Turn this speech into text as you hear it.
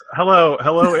hello,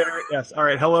 internet. Yes, all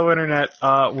right, hello, internet.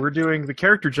 We're doing the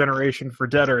character generation for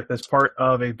deadEarth as part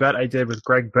of a bet I did with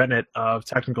Greg Bennett of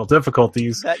Technical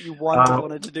Difficulties. That you won but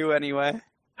wanted to do anyway.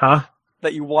 Huh?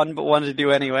 That you won but wanted to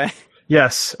do anyway.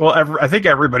 Yes. Well, I think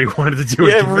everybody wanted to do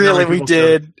it. Yeah, really, we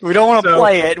did. We don't want to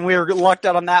play it, and we were lucked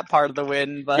out on that part of the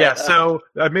win. But yeah, so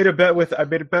I made a bet with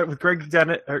Greg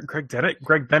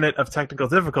Bennett of Technical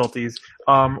Difficulties,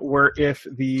 where if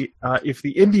the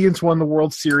Indians won the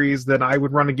World Series, then I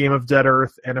would run a game of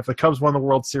deadEarth, and if the Cubs won the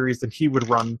World Series, then he would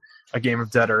run a game of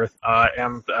deadEarth.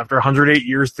 And after 108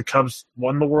 years, the Cubs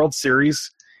won the World Series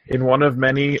in one of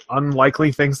many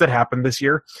unlikely things that happened this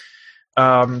year.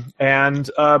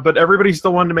 But everybody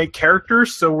still wanted to make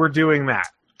characters, so we're doing that.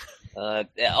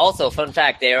 Also, fun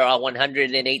fact, there are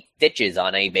 108 stitches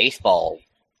on a baseball.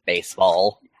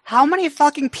 How many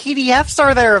fucking PDFs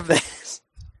are there of this?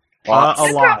 A lot.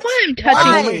 I'm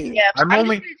touching I'm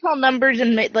only going to tell numbers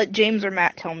and let James or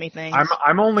Matt tell me things.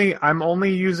 I'm only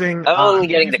using. I'm only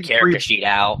getting the character sheet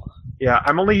out. Yeah,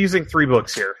 I'm only using 3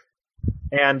 books here,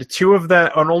 and two of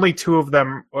them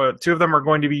are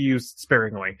going to be used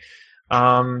sparingly.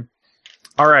 All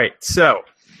right, so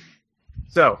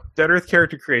deadEarth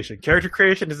character creation. Character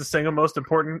creation is the single most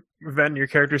important event in your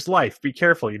character's life. Be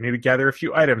careful. You need to gather a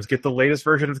few items, get the latest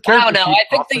version of the character. No, I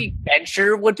think the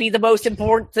adventure would be the most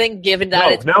important thing, given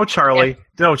that No, Charlie,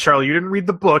 you didn't read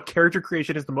the book. Character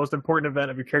creation is the most important event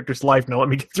of your character's life. Now let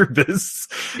me get through this.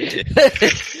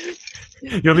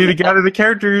 You'll need to gather the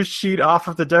character sheet off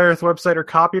of the deadEarth website or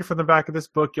copy it from the back of this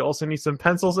book. You'll also need some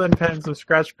pencils and pens, some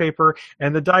scratch paper,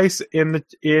 and the dice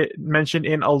mentioned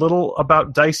in a little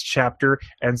about dice chapter,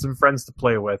 and some friends to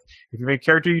play with. If you make a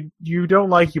character you don't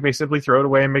like, you may simply throw it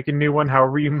away and make a new one.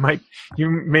 However, you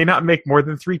may not make more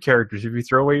than 3 characters. If you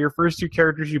throw away your first 2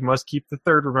 characters, you must keep the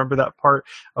third. Remember that part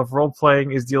of role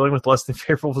playing is dealing with less than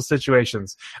favorable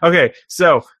situations. Okay,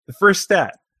 so the first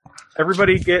stat.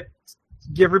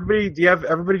 Do you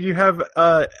have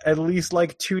at least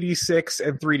like 2d6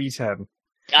 and 3d10?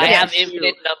 I have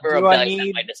infinite number of dice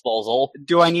at my disposal.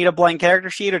 Do I need a blank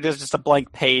character sheet, or does just a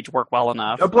blank page work well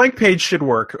enough? A blank page should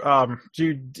work. We're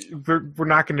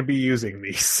not going to be using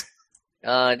these.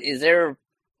 Is there...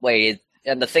 Wait,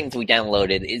 and the things we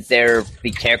downloaded, is there the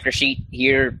character sheet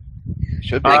here?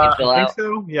 Should be. I can fill out? I think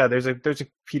so. Yeah, there's a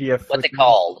PDF. What's it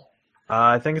called?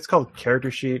 I think it's called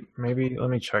character sheet. Maybe. Let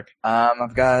me check.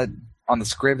 I've got... On the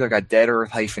script, I've got deadEarth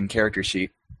 -character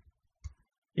sheet.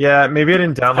 Yeah, maybe I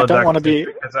didn't download that. I don't want to be...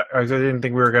 Because I didn't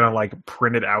think we were going to, like,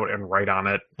 print it out and write on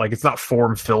it. Like, it's not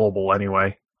form fillable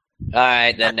anyway.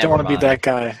 Alright, then I don't want to be that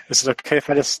guy. Is it okay if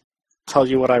I just tell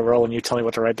you what I roll and you tell me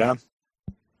what to write down?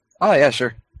 Oh, yeah,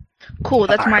 sure. Cool,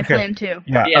 that's my plan, too.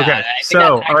 Yeah, okay.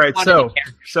 So, alright,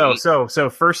 so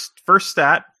first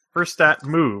stat,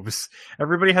 moves.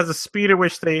 Everybody has a speed at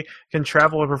which they can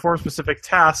travel and perform specific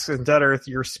tasks. In deadEarth,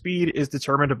 your speed is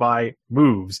determined by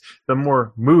moves. The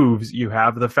more moves you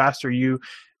have, the faster you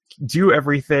do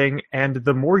everything, and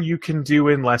the more you can do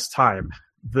in less time.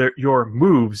 Your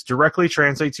moves directly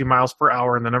translate to miles per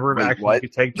hour and the number of actions you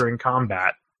take during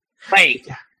combat. Wait.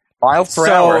 Miles per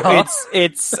hour, huh?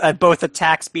 It's both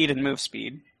attack speed and move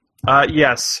speed.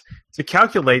 Yes. To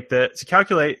calculate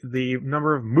the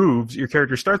number of moves your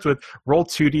character starts with, roll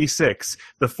 2d6.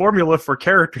 The formula for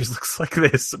characters looks like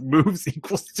this: moves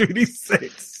equals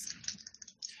 2d6.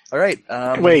 All right.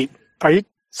 Wait, are you?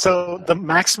 So the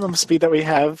maximum speed that we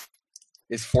have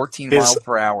is 14 miles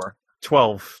per hour.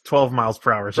 12 miles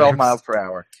per hour. 12 miles per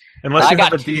hour. Unless you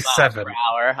have a D7.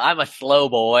 D7. I'm a slow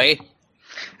boy.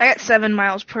 I got 7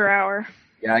 miles per hour.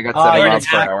 Yeah, I got 7 miles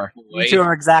per hour. You two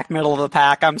are exact middle of the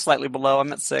pack. I'm slightly below.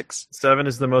 I'm at 6. 7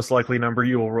 is the most likely number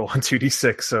you will roll on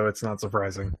 2d6, so it's not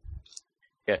surprising.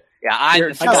 Yeah,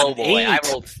 I'm a slow boy. I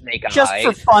rolled snake eyes. Just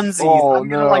for funsies, I'm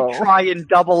gonna try and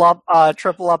double up,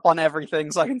 triple up on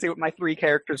everything, so I can see what my 3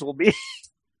 characters will be.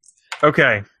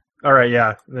 Okay. All right.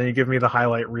 Yeah. Then you give me the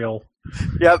highlight reel.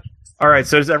 Yep. All right.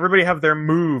 So does everybody have their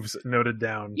moves noted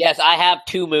down? Yes, I have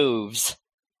 2 moves.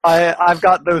 I've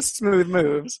got those smooth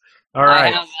moves. All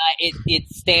right. I have,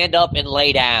 it's stand up and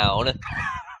lay down.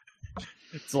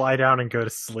 It's lie down and go to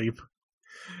sleep.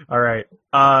 All right.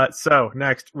 So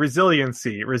next,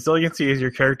 resiliency. Resiliency is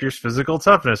your character's physical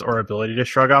toughness or ability to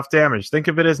shrug off damage. Think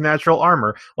of it as natural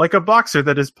armor, like a boxer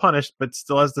that is punished but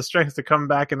still has the strength to come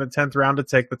back in the 10th round to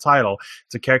take the title.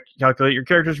 To calculate your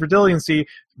character's resiliency,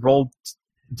 roll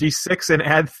D6 and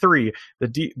add 3.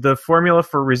 The formula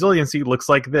for resiliency looks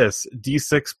like this: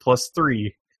 D6 plus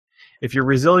 3. If your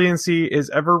resiliency is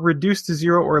ever reduced to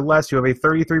 0 or less, you have a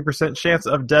 33% chance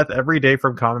of death every day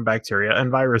from common bacteria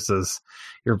and viruses.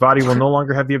 Your body will no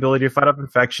longer have the ability to fight off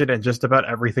infection, and just about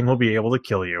everything will be able to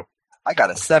kill you. I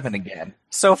got a 7 again.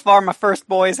 So far, my first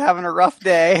boy's having a rough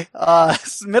day.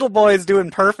 Middle boy's doing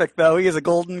perfect, though. He is a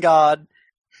golden god.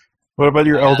 What about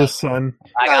your eldest son?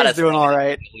 He's doing all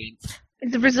right.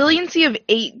 Is the resiliency of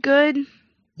 8 good?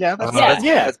 Yeah, The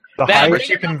highest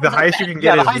you can get the is highest 9. you can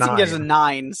get is a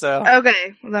 9. So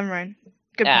Okay, well, never mind.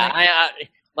 Good point.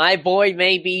 My boy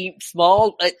may be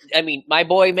small. My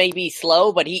boy may be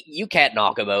slow, but you can't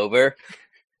knock him over.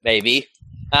 Maybe.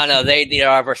 I don't know. There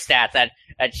are other stats that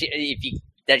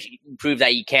prove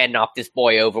that you can knock this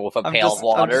boy over with a pail of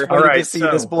water. I'm just waiting to see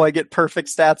this boy get perfect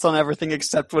stats on everything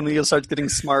except when he starts getting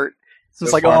smart. So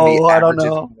it's like, I don't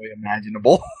know.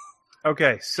 Imaginable.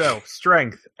 Okay, so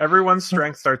strength. Everyone's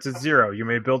strength starts at 0. You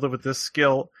may build it with this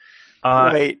skill.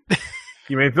 Wait.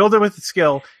 You may build it with the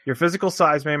skill. Your physical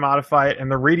size may modify it, and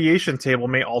the radiation table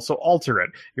may also alter it.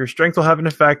 Your strength will have an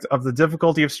effect of the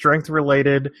difficulty of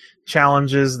strength-related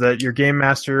challenges that your game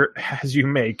master has you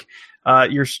make.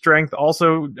 Your strength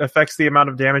also affects the amount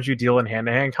of damage you deal in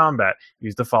hand-to-hand combat.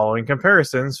 Use the following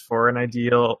comparisons for an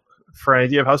idea of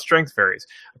how strength varies.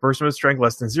 A person with strength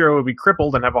less than 0 would be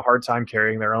crippled and have a hard time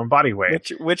carrying their own body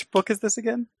weight. Which book is this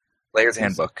again? Player's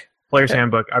Handbook. Player's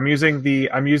Handbook. I'm using the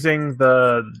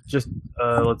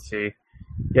let's see.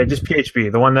 Yeah, just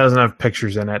PHB, the one that doesn't have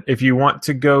pictures in it. If you want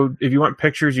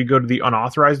pictures, you go to the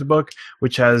unauthorized book,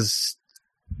 which has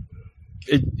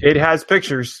it has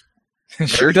pictures.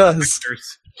 Sure does.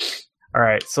 Pictures. All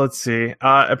right, so let's see.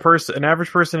 An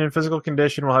average person in physical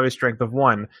condition will have a strength of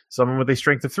 1. Someone with a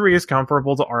strength of 3 is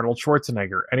comparable to Arnold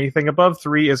Schwarzenegger. Anything above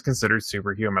 3 is considered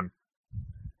superhuman.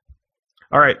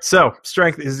 All right, so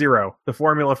strength is 0. The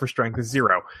formula for strength is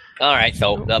 0. All right,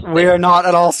 so we are not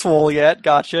at all swole yet.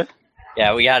 Gotcha.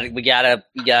 Yeah, we gotta.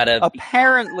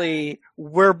 Apparently,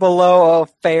 we're below a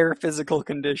fair physical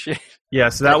condition. Yeah,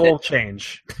 so that will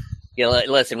change. Yeah,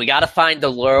 listen, we gotta find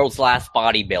the world's last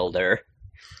bodybuilder.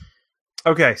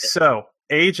 Okay, so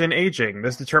age and aging.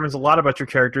 This determines a lot about your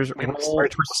characters.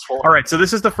 All right, so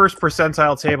this is the first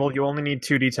percentile table. You only need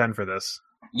 2d10 for this.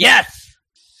 Yes,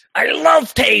 I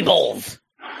love tables.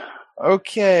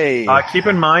 Okay. Keep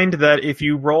in mind that if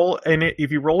you roll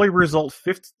a result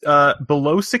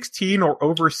below 16 or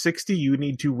over 60, you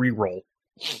need to re-roll.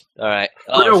 All right.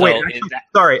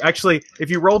 Actually, if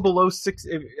you roll below 6,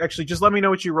 just let me know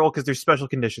what you roll because there's special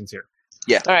conditions here.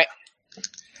 Yeah. All right.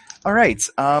 All right.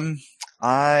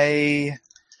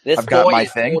 I've got my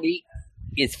thing.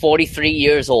 Is 43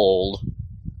 years old.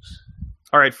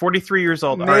 All right, 43 years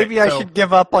old. Maybe I should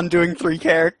give up on doing 3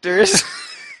 characters.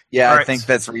 Yeah, I think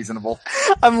that's reasonable.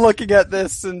 I'm looking at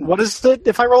this, and what is it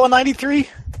if I roll a 93?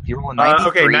 You roll a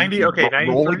 93. 93.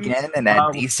 Roll again and add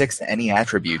d6 to any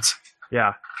attributes.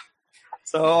 Yeah.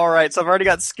 So, alright, so I've already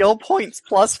got skill points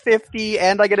plus 50,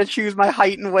 and I get to choose my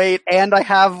height and weight, and I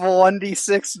have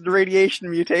 1d6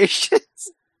 radiation mutations.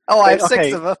 I have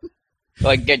 6 of them.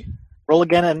 Roll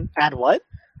again and add what?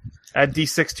 Add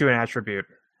d6 to an attribute.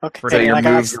 Okay. So your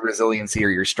moves, your resiliency, or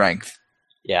your strength.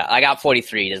 Yeah, I got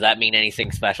 43. Does that mean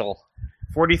anything special?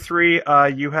 43.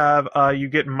 You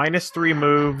get -3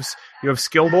 moves. You have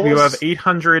You have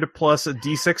 800 plus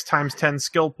d6 times 10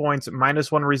 skill points,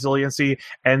 -1 resiliency,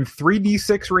 and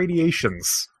 3d6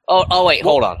 radiations. Oh wait,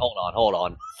 hold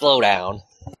on. Slow down.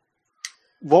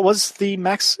 What was the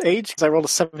max age? Because I rolled a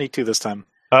 72 this time.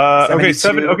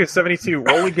 72.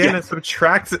 Roll again and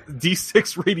subtract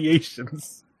d6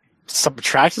 radiations.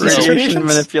 Subtract radiation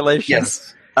manipulation.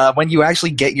 Yes. When you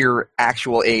actually get your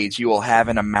actual age, you will have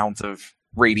an amount of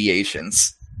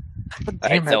radiations.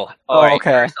 Right, so,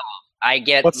 okay. I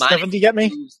get what's 70 get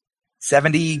me?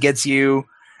 70 gets you.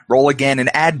 Roll again and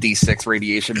add d6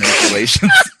 radiation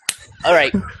manipulations. All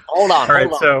right, hold on.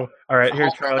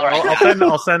 Here's Charlie.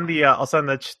 I'll send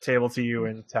the table to you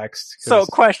in text. So,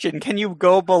 question: can you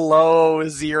go below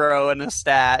 0 in a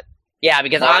stat? Yeah,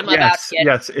 because I'm about to get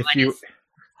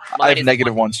I have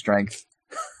 -1 strength.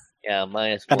 Yeah,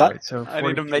 -1. So I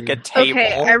need to make a table.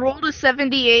 Okay, I rolled a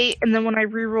 78, and then when I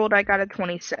re-rolled, I got a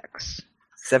 26.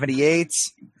 78.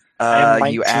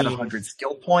 You add 100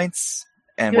 skill points.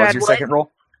 And what was your second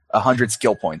roll? 100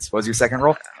 skill points. What was your second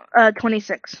roll?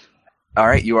 26. All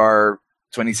right, you are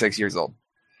 26 years old.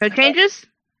 No changes?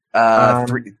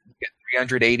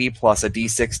 380 plus a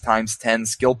d6 times 10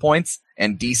 skill points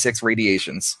and d6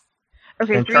 radiations.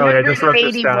 Okay, and Charlie, I just wrote this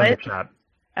 380 down in what? the chat.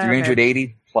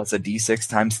 380 plus a d6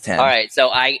 times 10. All right, so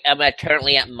I am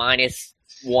currently at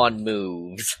 -1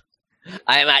 moves.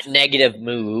 I am at negative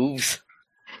moves.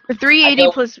 The 380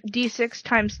 plus d6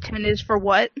 times 10 is for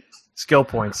what? Skill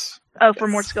points. Oh, for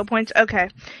more skill points? Okay.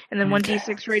 And then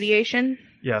 1d6 radiation?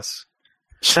 Yes.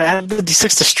 Should I add the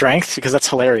d6 to strength? Because that's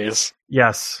hilarious.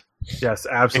 Yes,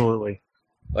 absolutely.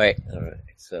 Wait, alright,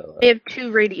 so... They have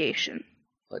 2 radiation.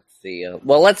 let's see.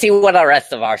 Let's see what the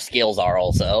rest of our skills are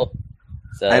also.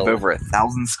 So, I have over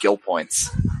 1,000 skill points.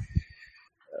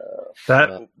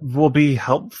 That will be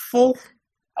helpful.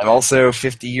 I'm also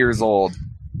 50 years old,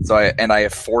 so I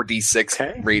have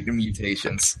 4d6 random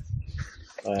mutations.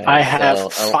 I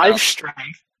have 5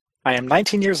 strength. I am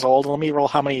 19 years old. Let me roll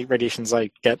how many radiations I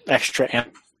get extra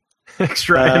and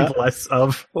and less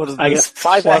of. What is I get this?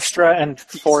 5 Plus extra and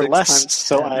 4 D6 less, times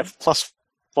so 10. I have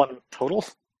 +1 total.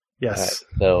 Yes.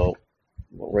 so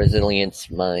resilience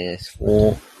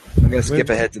 -4. I'm going to skip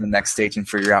ahead to the next stage and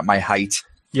figure out my height.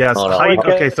 Yes. Hold on. Height.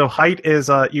 Okay. Okay, so height is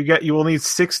you will need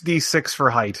 6d6 for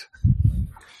height.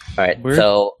 All right, Where-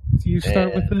 so Do you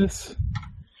start with this?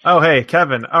 Oh, hey,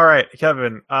 Kevin. All right,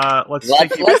 Kevin. Let's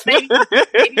maybe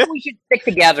we should stick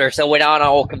together so we're not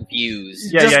all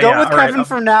confused. Yeah, Just yeah, go yeah. with All right, Kevin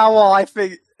for now while I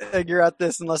figure out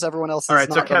this, unless everyone else is All right,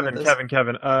 so not done with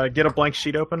Kevin, this. get a blank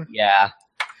sheet open. Yeah,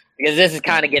 because this is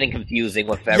kind of getting confusing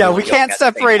with everyone. Yeah, we can't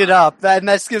separate it up. That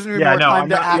gives me more time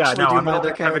to I'm actually do I'm my gonna other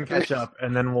let Kevin character. catch up,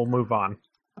 and then we'll move on.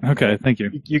 Okay, thank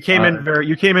you. You came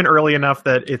in early enough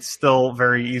that it's still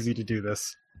very easy to do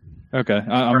this. Okay,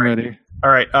 I'm ready. All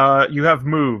right, you have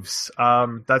moves.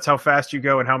 That's how fast you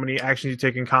go and how many actions you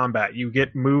take in combat. You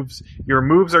get moves. Your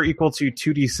moves are equal to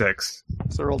 2d6.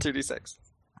 So roll 2d6.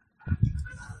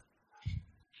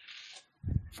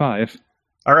 5.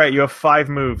 All right, you have 5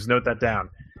 moves. Note that down.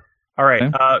 All right,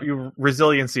 Okay.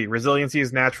 resiliency. Resiliency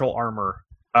is natural armor.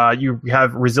 You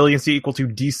have resiliency equal to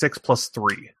d6 plus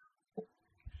 3.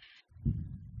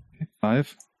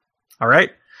 5. All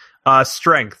right.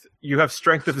 Strength. You have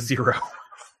strength of 0.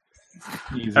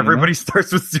 Easy Everybody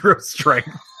starts with 0 strength.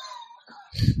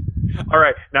 All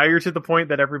right. Now you're to the point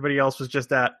that everybody else was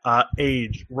just at.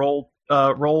 Age. Roll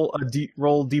D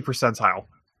percentile.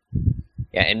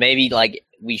 Yeah, and maybe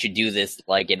we should do this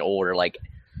in order.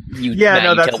 You Yeah,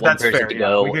 tell one that's person fair. to Yeah.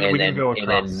 go, We can and go then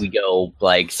across. we go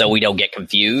so we don't get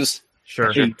confused.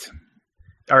 Sure. 8.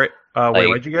 All right. Wait, Like,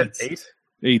 what'd you get? 8?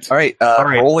 8. All right, All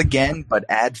right. roll again, but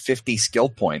add 50 skill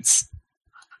points.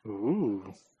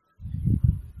 Ooh.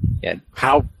 Yeah.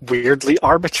 How weirdly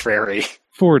arbitrary.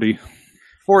 40.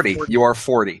 40. You are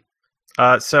 40.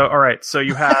 All right. So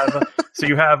you have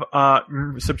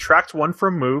subtract 1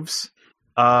 from moves.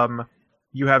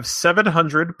 You have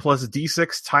 700 plus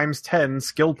d6 times 10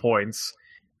 skill points,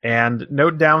 and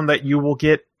note down that you will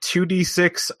get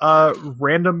 2d6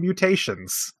 random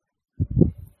mutations.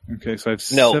 Okay, so I have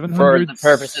No, 700. for the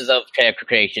purposes of character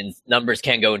creations, numbers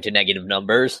can go into negative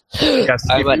numbers. Yes,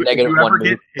 I'm at negative 1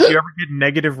 move. if you ever get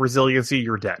negative resiliency,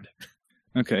 you're dead.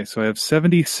 Okay, so I have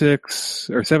 76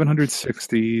 or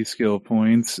 760 skill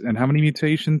points. And how many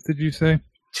mutations did you say?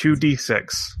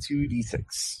 2d6.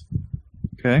 2d6.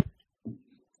 Okay.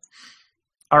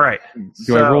 All right.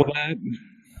 Do I roll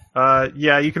that?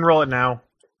 Yeah, you can roll it now.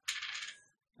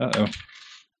 Uh-oh.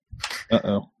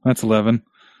 That's 11.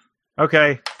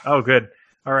 Okay. Oh, good.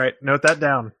 All right. Note that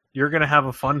down. You're gonna have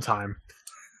a fun time.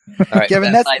 All right,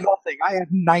 Kevin, that's like, nothing. I have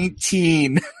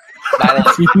 19.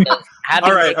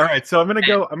 All right. So I'm gonna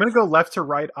go left to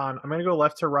right on. I'm gonna go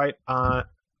left to right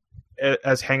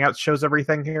as Hangouts shows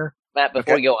everything here. Matt,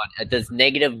 before you go on, does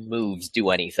negative moves do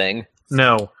anything?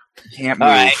 No, Can't move.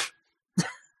 All right.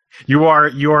 you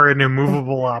are an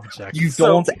immovable object. You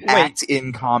don't act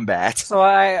in combat.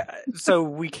 So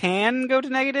we can go to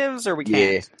negatives, or we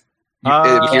can't?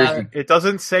 It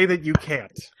doesn't say that you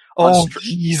can't. Oh,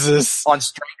 Jesus. On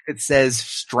strength, it says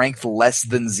strength less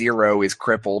than 0 is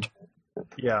crippled.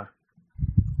 Yeah.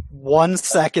 1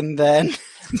 second, then.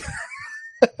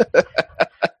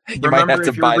 You might have to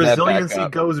if your buy that back resiliency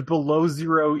up. goes below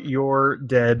 0, you're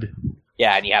dead.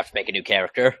 Yeah, and you have to make a new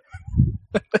character.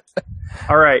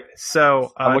 All right.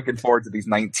 So I'm looking forward to these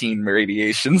 19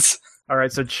 radiations. all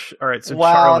right. So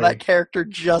Wow, Charlie, that character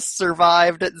just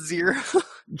survived at 0.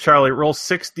 Charlie, roll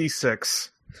 6d6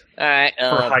 All right.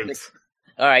 for height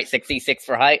All right, 66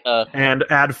 for height. and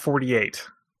add 48.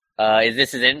 Is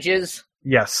this in inches?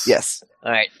 Yes. Yes.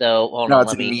 All right, so hold No, on.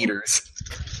 it's Let in me. meters.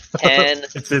 10,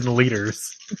 It's in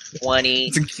liters. 20,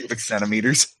 It's in cubic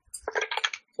centimeters.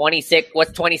 26.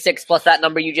 What's 26 plus that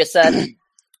number you just said?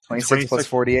 26 plus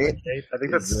 48. I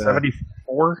think that's Is,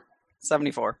 74.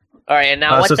 74. All right, and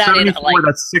now what's so that in 74.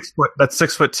 That's 6 foot. That's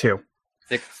 6'2".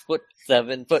 6 foot,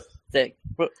 7 foot, 6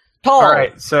 foot tall? All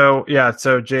right. So yeah.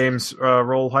 So James,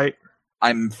 roll height.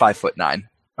 I'm 5'9".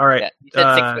 All right. Yeah, you said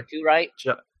 6'2", right?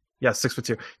 Yeah,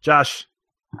 6'2". Josh.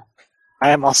 I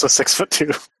am also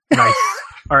 6'2". Nice.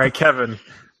 All right, Kevin.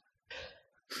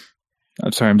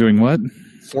 I'm sorry, I'm doing what?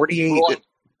 48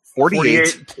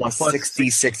 plus plus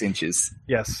 66 inches.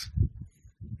 Yes.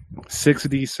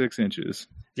 6d6 inches.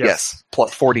 Yes.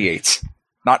 Plus 48.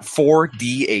 Not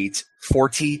 4d8.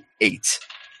 48.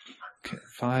 Okay,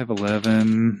 5,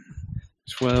 11,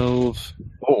 12,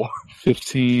 Oh.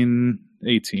 15,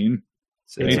 18.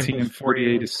 18 and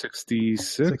 48 48 is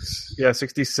 66. Yeah,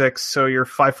 66. So you're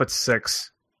 5'6".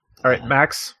 All right,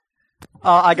 Max.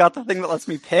 I got the thing that lets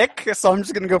me pick, so I'm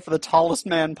just gonna go for the tallest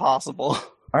man possible.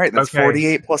 All right, that's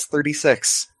 48 plus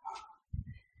 36.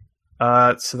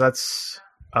 So that's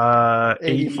 84,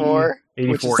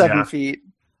 84, which is 7 feet.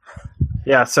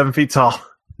 Yeah, 7 feet tall.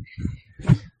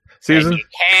 Susan?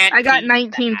 I got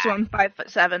 19, so I'm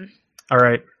 5'7". All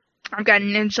right. I've got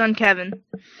an inch on Kevin.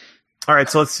 All right,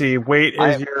 so let's see. Weight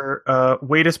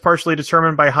is partially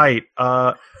determined by height.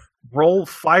 Roll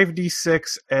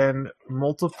 5d6 and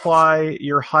multiply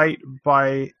your height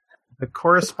by the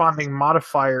corresponding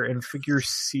modifier in figure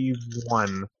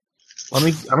C1.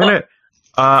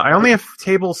 I only have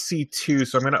table C2,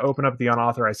 so I'm going to open up the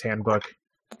unauthorized handbook.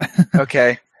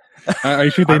 Okay. I'm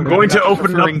going to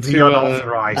open up the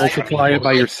unauthorized. Multiply it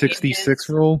by your 66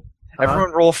 roll.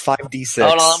 Everyone roll 5d6.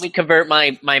 Hold on, let me convert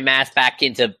my math back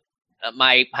into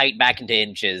my height back into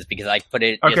inches because I put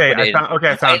it. Okay,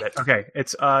 I found it. Okay,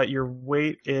 it's your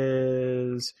weight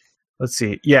is. Let's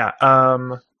see. Yeah.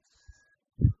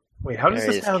 Wait, how does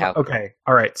this have? Okay.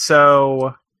 All right.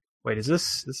 So, wait, is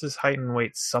this is height and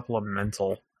weight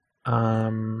supplemental?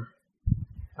 I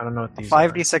don't know what these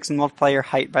 5d6 and multiply your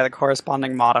height by the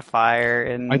corresponding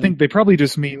modifier. I think they probably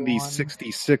just mean the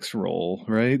 66 roll,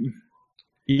 right?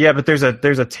 Yeah, but there's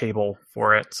a table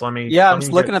for it. So let me. Yeah, I'm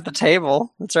just looking at the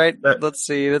table. That's right. Let's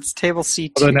see. That's table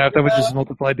C2. Well, then if that was just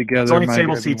multiplied together. It's only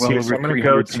table C2. So I'm going to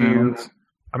go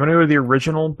to the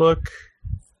original book.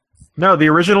 No, the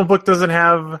original book doesn't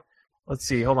have. Let's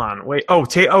see. Hold on. Wait. Oh,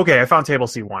 okay. I found table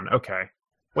C1. Okay.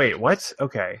 Wait. What?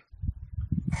 Okay.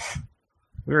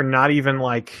 We're not even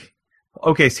like.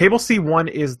 Okay, table C1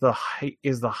 is the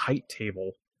height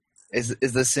table. Is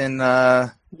this in?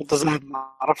 It doesn't have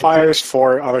modifiers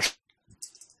for other.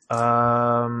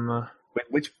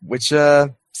 Which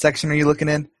section are you looking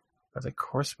in? As a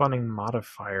corresponding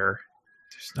modifier.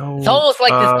 There's no. It's almost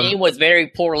like this game was very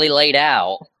poorly laid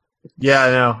out. Yeah, I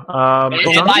know.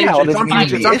 It's on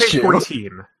page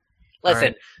 14.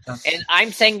 Listen, and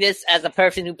I'm saying this as a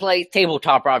person who plays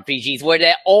tabletop RPGs where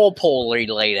they're all poorly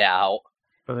laid out.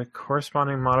 For the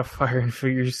corresponding modifier in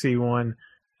figure C1.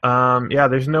 Yeah,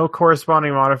 there's no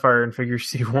corresponding modifier in figure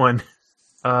C1.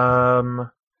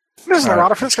 There's a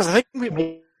lot of this because I think we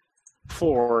made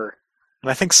 4,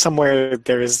 and I think somewhere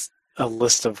there is a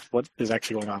list of what is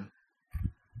actually going on.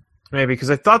 Maybe because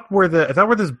I thought where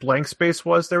this blank space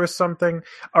was, there was something.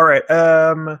 All right.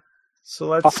 So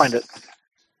let's. I'll find it.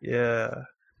 Yeah.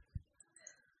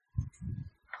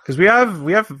 Because we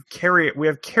have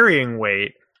carrying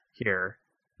weight here.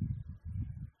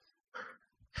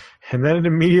 And then it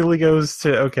immediately goes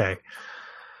to okay.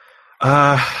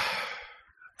 All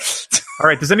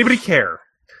right. Does anybody care?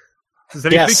 Does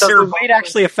anybody care? Does the weight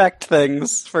actually affect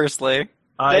things? Firstly,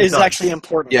 that is actually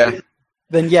important. Yeah.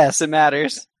 Then yes, it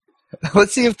matters.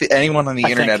 Let's see if anyone on the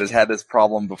internet has had this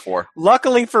problem before.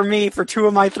 Luckily for me, for 2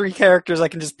 of my 3 characters, I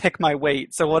can just pick my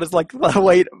weight. So what is like the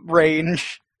weight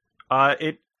range?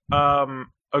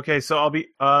 Okay. So I'll be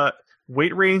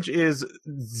weight range is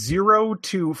 0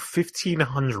 to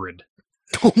 1,500.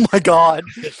 Oh my god!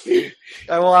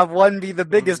 I will have one be the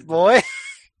biggest boy.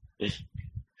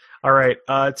 All right.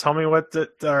 Tell me what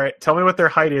their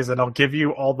height is, and I'll give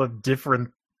you all the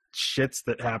different shits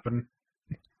that happen.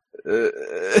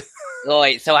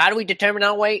 Wait. So how do we determine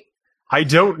our weight? I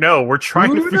don't know. We're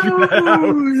trying to figure that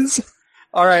out.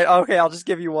 All right. Okay. I'll just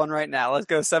give you one right now. Let's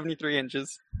go 73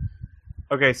 inches.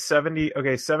 Okay,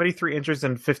 73 inches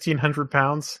and 1,500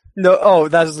 pounds. No,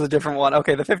 that is a different one.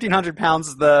 Okay, the 1,500 pounds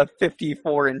is the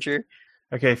 54 incher.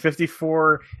 Okay,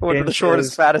 54 inches. The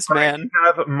shortest, fattest man. You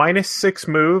have -6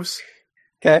 moves.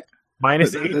 Okay.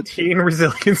 Minus 18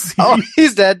 resiliency. Oh,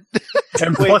 he's dead.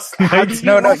 And plus 19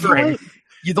 no, strength.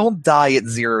 You don't die at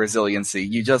 0 resiliency.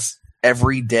 You just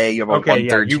every day you have a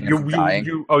 1/3 chance of dying.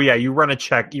 You run a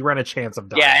check. You run a chance of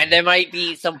dying. Yeah, and there might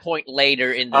be some point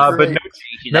later in the but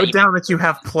note down that you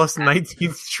have plus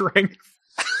 19 strength.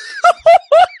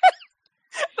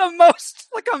 The most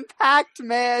compact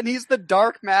man. He's the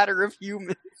dark matter of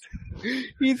humans.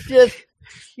 He's just.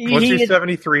 What's your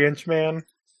 73-inch man?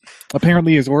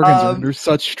 Apparently his organs are under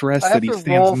such stress that he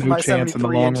stands no chance in the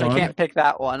long run. I can't pick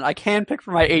that one. I can pick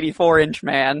for my 84-inch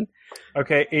man.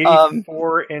 Okay,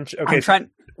 84-inch. Okay,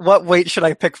 what weight should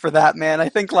I pick for that man? I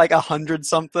think 100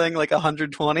 something,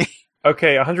 120.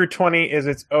 Okay, 120 is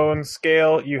its own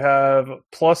scale. You have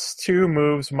 +2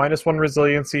 moves, -1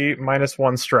 resiliency,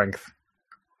 -1 strength.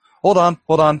 Hold on.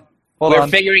 We're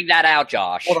figuring that out,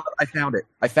 Josh. Hold on, I found it.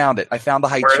 I found the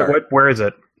height chart. Where is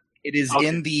it? It is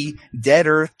in the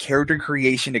deadEarth character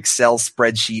creation Excel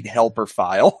spreadsheet helper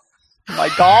file. My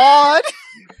God.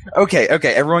 Okay.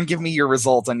 Everyone, give me your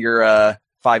results on your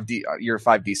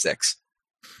 5d6.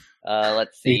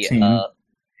 Let's see. 18.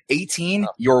 18.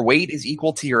 Your weight is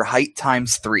equal to your height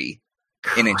times 3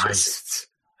 in inches.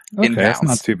 Okay, In that's pounds.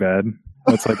 not too bad.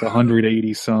 That's like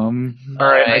 180 some. All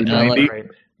right, 90.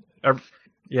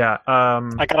 Yeah.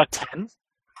 I got a 10.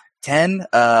 10.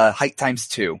 Height times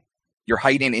 2. Your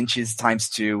height in inches times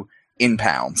 2 in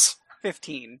pounds.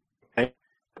 15.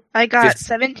 I got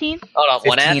 17. Hold on,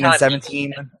 1 at a 15 time. and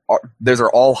 17. Those are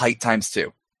all height times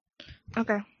 2.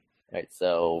 Okay. All right,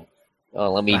 so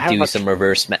let me I have do a- some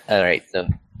reverse math. All right, so.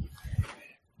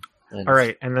 All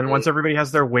right, and then once everybody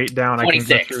has their weight down, I can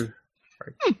 26. go through.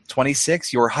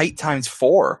 26. Your height times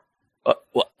 4.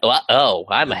 Oh,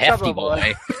 I'm a hefty Chubba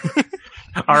boy. boy.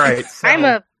 All right, so, I'm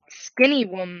a skinny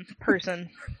one person.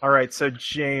 all right. So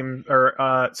James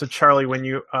so Charlie, when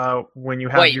you have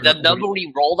Wait, your the number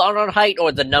we rolled on height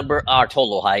or the number our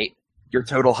total height? Your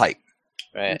total height.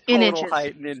 Right. In Total inches.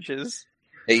 height in inches.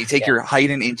 Yeah, you take your height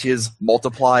in inches,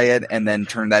 multiply it, and then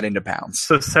turn that into pounds.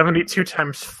 So 72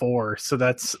 times 4, so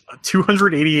that's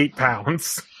 288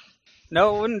 pounds.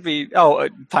 No, it wouldn't be. Oh,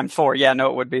 times 4. Yeah, no,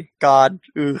 it would be. God.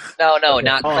 Ugh. No,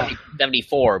 not Oh.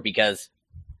 74 because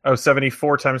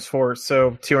 74 times 4,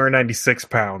 so 296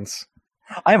 pounds.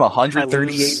 I'm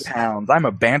 138 lose. pounds. I'm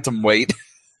a bantamweight.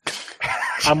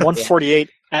 I'm 148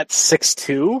 at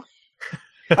 6'2".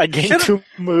 I gained Should- 2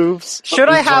 moves. Should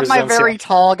I have my Resiliency. very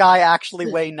tall guy actually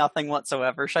weigh nothing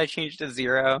whatsoever? Should I change to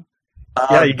 0?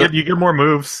 Yeah, you get more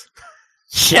moves.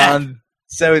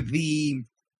 So the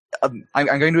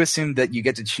I'm going to assume that you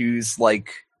get to choose like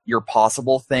your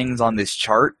possible things on this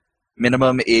chart.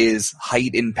 Minimum is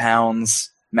height in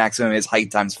pounds. Maximum is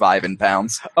height times 5 in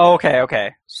pounds.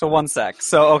 Okay. So 1 sec.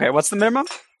 So, okay, what's the minimum?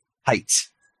 Height.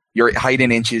 Your height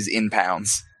in inches in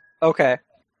pounds. Okay.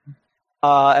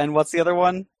 And what's the other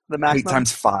one? The Height maximum?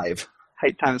 times 5.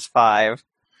 Height times 5.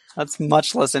 That's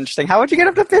much less interesting. How would you get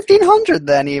up to 1,500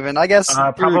 then, even? I guess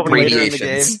Probably later in the game.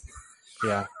 Radiations.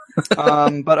 Yeah.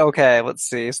 But okay, let's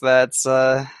see. So that's,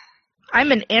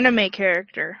 I'm an anime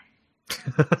character.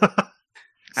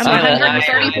 I'm I'm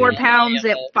 134 pounds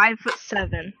at a-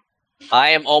 5'7". I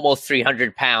am almost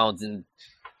 300 pounds and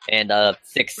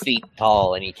 6 feet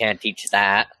tall, and you can't teach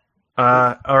that.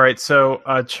 All right, so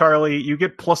Charlie, you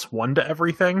get +1 to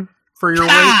everything for your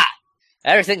weight. Ah!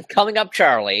 Everything's coming up,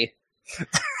 Charlie.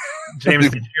 James,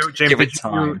 Give it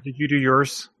time. did you do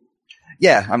yours?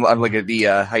 Yeah, I'm looking at the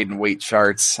height and weight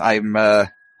charts. I'm Yeah,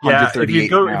 138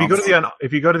 pounds.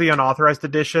 if you go to the unauthorized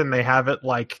edition, they have it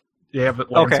landscape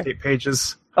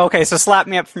pages. okay, so slap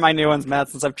me up for my new ones, Matt,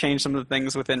 since I've changed some of the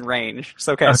things within range.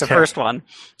 So, so Okay. first one,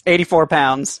 84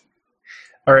 pounds,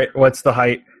 All right, what's the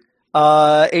height?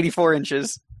 84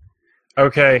 inches.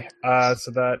 Okay,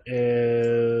 so that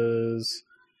is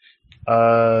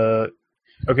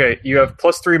okay. You have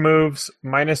 +3 moves,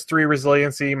 -3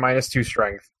 resiliency, -2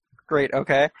 strength. Great,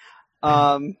 okay.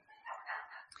 And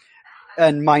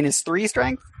 -3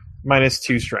 strength?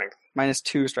 -2 strength.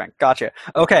 -2 strength. Gotcha.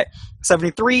 Okay,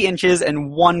 73 inches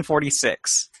and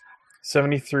 146.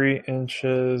 73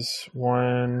 inches,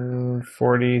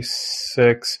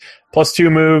 146. +2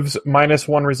 moves,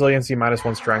 -1 resiliency,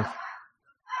 -1 strength.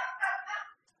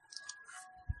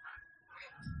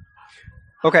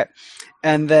 Okay,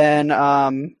 and then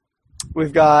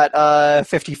we've got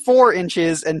 54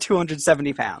 inches and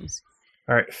 270 pounds.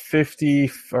 All right,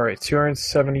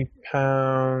 270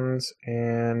 pounds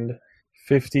and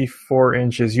 54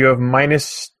 inches. You have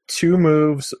 -2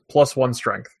 moves, +1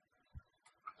 strength.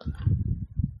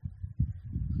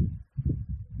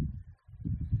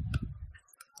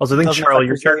 Also, I think, Doesn't Charlie,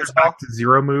 affect your character's resilience at all? back to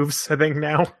 0 moves, I think,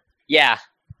 now. Yeah.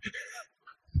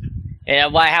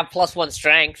 And I have +1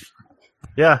 strength.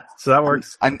 Yeah, so that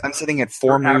works. I'm sitting at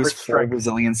 4 Your average moves, 4 strength.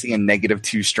 resiliency, and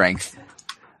 -2 strength.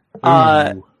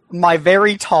 Ooh. My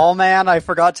very tall man, I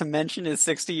forgot to mention, is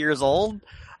 60 years old.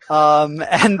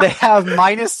 And they have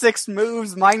 -6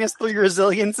 moves, -3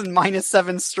 resilience, and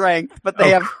 -7 strength. But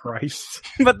they Christ.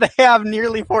 have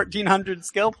nearly 1,400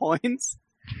 skill points.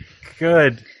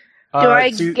 Good. Do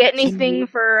I so- get anything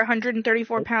for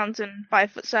 134 pounds and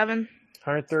 5'7"?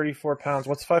 134 pounds.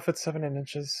 What's 5'7" in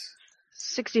inches?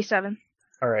 67.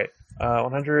 All right.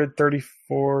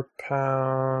 134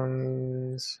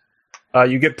 pounds.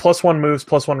 You get +1 moves,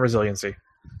 +1 resiliency.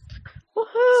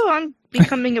 Woohoo! I'm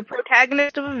becoming a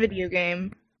protagonist of a video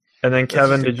game. And then,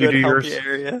 Kevin, did you do yours?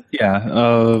 Area.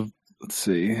 Yeah, let's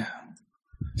see.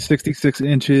 66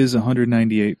 inches,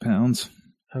 198 pounds.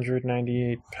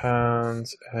 198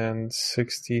 pounds and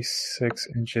 66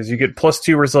 inches. You get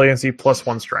 +2 resiliency,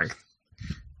 +1 strength.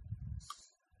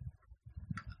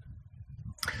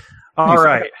 All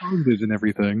right. Positives and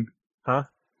everything. Huh?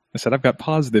 I said I've got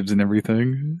positives and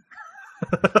everything.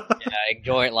 Yeah,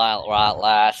 joint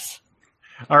last.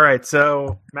 All right,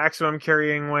 so maximum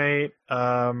carrying weight.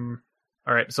 All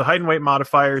right, so height and weight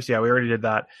modifiers. Yeah, we already did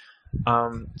that.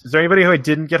 Is there anybody who I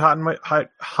didn't get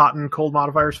hot and cold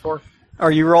modifiers for?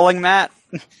 Are you rolling, Matt?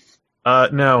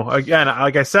 No. Again,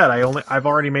 like I said, I've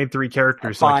already made 3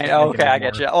 characters. Fine. So Okay, I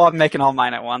get you. Oh, I'm making all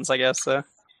mine at once, I guess. So.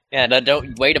 Yeah, no,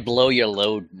 don't way to blow your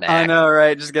load, Matt. I know,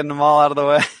 right? Just getting them all out of the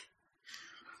way.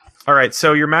 All right,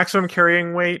 so your maximum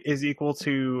carrying weight is equal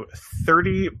to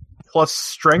 30 plus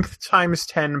strength times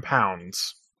 10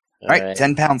 pounds. All right,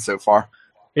 10 pounds so far.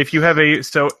 If you have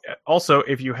this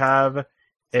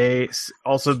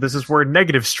is where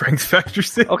negative strength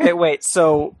factors in. Okay, wait.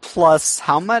 So plus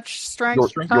how much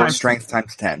strength? Your strength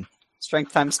times 10.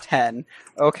 Strength times 10.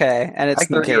 Okay, and it's I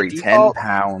can carry 10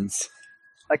 pounds.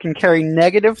 I can carry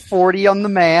 -40 on the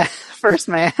man, first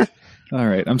man. All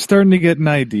right, I'm starting to get an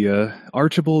idea.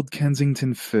 Archibald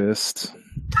Kensington Fist,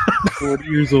 40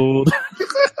 years old.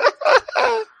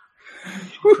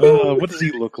 What does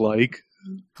he look like?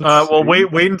 Well,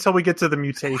 wait until we get to the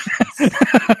mutations.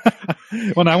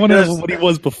 Well, I want to know what he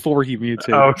was before he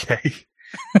mutated. Okay.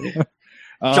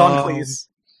 John, please.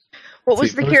 What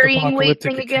was the carrying weight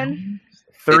thing again?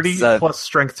 30 plus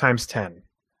strength times 10.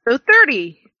 So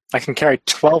 30. I can carry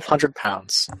 1,200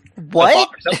 pounds. What?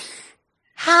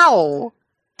 How?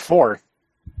 4.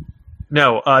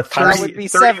 No, 30, that would be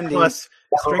 30 70. plus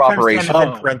strength times 10 is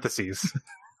in parentheses.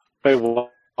 Wait,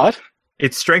 what?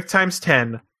 It's strength times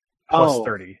 10 plus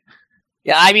 30.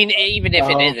 Yeah, I mean, even if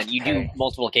it isn't, you do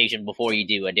multiplication before you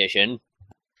do addition.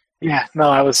 Yeah,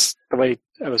 no, the way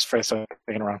I was phrased, I was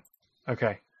thinking wrong.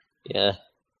 Okay. Yeah.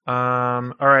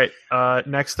 All right.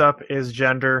 Next up is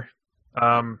gender.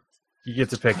 You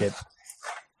get to pick it.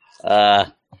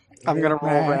 I'm gonna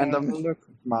roll random. Look at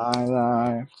my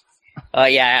life.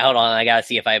 Yeah, hold on. I gotta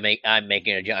see if I'm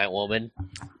making a giant woman.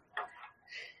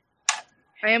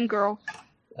 I am girl.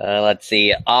 Let's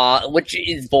see. Which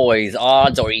is boys,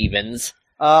 odds or evens?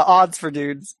 Odds for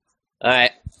dudes.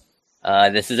 Alright.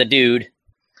 This is a dude.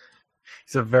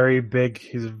 He's a very, very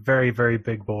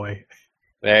big boy.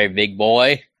 Very big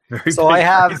boy. Very So big, I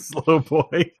have- very slow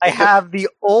boy. I have the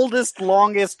oldest,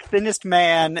 longest, thinnest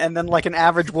man, and then like an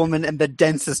average woman and the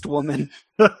densest woman.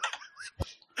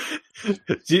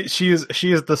 She is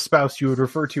the spouse you would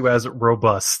refer to as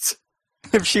robust.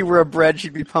 If she were a bread,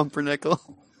 she'd be pumpernickel.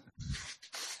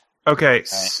 Okay,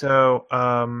 so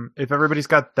if everybody's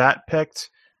got that picked,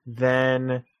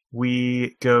 then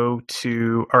we go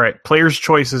to... All right, player's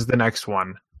choice is the next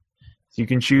one. You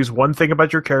can choose one thing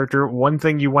about your character, one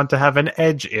thing you want to have an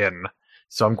edge in.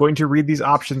 So I'm going to read these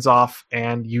options off,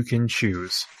 and you can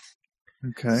choose.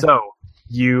 Okay. So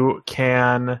you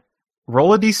can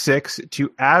roll a d6 to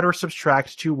add or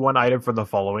subtract to one item from the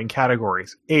following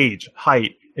categories: age,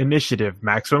 height, initiative,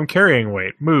 maximum carrying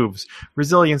weight, moves,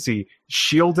 resiliency,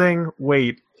 shielding,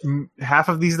 weight. Half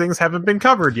of these things haven't been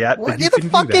covered yet. What but you the can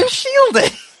fuck do that. is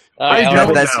shielding? I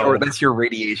don't know. That's your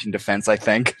radiation defense, I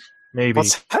think. Maybe.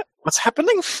 What's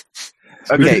happening?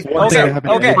 Okay.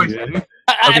 Okay.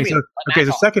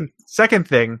 So second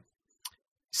thing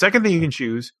you can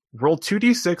choose: roll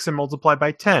 2d6 and multiply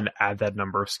by 10. Add that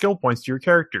number of skill points to your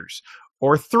characters.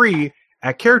 Or 3,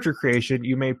 at character creation,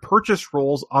 you may purchase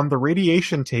rolls on the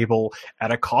radiation table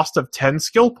at a cost of 10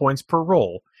 skill points per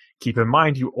roll. Keep in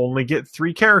mind, you only get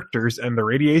 3 characters, and the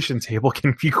radiation table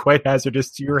can be quite hazardous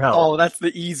to your health. Oh, that's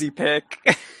the easy pick.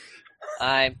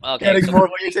 I'm okay. Getting so more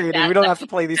mutated. We don't have to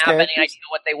play these have any characters. idea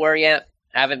what they were yet?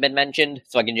 Haven't been mentioned,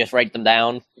 so I can just write them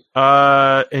down.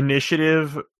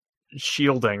 Initiative,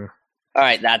 shielding. All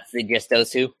right, that's just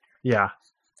those two. Yeah.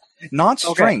 Not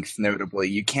strength, notably.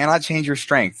 You cannot change your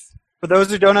strength. For those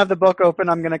who don't have the book open,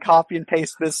 I'm going to copy and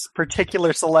paste this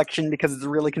particular selection because it's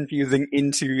really confusing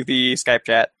into the Skype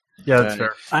chat. Yeah, that's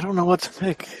fair. I don't know what to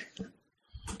pick.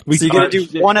 So you're going to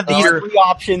do one of these 3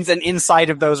 options, and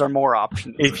inside of those are more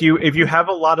options. If you have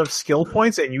a lot of skill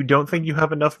points and you don't think you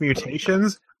have enough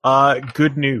mutations,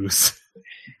 good news.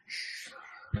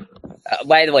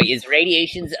 By the way, is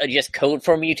radiations just code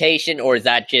for mutation, or is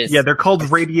that just... Yeah, they're called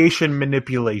radiation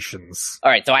manipulations. All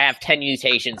right, so I have 10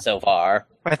 mutations so far.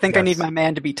 I think I need my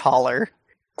man to be taller.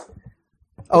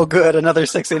 Oh, good, another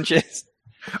 6 inches.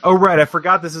 Oh, right, I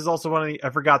forgot this is also one of the... I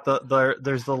forgot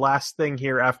there's the last thing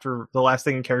here after... The last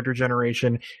thing in character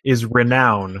generation is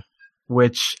renown,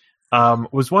 which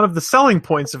was one of the selling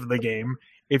points of the game,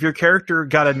 if your character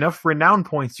got enough renown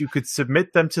points, you could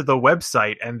submit them to the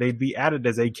website, and they'd be added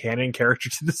as a canon character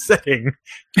to the setting.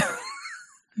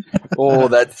 Oh,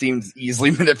 that seems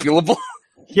easily manipulable.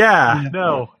 Yeah,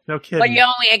 no kidding. But you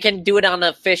only can do it on the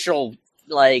official,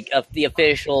 the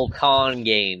official con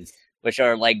games, which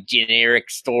are like generic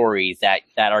stories that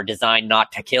are designed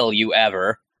not to kill you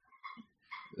ever.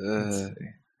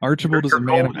 Archibald is a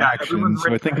man of action,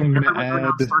 so I think I'm going to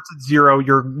add. Starts at 0.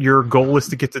 Your goal is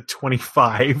to get to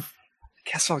 25.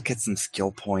 Guess I'll get some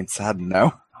skill points. I don't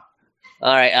know.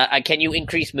 All right, can you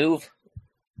increase move?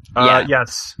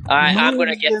 Yes. All right, I'm going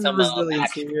to get some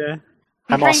resiliency. Yeah.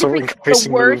 I'm also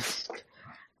increasing move.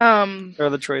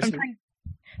 Or the choice. I'm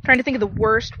trying to think of the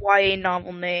worst YA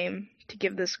novel name to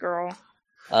give this girl.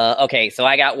 Okay, so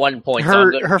I got 1 point.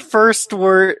 Her first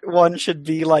one should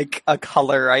be like a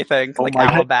color, I think, like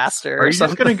alabaster. Are you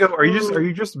just gonna go? Are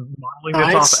you just modeling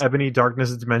this off Ebony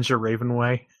Darkness Dementia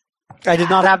Ravenway? I did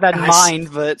not have that in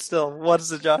mind, but still, what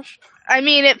is it, Josh? I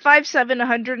mean, at 5'7",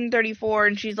 134,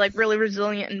 and she's like really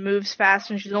resilient and moves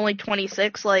fast, and she's only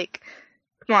 26. Like,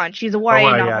 come on, she's a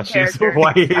YA novel character.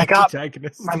 I got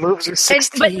my moves are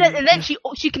 16. And then she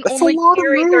can only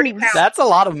carry 30 pounds. That's a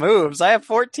lot of moves. I have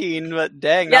 14, but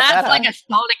dang, that's like a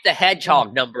Sonic the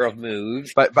Hedgehog number of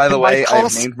moves. But by the way,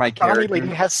 I've named my character. Lady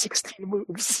has 16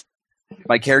 moves.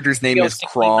 My character's name is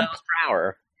Cromp.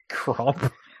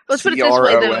 Cromp. Let's put it this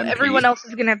way, though. Everyone else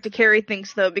is going to have to carry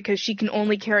things, though, because she can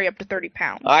only carry up to 30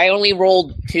 pounds. I only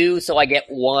rolled 2, so I get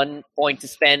 1 point to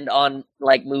spend on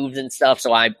like moves and stuff,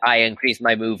 so I increase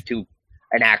my move to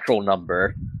an actual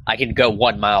number. I can go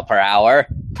 1 mile per hour.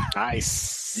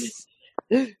 Nice.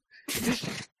 You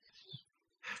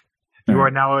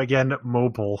are now again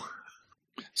mobile.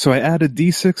 So I add a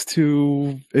D6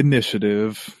 to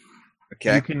initiative.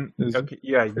 Okay. You can.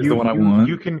 The one I want.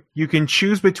 You can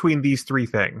choose between these 3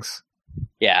 things.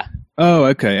 Yeah. Oh,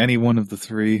 okay. Any one of the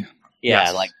 3. Yeah,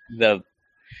 Yes. like you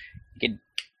can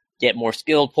get more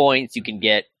skill points. You can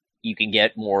get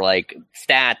more like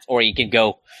stats, or you can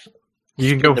go.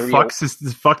 You can go fuck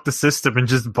the system and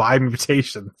just buy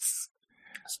mutations.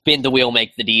 Spin the wheel,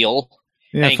 make the deal.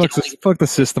 Yeah, fuck the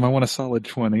system. I want a solid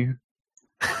 20.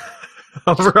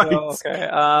 All right. Oh, okay.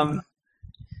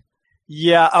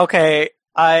 Yeah, okay.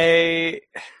 I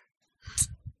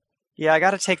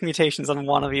gotta take mutations on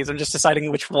one of these. I'm just deciding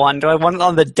which one. Do I want it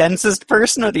on the densest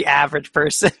person or the average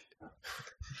person?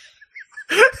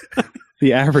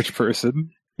 The average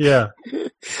person. Yeah.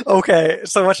 Okay,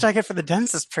 so what should I get for the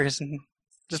densest person?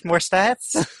 Just more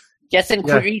stats? Just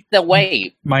increase the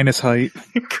weight. Minus height.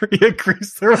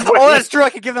 Increase their weight. Oh, that's true. I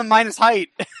could give them minus height.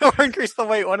 Or increase the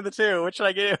weight. One of the two. Which should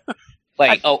I do?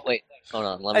 Wait. Hold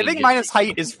on. I think minus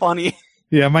height is funny.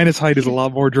 Yeah, minus height is a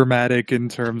lot more dramatic in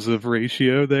terms of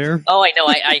ratio there. Oh, I know.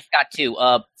 I got 2.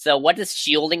 So what does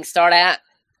shielding start at?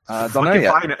 Don't know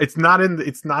yet. It's not in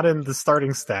the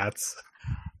starting stats.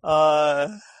 All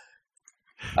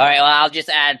right. Well, I'll just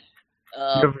add.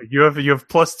 You have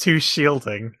 +2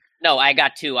 shielding. No, I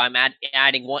got 2. I'm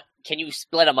adding 1. Can you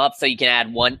split them up so you can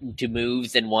add 1 to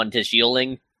moves and 1 to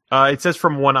shielding? It says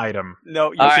from 1 item. No.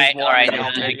 All right.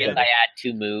 I guess I add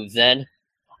 2 moves then.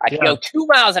 I can go 2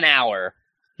 miles an hour.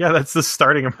 Yeah, that's the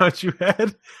starting amount you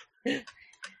had.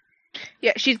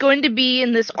 Yeah, she's going to be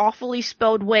in this awfully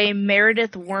spelled way,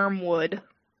 Meredith Wormwood.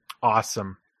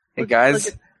 Awesome. Hey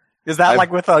guys, is that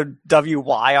like with a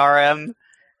WYRM?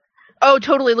 Oh,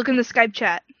 totally. Look in the Skype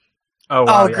chat. Oh,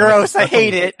 wow, yeah, gross! I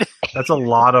hate it. That's a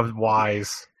lot of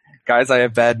Ys. Guys, I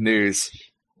have bad news.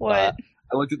 What?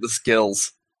 I looked at the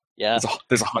skills. Yeah.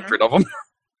 There's 100 of them.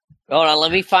 Hold on,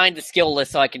 let me find the skill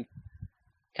list so I can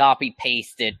copy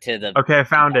paste it to the. Okay, I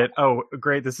found it. Oh,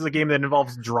 great! This is a game that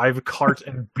involves drive cart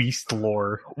and beast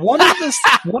lore. One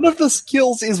of the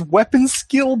skills is weapon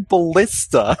skill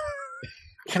ballista.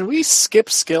 Can we skip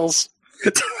skills?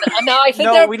 No, I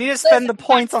think we need to spend the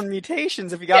points on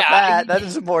mutations. If you got that, that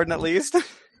is important at least.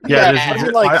 Yeah,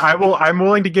 I'm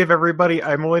willing to give everybody.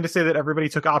 I'm willing to say that everybody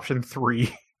took option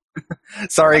 3.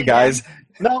 Sorry, guys.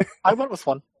 No, I went with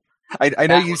 1. I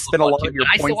know you spent a lot of your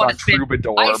points on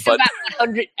Troubadour, I still but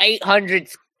got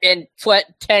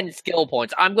 810 skill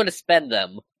points. I'm going to spend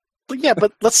them.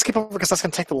 But let's skip over because that's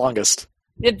going to take the longest.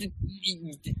 This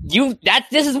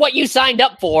is what you signed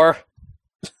up for.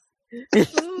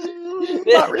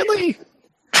 Not really.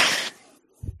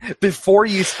 Before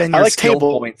you spend your skill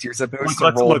points, you're supposed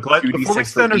to roll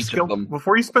 2d6 for each of them.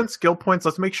 Before you spend skill points,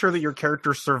 let's make sure that your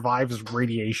character survives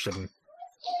radiation.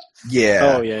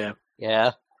 Yeah. Oh, yeah.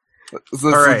 Yeah.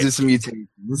 Let's do some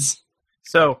mutations.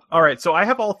 So, all right. So I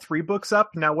have all 3 books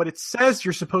up. Now, what it says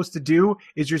you're supposed to do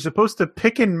is you're supposed to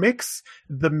pick and mix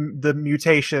the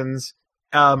mutations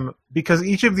because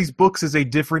each of these books is a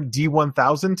different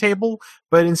D1000 table,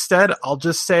 but instead I'll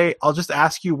just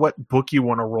ask you what book you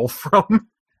want to roll from.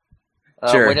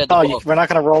 Sure. We're not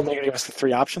going to roll. They're going to give us the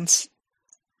three options.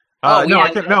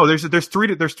 There's three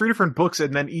different books,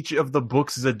 and then each of the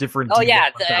books is a different. Oh yeah,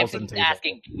 D1000 I'm table.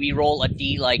 asking. We roll a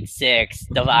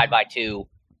D6, divide by 2,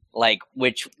 like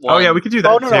which one? Oh yeah, we could do that.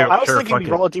 Oh no, too. I was Sure, thinking we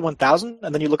roll a D1000,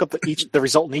 and then you look up the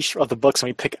result in each of the books, and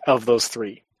we pick of those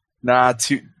three. Not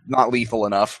lethal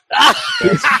enough.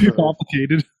 It's too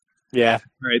complicated. Yeah.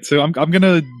 All right, so I'm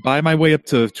gonna buy my way up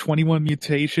to 21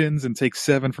 mutations and take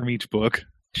 7 from each book.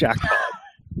 Jackpot.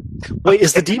 Wait,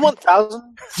 is the D1000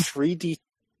 3D?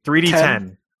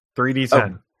 3D10.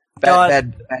 3D10.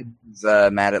 Bad,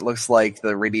 Matt. It looks like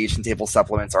the radiation table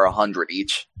supplements are 100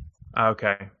 each.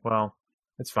 Okay, well,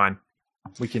 it's fine.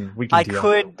 We can I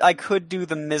deal. I could do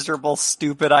the miserable,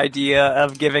 stupid idea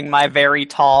of giving my very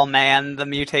tall man the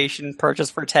mutation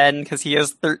purchase for 10 because he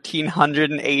has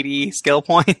 1,380 skill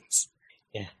points.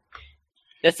 Yeah,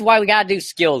 that's why we gotta do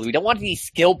skills. We don't want these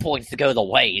skill points to go to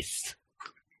waste.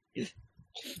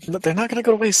 They're not going to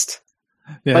go to waste.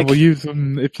 Yeah, we'll use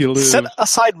them if you lose. Set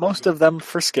aside most of them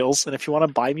for skills, and if you want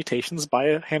to buy mutations, buy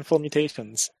a handful of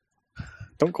mutations.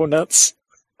 Don't go nuts.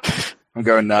 I'm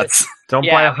going nuts. Don't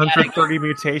buy 130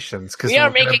 mutations because we're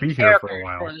going to be here for a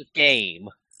while. For this game.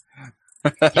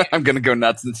 I'm going to go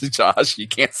nuts into Josh. You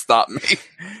can't stop me.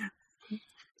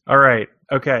 All right.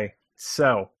 Okay.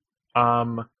 So,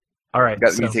 all right.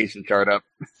 Got the mutation chart up.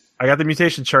 I got the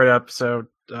mutation chart up. So,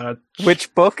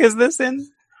 which book is this in?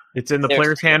 It's in the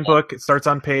player's handbook. It starts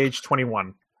on page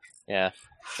 21. Yeah.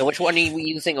 So which one are we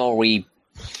using? Or are we?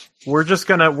 We're just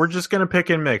gonna pick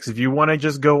and mix. If you want to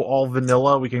just go all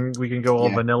vanilla, we can go all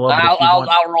vanilla.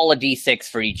 I'll roll a d6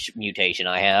 for each mutation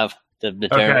I have to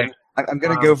determine. Okay. I'm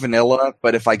gonna go vanilla,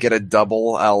 but if I get a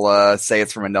double, I'll say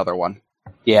it's from another one.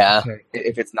 Yeah. Okay.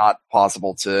 If it's not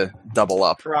possible to double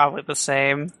up. Probably the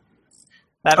same.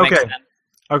 That makes sense.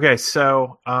 Okay.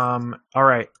 So, all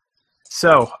right.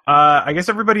 So, I guess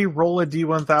everybody roll a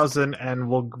D1000, and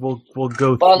we'll go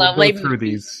through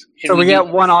these. So we get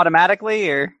one automatically,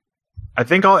 or I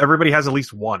think everybody has at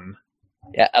least one.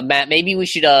 Yeah, Matt. Maybe we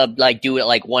should do it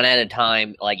like one at a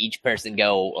time. Like each person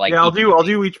go. Like I'll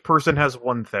do. Each person has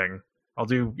one thing. I'll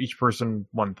do each person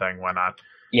one thing. Why not?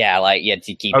 Yeah,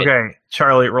 to keep it. Okay,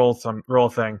 Charlie, roll a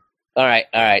thing. All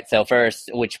right. So first,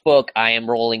 which book I am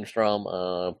rolling from?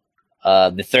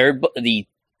 The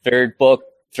third book.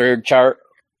 Third chart.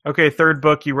 Okay, third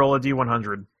book, you roll a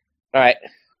D100. All right.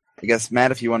 I guess,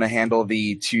 Matt, if you want to handle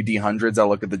the 2 D100s, I'll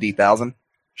look at the D1000.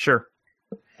 Sure.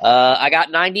 I got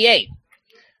 98.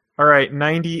 All right,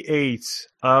 98.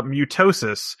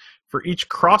 Mitosis. For each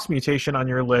cross mutation on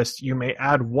your list, you may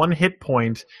add 1 hit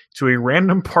point to a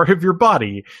random part of your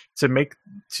body to make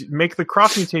the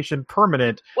cross mutation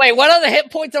permanent. Wait, what are the hit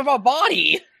points of our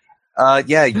body?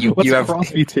 Yeah, you have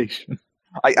cross mutation.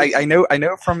 I know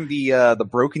from the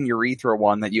broken urethra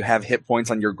one that you have hit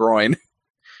points on your groin.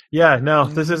 Yeah, no,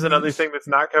 this is another thing that's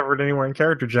not covered anywhere in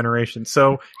character generation.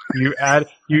 So you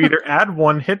either add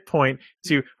 1 hit point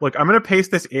to look. I'm going to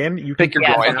paste this in. You pick your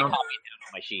groin. I'm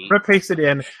going to paste it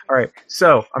in. All right,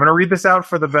 so I'm going to read this out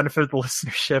for the benefit of the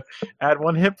listenership. Add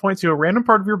 1 hit point to a random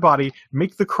part of your body,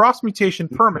 make the cross mutation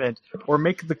permanent, or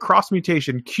make the cross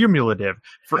mutation cumulative.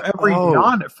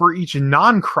 For each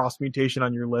non-cross mutation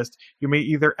on your list, you may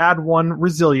either add 1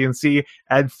 resiliency,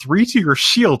 add 3 to your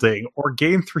shielding, or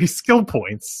gain 3 skill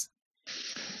points.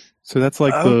 So that's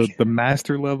like the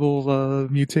master level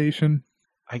mutation?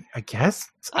 I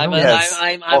guess. I'm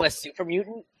a super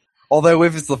mutant. Although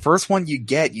if it's the first one you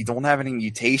get, you don't have any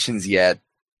mutations yet.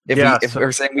 If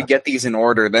we're saying we get these in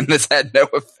order, then this had no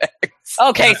effect.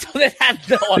 Okay, so this had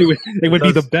no effect. It would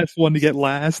be the best one to get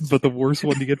last, but the worst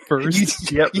one to get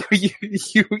first. You got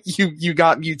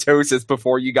mitosis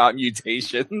before you got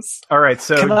mutations. All right,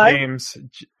 so James...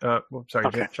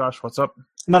 Okay. Josh, what's up?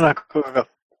 No, go. All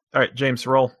right, James,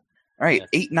 roll. All right,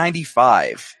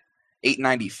 895.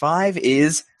 895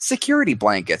 is security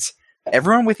blankets.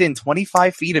 Everyone within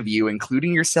 25 feet of you,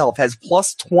 including yourself, has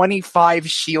plus 25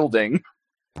 shielding.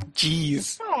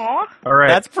 Jeez. Aww. All right.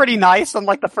 That's pretty nice,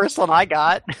 unlike the first one I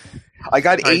got. I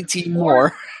got 18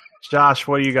 more. Josh,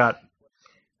 what do you got?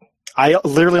 I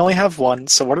literally only have 1,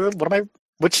 so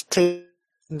which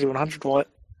D100 what?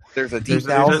 There's a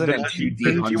D1000 and 2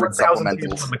 D100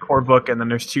 supplementals. In the core book, and then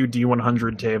there's 2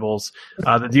 D100 tables. The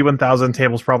D1000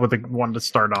 table is probably the one to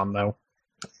start on, though.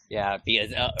 Yeah,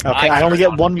 because I only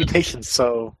get 1 mutation,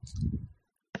 so.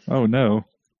 Oh no!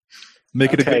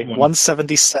 Make it a good one.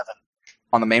 177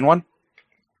 on the main one.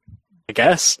 I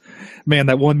guess. Man,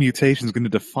 that one mutation is going to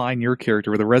define your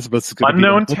character, where the rest of us is going to be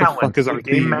Unknown like, what talent. the fuck is The our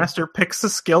game team? master picks a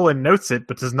skill and notes it,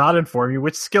 but does not inform you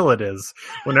which skill it is.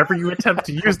 Whenever you attempt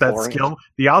to use that Boring. skill,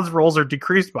 the odds rolls are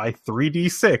decreased by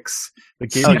 3d6. The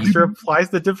game master applies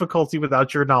the difficulty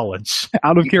without your knowledge.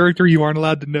 Out of character, you aren't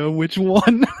allowed to know which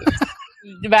one.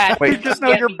 Matt, You just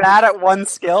know you're bad at one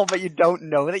skill, but you don't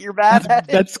know that you're bad at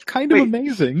it. That's kind of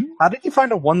amazing. How did you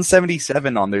find a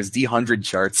 177 on those D100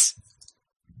 charts?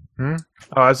 Oh,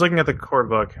 I was looking at the core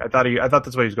book. I thought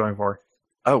that's what he was going for.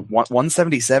 Oh,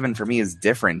 177 for me is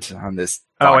different on this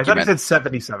Oh, I document. thought it said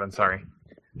 77. Sorry.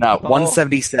 No,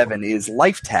 177 is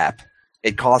Life Tap.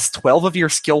 It costs 12 of your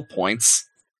skill points.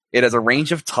 It has a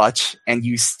range of touch, and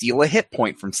you steal a hit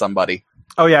point from somebody.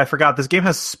 Oh yeah, I forgot. This game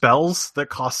has spells that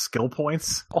cost skill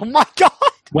points Oh my god!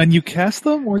 When you cast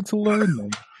them or to learn them?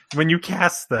 when you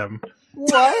cast them.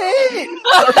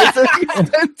 What? Okay, so you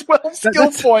spend 12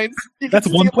 skill points. You can That's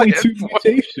steal a 1.2 hit point.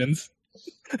 mutations.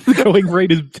 The going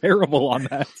rate is terrible on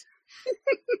that.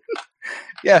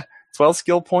 12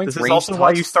 skill points. This is range also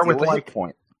why touch, you start with, steal a hit like,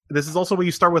 point. This is also where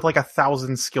you start with like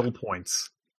 1,000 skill points.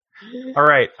 All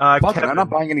right, Fuck it, Kevin. I'm not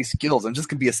buying any skills. I'm just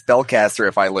gonna be a spellcaster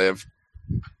if I live.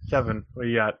 Kevin, what do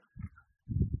you got?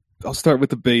 I'll start with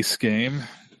the base game.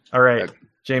 All right,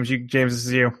 James. James, this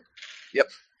is you.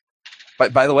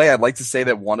 But by the way, I'd like to say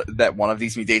that one of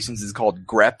these mutations is called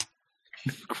GREP.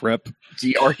 Crep.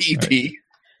 GREP.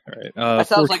 All right. that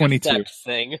sounds like a 422. sex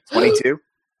thing. 22.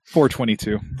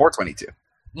 422. 422.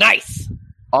 Nice.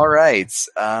 All right.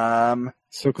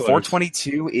 So close.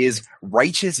 422 is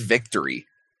Righteous Victory.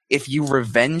 If you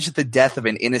revenge the death of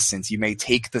an innocent, you may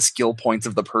take the skill points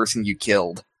of the person you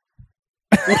killed.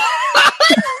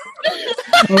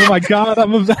 Oh my god,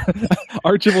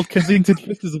 Archibald Kensington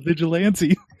Fist is a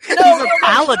vigilante. No,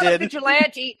 paladin. He's a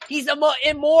vigilante. He's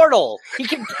immortal. He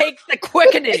can take the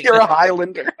quickening. You're a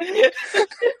Highlander. You're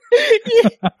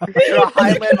a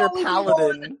Highlander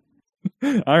paladin.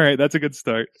 Alright, that's a good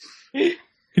start. Can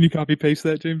you copy paste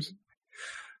that, James?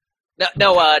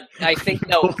 No, I think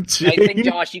no. Oh, I think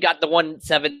Josh, you got the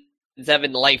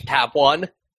 177 life tap one.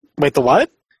 Wait, the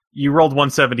what? You rolled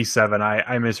 177.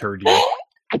 I misheard you.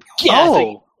 Yeah,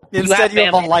 Oh, Instead, you have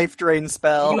a vampire. life drain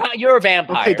spell. You're a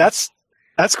vampire. okay, that's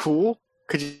cool.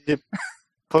 Could you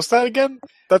post that again?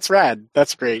 That's rad.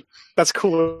 That's great. That's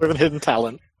cooler than hidden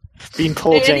talent. Being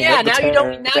told And Jane yeah, that the now you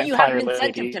don't. Now you have vampire an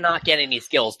incentive lady- to not get any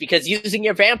skills because using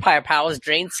your vampire powers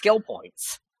drains skill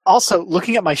points. Also,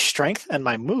 looking at my strength and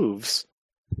my moves,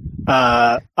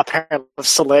 apparently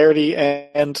celerity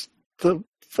and the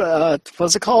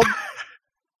what's it called?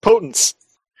 Potence.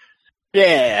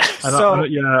 Yeah.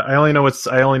 I only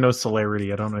know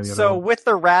celerity. I don't know the other So one. with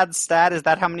the rad stat, is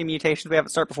that how many mutations we have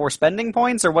at start before spending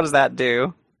points, or what does that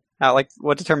do?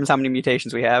 What determines how many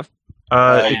mutations we have?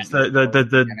 It's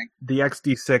the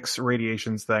XD6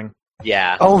 radiations thing.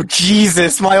 Yeah. Oh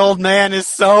Jesus, my old man is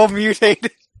so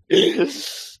mutated.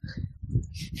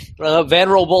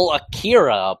 Venerable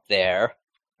Akira up there.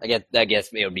 I guess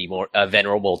it would be more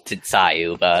venerable to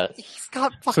Tsayu, but He's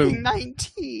got fucking So-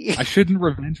 19. I shouldn't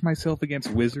revenge myself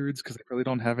against wizards because I really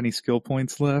don't have any skill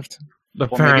points left. Well,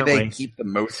 maybe Apparently. they keep the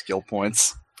most skill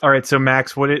points. All right, so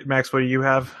Max, what do you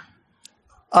have?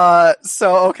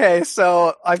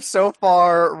 So I've so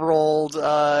far rolled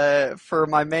for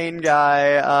my main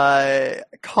guy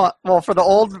for the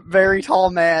old very tall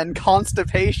man,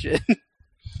 constipation.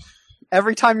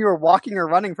 Every time you are walking or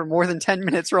running for more than 10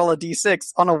 minutes, roll a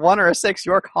d6. On a 1 or a 6,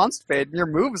 you are constipated and your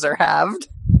moves are halved.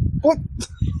 For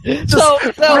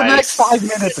the next 5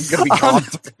 minutes, I'm going to be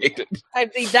constipated. I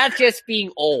think that's just being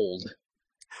old.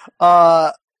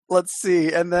 Let's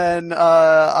see, and then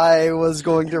I was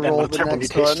going to roll the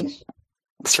next one.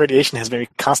 This radiation has made me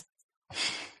constant.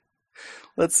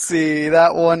 Let's see,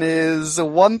 that one is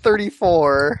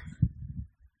 134.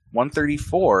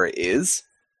 134 is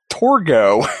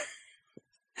Torgo.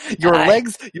 Your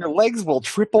legs will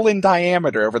triple in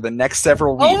diameter over the next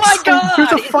several weeks. Oh my god!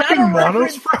 There's a Is fucking that a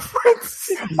Monos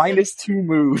reference? reference. Minus 2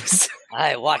 moves.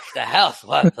 I watched the house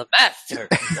while the master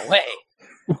is away.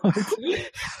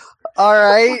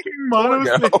 Alright, Monos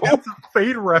Torgo. it's a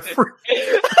fade reference.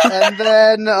 and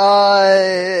then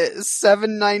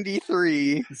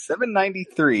 793.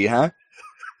 793, huh?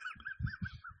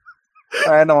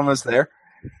 Alright, I'm almost there.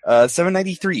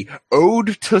 793.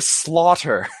 Ode to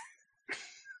Slaughter.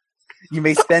 You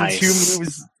may spend Nice. 2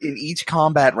 moves in each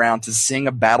combat round to sing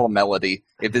a battle melody.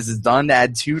 If this is done,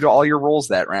 add 2 to all your rolls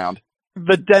that round.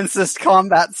 The densest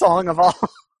combat song of all.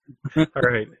 All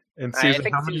right, and I Susan,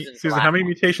 think how many Susan's how many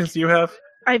mutations do you have?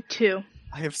 I have 2.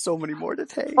 I have so many more to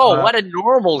take. Oh, what a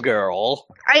normal girl.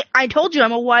 I told you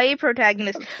I'm a YA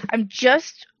protagonist. I'm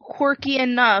just quirky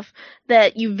enough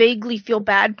that you vaguely feel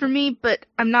bad for me, but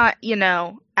I'm not,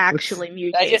 actually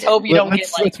mutated. I just hope you don't get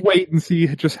like. Let's wait and see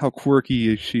just how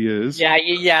quirky she is.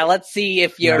 Yeah. Let's see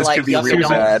if you're This like could be young real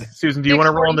adult. bad. Susan, do you want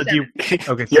to roll on the D?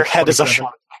 647. Okay, Your head is a 647.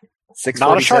 shark.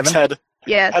 Not a shark's 647. head.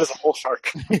 Yes. That is a whole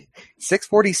shark.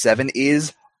 647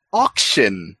 is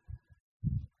auction.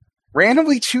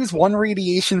 Randomly choose one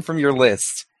radiation from your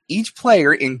list. Each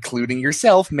player, including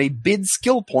yourself, may bid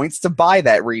skill points to buy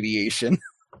that radiation.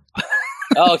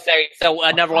 Oh, so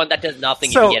another one that does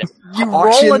nothing. So if you get it. you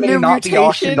Auction roll a may new not be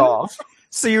auctioned mutation. off.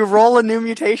 So you roll a new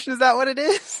mutation. Is that what it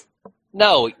is?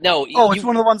 No. Oh, it's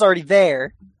one of the ones already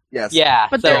there. Yes. Yeah,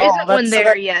 But so, there isn't that's- one so there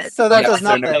that- yet. So that Yeah, does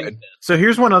so nothing. So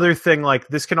here's one other thing. Like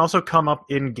this can also come up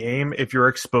in game. If you're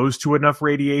exposed to enough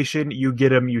radiation, you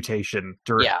get a mutation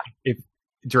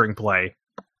during play.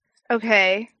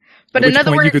 Okay. But At in which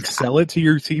other point you words, could sell it to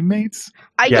your teammates.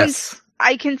 Yes.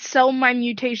 I can sell my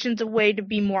mutations away to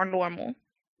be more normal.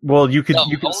 Well, you could No,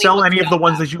 you could only sell when any you of the got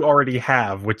ones that. that you already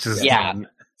have, which is Yeah. So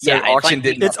Yeah, it's auction like-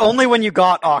 did It's nothing. only when you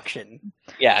got auction.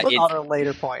 yeah, It's it's, on a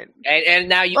later point. and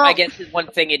now I Well- guess one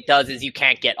thing it does is you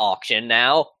can't get auction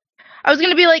now. I was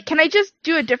gonna be like, can I just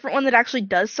do a different one that actually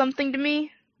does something to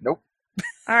me? Nope.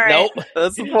 Alright. Nope.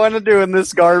 That's the point of doing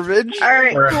this garbage.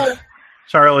 Alright, Or- cool.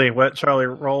 Charlie. What? Charlie,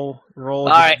 roll. All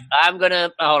right, I'm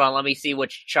gonna hold on. Let me see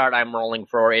which chart I'm rolling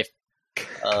for. If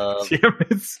Damn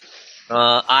it.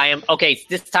 I am okay.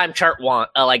 This time chart one,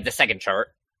 like the second chart.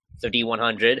 So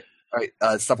D100. All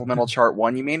right, supplemental chart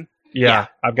 1, you mean? Yeah,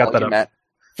 I've got that up. Matt.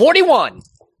 41.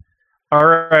 All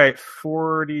right,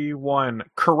 41.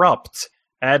 Corrupt.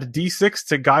 Add D6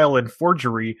 to guile and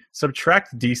forgery.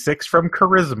 Subtract D6 from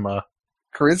charisma.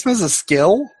 Charisma's a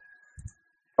skill?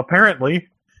 Apparently.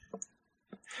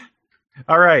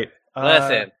 All right.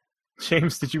 Listen,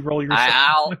 James, did you roll your?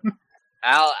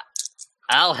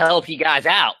 I'll help you guys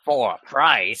out for a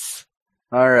price.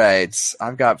 All right,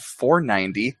 I've got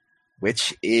 490,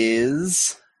 which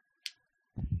is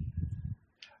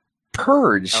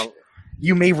Purge. Oh.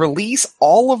 You may release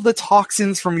all of the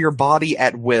toxins from your body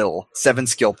at will. 7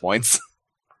 skill points.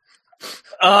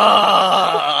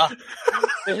 Ah,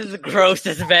 this is the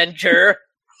grossest adventure.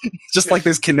 Just like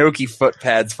those Kanoki foot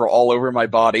pads for all over my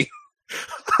body.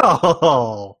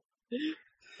 Oh.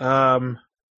 All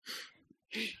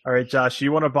right, Josh,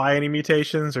 you want to buy any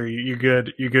mutations, or you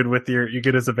good? You good with you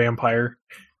good as a vampire?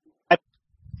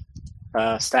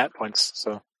 Stat points,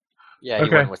 so Yeah, you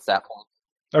Okay. went with that one.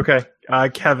 Okay,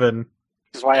 Kevin.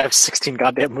 this is why I have 16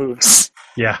 goddamn moves.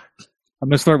 Yeah. I'm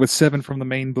going to start with 7 from the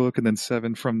main book, and then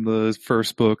 7 from the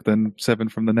first book, then 7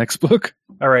 from the next book.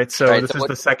 All right, so All right, this so is what-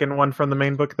 the second one from the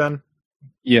main book, then.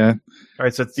 Yeah. All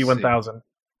right, so it's D1000.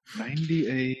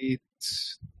 98.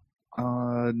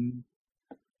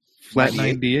 Flat 98.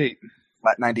 98.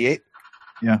 Flat 98?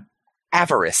 Yeah.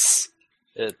 Avarice.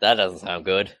 That doesn't sound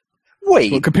good.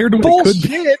 Wait, Well, compared to what it could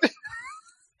be. bullshit!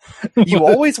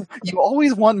 you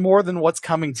always want more than what's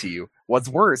coming to you. What's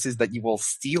worse is that you will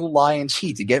steal, lie, and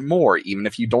cheat to get more, even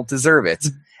if you don't deserve it.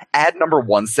 Add number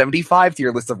 175 to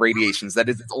your list of radiations. That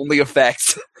is its only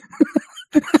effect.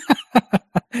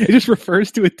 It just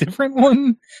refers to a different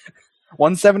one.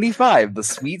 175, the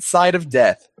sweet side of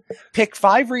death. Pick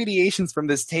 5 radiations from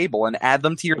this table and add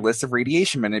them to your list of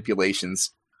radiation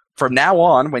manipulations. From now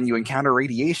on, when you encounter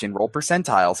radiation, roll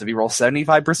percentiles. If you roll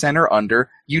 75% or under,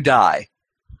 you die.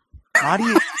 How do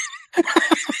you...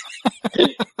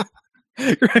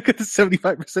 You're going to get a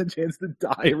 75% chance to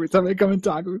die every time I come in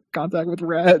contact with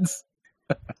rads.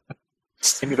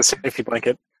 Just give me the safety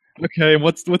blanket. Okay, and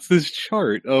what's this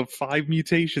chart of 5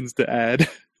 mutations to add?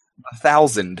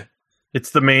 1,000.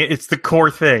 It's the core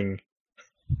thing.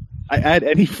 I add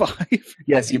any 5?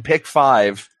 Yes, you pick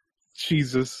 5.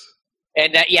 Jesus.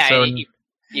 And yeah, So- and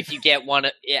if you get one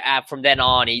from then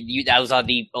on, those are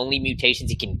the only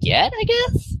mutations you can get, I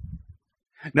guess.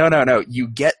 No. You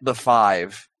get the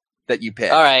 5 that you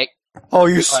pick. All right. Oh,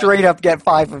 you straight up get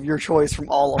 5 of your choice from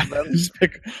all of them. Just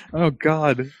pick. Oh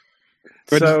God.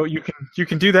 So you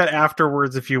can do that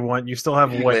afterwards if you want. You still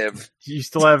have what? Live. You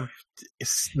still have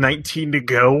 19 to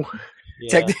go.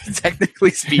 Yeah.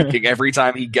 Technically speaking, every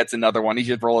time he gets another one, he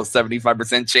should roll a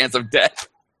 75% chance of death.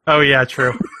 Oh yeah,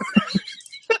 true.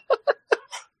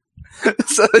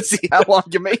 So let's see how long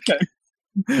you make it.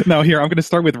 Now here, I'm going to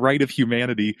start with Right of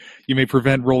Humanity. You may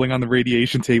prevent rolling on the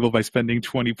radiation table by spending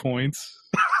 20 points.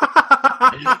 All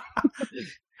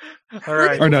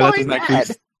right. Or no, that Find doesn't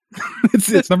actually.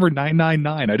 It's number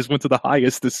 999. I just went to the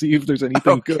highest to see if there's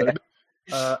anything Okay. good.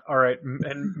 All right,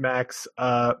 and Max,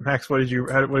 what have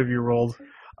you rolled?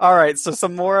 All right, so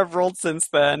some more I've rolled since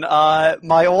then.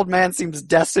 My old man seems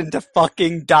destined to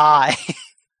fucking die.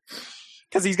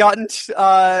 because he's gotten.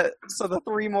 So the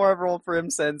 3 more I've rolled for him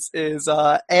since is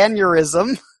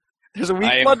aneurysm. There's a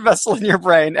weak blood vessel in your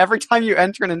brain. Every time you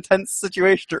enter an intense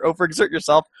situation or overexert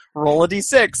yourself, roll a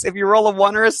d6. If you roll a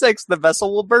 1 or a 6, the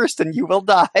vessel will burst and you will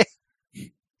die.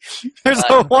 There's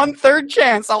a 1/3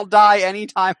 chance I'll die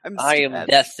anytime I'm I am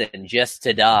destined just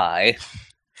to die.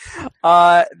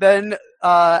 Then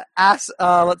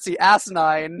let's see,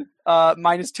 asinine,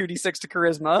 minus 2d6 to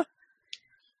charisma.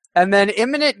 And then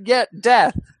imminent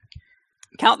death.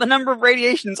 Count the number of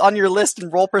radiations on your list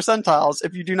and roll percentiles.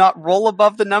 If you do not roll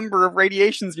above the number of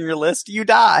radiations in your list, you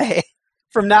die.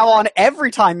 From now on,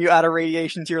 every time you add a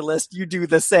radiation to your list, you do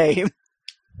the same.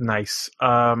 Nice.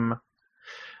 Yeah,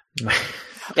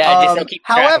 just don't keep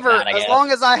track however, of that, I as guess.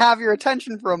 long as I have your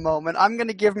attention for a moment, I'm going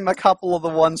to give him a couple of the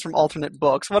ones from alternate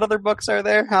books. What other books are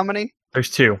there? How many?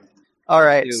 There's 2. All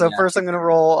right, 2, so yeah. first I'm going to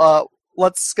roll.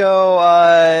 Let's go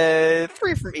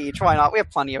 3 from each. Why not? We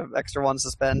have plenty of extra ones to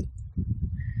spend.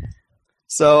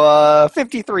 So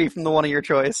 53 from the one of your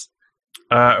choice.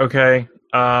 Okay.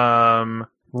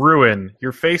 Ruin.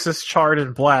 Your face is charred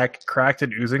and black, cracked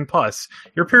and oozing pus.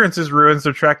 Your appearance is ruined,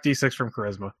 so track d6 from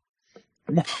charisma.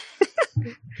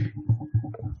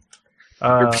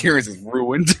 Your appearance is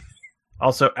ruined.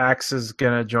 Also, Axe is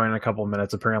gonna join in a couple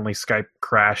minutes. Apparently, Skype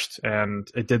crashed, and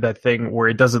it did that thing where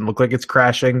it doesn't look like it's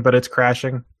crashing, but it's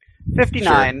crashing.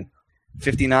 59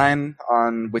 59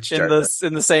 on which in chart?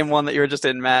 the same one that you were just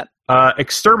in, Matt.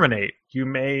 Exterminate. You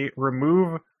may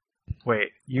remove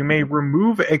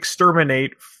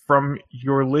exterminate from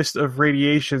your list of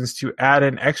radiations to add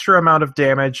an extra amount of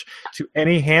damage to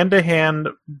any hand-to-hand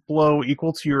blow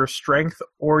equal to your strength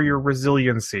or your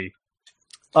resiliency.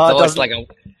 So it's like a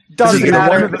Doesn't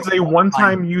matter. This is a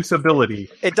one-time use ability.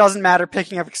 It doesn't matter.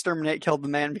 Picking up exterminate killed the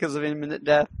man because of imminent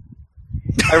death.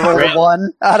 I rolled a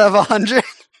 1 out of 100.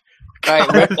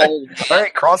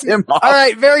 Alright, cross him off. All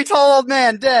right, very tall old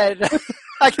man dead.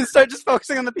 I can start just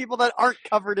focusing on the people that aren't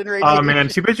covered in radiation. Oh man,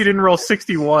 too bad you didn't roll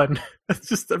 61. I'm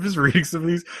just reading some of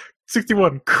these.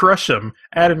 61, crush him.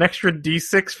 Add an extra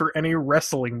d6 for any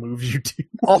wrestling moves you do.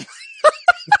 Oh.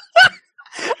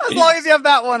 As long as you have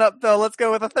that one up, though, let's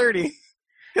go with a 30.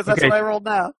 Because that's Okay. what I rolled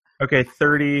now. Okay,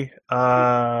 30.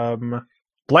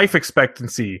 Life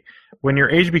expectancy. When your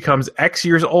age becomes X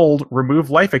years old, remove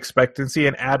life expectancy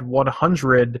and add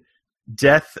 100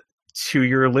 death to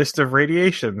your list of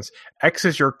radiations. X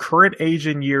is your current age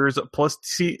in years plus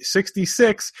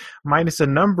 66 minus a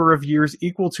number of years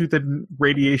equal to the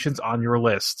radiations on your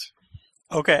list.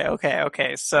 Okay.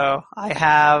 So I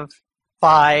have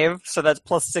 5, so that's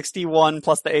plus 61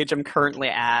 plus the age I'm currently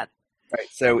at. Right,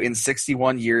 so in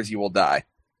 61 years you will die.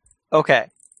 Okay.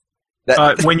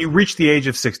 When you reach the age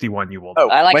of 61, you will. Oh,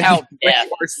 I like when how you, when death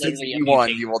you are literally 61,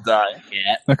 mutates. you will die.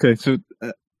 Yeah. Okay, so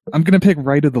I'm going to pick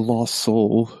Right of the Lost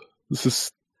Soul. This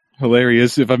is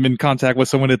hilarious. If I'm in contact with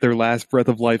someone at their last breath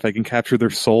of life, I can capture their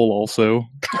soul also.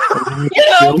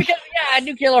 Because,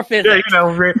 nuclear physics. Yeah,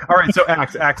 all right. So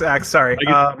Axe. Sorry.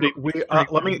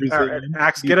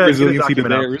 Axe, get a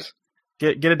document up.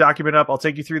 Get a document up. I'll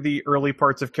take you through the early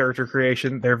parts of character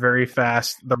creation. They're very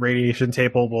fast. The radiation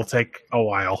table will take a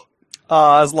while.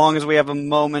 As long as we have a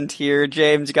moment here,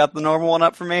 James, you got the normal one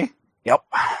up for me? Yep.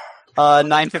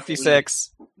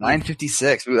 956.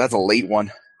 956. Ooh, that's a late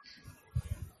one.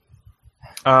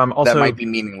 Also, that might be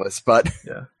meaningless, but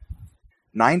yeah.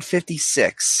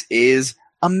 956 is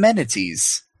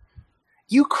amenities.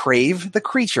 You crave the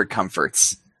creature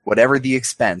comforts, whatever the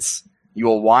expense. You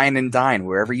will wine and dine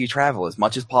wherever you travel as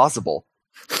much as possible.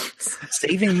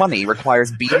 Saving money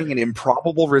requires beating an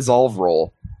improbable resolve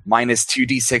roll, minus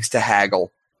 2d6 to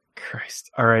haggle. Christ.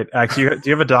 All right, Axe, do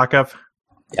you have a doc up?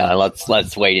 Yeah,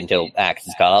 let's wait until Axe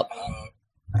is caught up.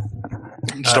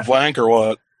 Just a blank or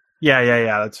what? Yeah,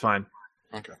 that's fine.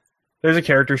 Okay. There's a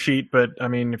character sheet, but I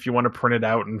mean, if you want to print it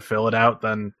out and fill it out,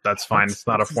 then that's fine. It's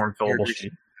not a form fillable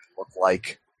sheet. Look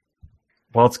like.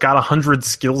 Well, it's got 100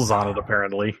 skills on it,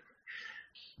 apparently.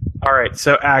 All right,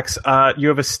 so Axe, you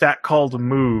have a stat called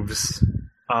Moves.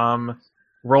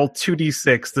 Roll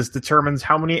 2d6. This determines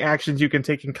how many actions you can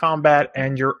take in combat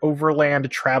and your overland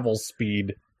travel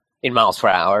speed. In miles per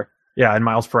hour. Yeah, in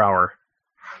miles per hour.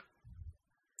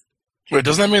 Wait,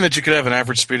 doesn't that mean that you could have an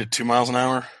average speed of 2 miles an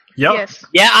hour? Yep. Yes.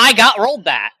 Yeah, I got rolled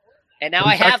that. And now In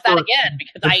I have fact, that for- again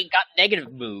because I got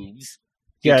negative moves.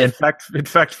 Yeah, in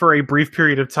fact, for a brief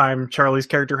period of time, Charlie's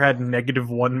character had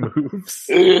 -1 moves.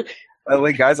 By the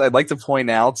way, guys, I'd like to point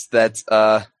out that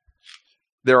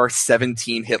there are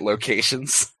 17 hit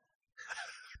locations.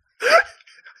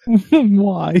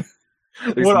 Why?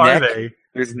 There's What are neck, they?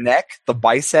 There's neck, the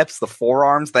biceps, the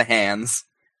forearms, the hands.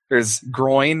 There's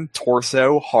groin,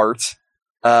 torso, heart,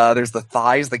 There's the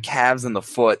thighs, the calves, and the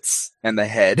foots, and the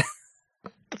head.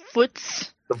 The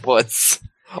foots. The foots.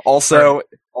 Also,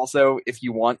 if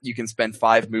you want, you can spend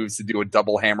 5 moves to do a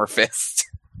double hammer fist.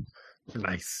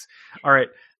 Nice. All right.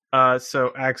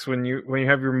 So Axe, when you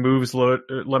have your moves load,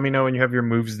 let me know when you have your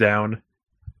moves down.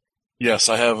 Yes,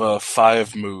 I have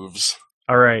 5 moves.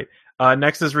 All right.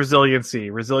 Next is resiliency.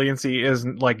 Resiliency is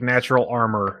like natural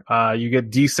armor. You get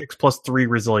D6 plus 3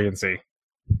 resiliency.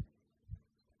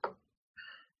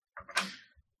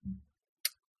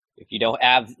 If you don't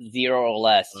have 0 or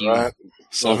less, you All right.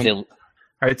 7. All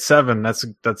right, 7. That's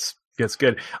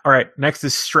good. All right. Next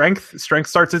is strength. Strength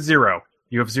starts at 0.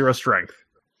 You have 0 strength.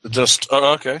 Just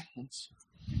okay.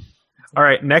 All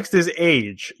right. Next is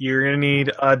age. You're gonna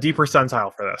need a D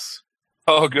percentile for this.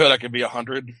 Oh, good. I could be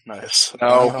 100. Nice.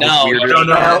 No, No, it's weird.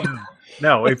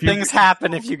 No. If you Things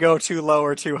happen if you go too low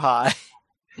or too high.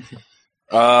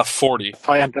 40. If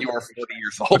I end up You are 40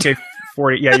 years old. okay,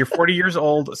 40. Yeah, you're 40 years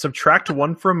old. Subtract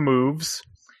 1 from moves.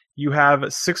 You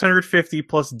have 650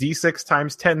 plus D6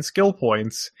 times 10 skill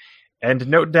points, and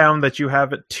note down that you have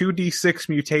 2D6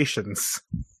 mutations.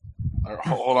 All right,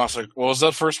 hold on a second. What was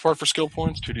that first part for skill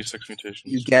points? 2d6 mutations.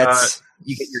 You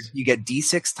get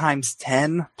D6 times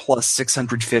 10 plus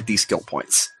 650 skill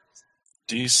points.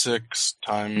 D6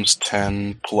 times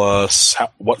 10 plus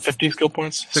what? 50 skill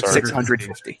points? Sorry.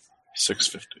 650.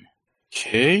 650.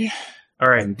 Okay. All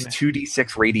right. And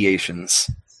 2d6 radiations.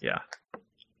 Yeah.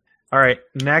 All right.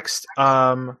 Next,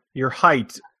 your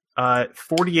height,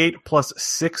 48 plus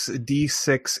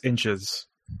 6d6 inches.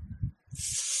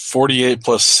 48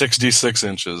 plus 6d6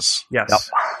 inches. Yes. Yep.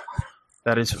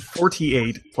 That is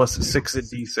 48 plus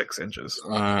 6d6 inches.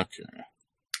 Okay.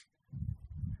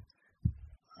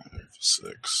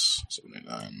 6,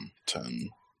 79, 10,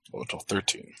 12,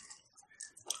 13.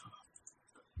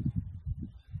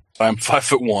 I'm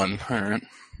 5'1". All right.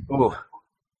 Ooh. All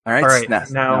right. All right.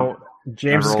 Now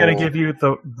James is going to give you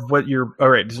all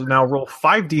right. So now roll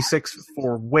 5d6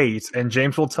 for weight, and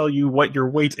James will tell you what your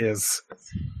weight is.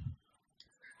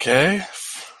 Okay.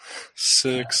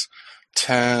 6,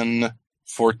 10,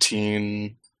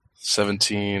 14,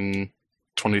 17,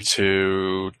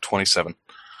 22, 27.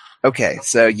 Okay,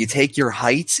 so you take your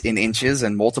height in inches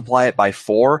and multiply it by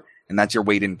 4, and that's your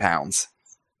weight in pounds.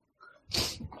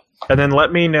 And then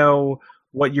let me know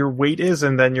what your weight is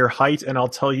and then your height, and I'll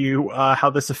tell you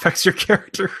how this affects your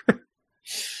character.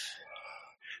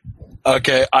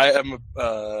 Okay, I am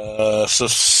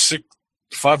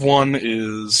 5'1"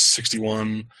 is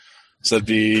 61, so that'd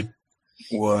be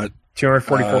what?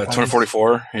 244 pounds.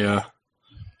 244, yeah.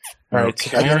 All right, Okay.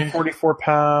 so 244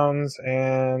 pounds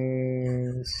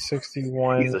and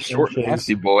 61 He's a short, inches.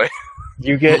 nasty boy.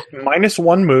 You get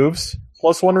 -1 moves,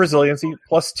 +1 resiliency,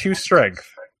 +2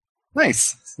 strength.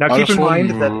 Nice. Now Minus keep in one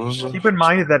mind moves.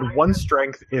 that 1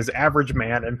 strength is average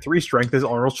man and 3 strength is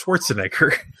Arnold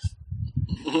Schwarzenegger.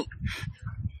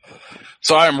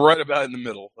 So I am right about in the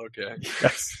middle. Okay.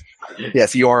 Yes.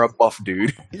 Yes, you are a buff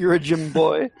dude. You're a gym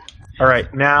boy. All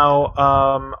right. Now,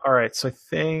 all right. So I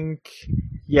think,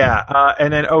 yeah.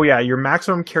 And then, your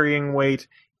maximum carrying weight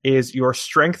is your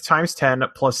strength times 10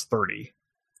 plus 30.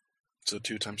 So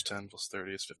 2 times 10 plus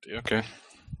 30 is 50. Okay.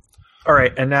 All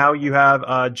right. And now you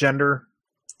have gender.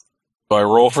 Do I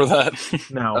roll for that?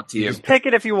 No. Up to you. Pick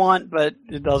it if you want, but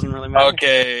it doesn't really matter.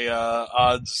 Okay.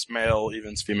 Odds, male,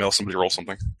 evens, female. Somebody roll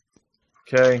something.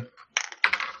 Okay.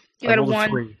 You got a rolled 1.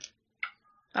 3.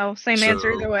 Oh, same So-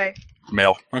 answer either way.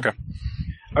 Male. Okay.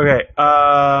 Okay.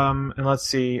 And let's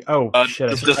see. Oh shit!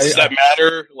 Does that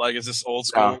matter? Like, is this old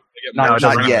school? No. They get No, more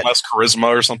not strength, yet. less charisma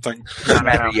or something. Doesn't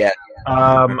matter yet.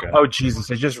 Okay. Oh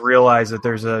Jesus! I just realized that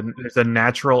there's a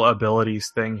natural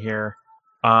abilities thing here.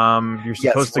 You're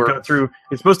supposed to go through.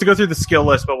 You're supposed to go through the skill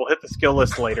list, but we'll hit the skill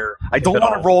list later. I don't If at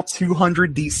want to all. roll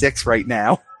 200 d6 right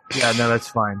now. Yeah, no, that's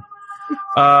fine.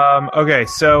 Okay,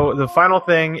 so the final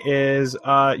thing is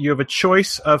you have a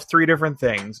choice of 3 different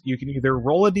things. You can either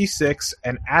roll a d6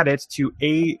 and add it to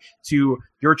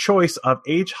your choice of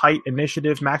age, height,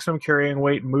 initiative, maximum carrying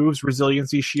weight, moves,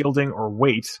 resiliency, shielding, or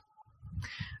weight.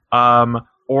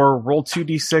 Or roll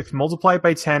 2d6, multiply it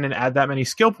by 10, and add that many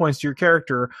skill points to your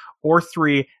character. Or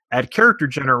 3, add character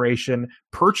generation,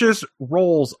 purchase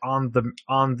rolls on the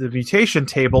mutation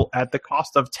table at the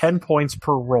cost of 10 points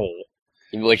per roll.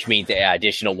 Which means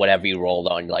additional whatever you rolled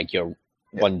on, like your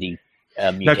 1D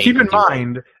mutation. Now, keep in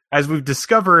mind, as we've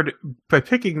discovered by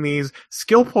picking these,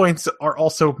 skill points are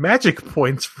also magic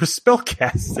points for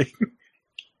spellcasting.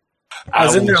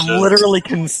 As in, they're I will just- literally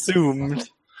consumed.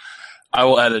 I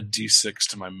will add a d6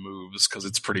 to my moves because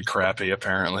it's pretty crappy,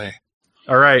 apparently.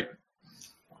 All right.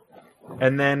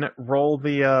 And then roll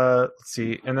the let's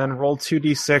see, and then roll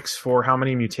 2d6 for how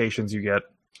many mutations you get.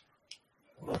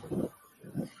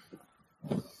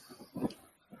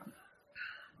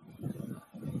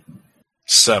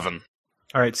 Seven.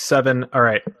 All right, 7. All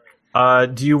right.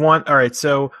 Do you want? All right.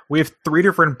 So we have 3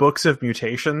 different books of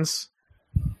mutations.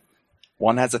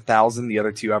 One has 1,000, the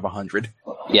other 2 have 100.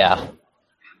 Yeah.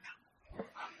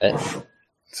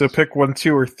 So pick 1,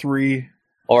 2, or 3.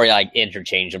 Or like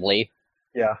interchangeably.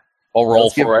 Yeah. Or roll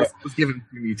Let's give, for it. let's give him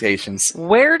 2 mutations.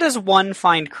 Where does one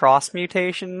find cross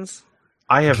mutations?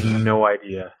 I have no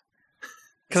idea.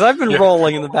 Because I've been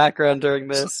rolling in the background during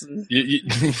this. You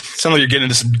sound like you're getting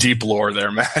into some deep lore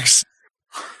there, Max.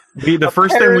 The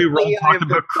first thing we Apparently, rolled talked I've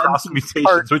about cross been mutations,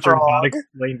 part which are not frog.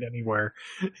 explained anywhere.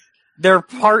 They're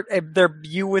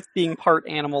you with being part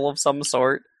animal of some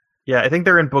sort. Yeah, I think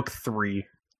they're in book 3.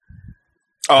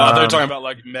 Oh, they're talking about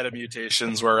like meta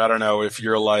mutations where I don't know if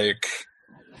you're like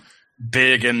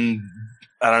big and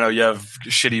I don't know you have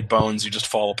shitty bones, you just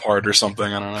fall apart or something.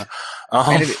 I don't know.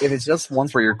 And if it's just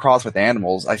ones where you're crossed with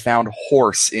animals, I found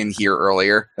horse in here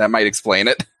earlier. That might explain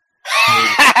it.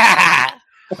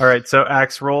 All right, so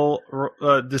Axe,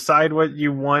 decide what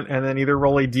you want, and then either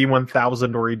roll a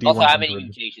D1000 or a D100. Also, how many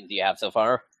mutations do you have so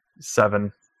far?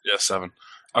 7. Yeah, 7.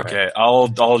 Okay, I'll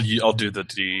do the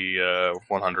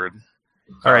D100.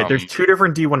 All right, there's 2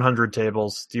 different D100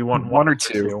 tables. Do you want 1 or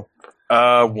 2?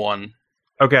 1.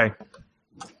 Okay.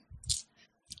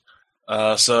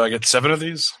 So I get 7 of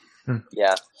these.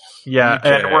 Yeah. Yeah,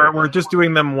 Okay. and we're just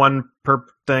doing them 1 per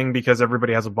thing because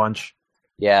everybody has a bunch.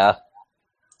 Yeah.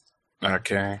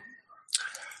 Okay.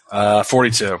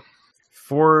 42.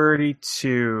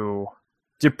 42.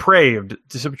 Depraved.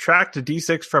 To subtract a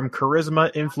D6 from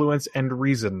charisma, influence, and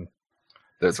reason.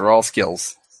 Those are all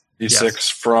skills. D6 Yes.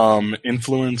 from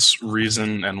influence,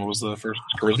 reason, and what was the first?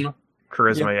 Charisma?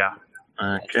 Charisma, yeah.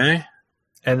 Okay.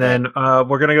 And then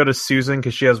we're going to go to Susan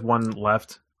because she has 1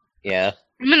 left. Yeah.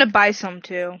 I'm gonna buy some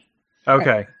too.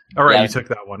 Okay. All right, Yeah. you took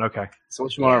that one. Okay. So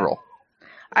what you want to roll?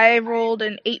 I rolled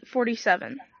an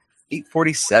 847.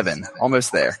 847.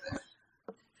 Almost there.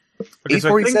 Okay, so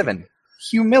I think- 847.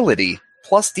 Humility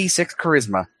plus D6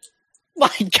 charisma. My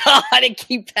God, it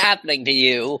keeps happening to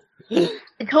you.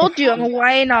 I told you I'm a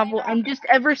YA novel. I'm just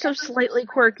ever so slightly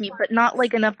quirky, but not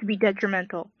like enough to be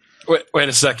detrimental. Wait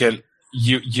a second.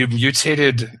 You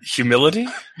mutated humility?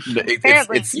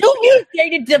 Apparently. You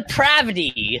mutated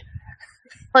depravity.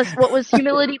 Plus, what was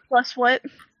humility plus what?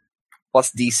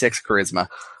 Plus D6 charisma.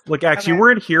 Look, Axe, you Okay.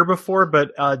 weren't here before,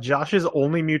 but Josh's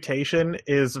only mutation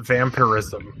is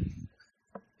vampirism.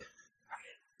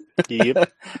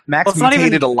 Yep. Max Well, it's not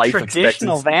mutated even a life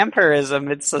traditional expectancy.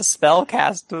 vampirism. It's a spell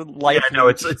cast with life. Yeah, no,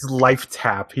 it's life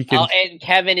tap. He can. Oh, and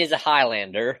Kevin is a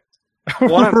Highlander.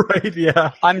 one of- right?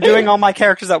 Yeah. I'm doing all my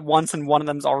characters at once, and one of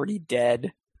them's already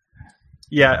dead.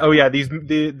 Yeah. Oh, yeah. These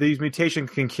mutations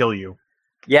can kill you.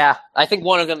 Yeah, I think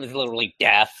one of them is literally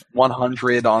death.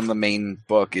 100 on the main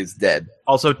book is dead.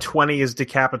 Also, 20 is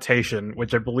decapitation,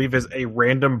 which I believe is a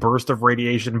random burst of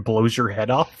radiation blows your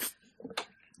head off.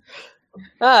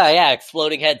 Ah, yeah,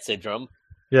 exploding head syndrome.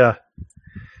 Yeah.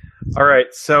 All right.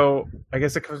 So I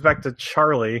guess it comes back to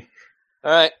Charlie.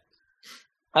 All right,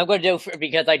 I'm going to do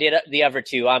because I did the other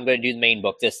 2. I'm going to do the main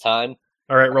book this time.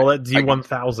 All right. Roll that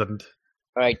D1000.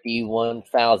 All right,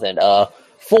 D1000.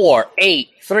 4, 8,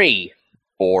 3.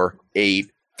 4,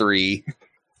 8, 3.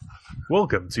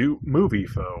 Welcome to Movie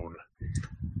Phone.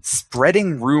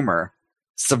 Spreading rumor.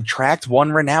 Subtract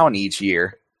 1 renown each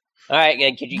year. All right,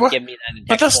 could you What? give me that in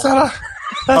But text that's form? not a.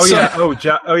 That's Oh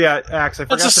yeah. Oh yeah. Axe, I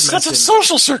forgot That's to that's mention. a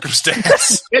social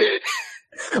circumstance.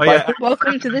 Oh yeah.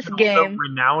 Welcome to this So game.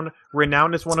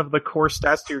 renown is one of the core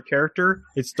stats to your character.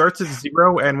 It starts at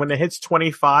 0, and when it hits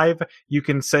 25, you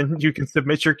can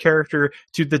submit your character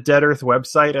to the deadEarth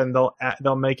website, and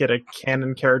they'll make it a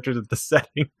canon character to the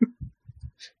setting.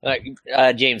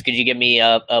 James, could you give me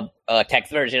a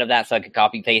text version of that so I could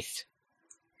copy paste?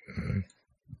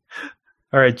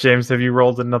 All right, James, have you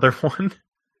rolled another one?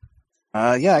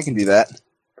 Yeah, I can do that.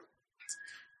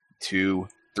 2,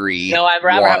 3, No, I'd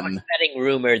rather have a 1. spreading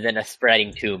rumor than a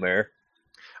spreading tumor.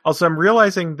 Also, I'm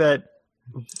realizing that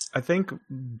I think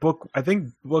book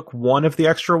 1 of the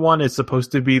extra one is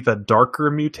supposed to be the darker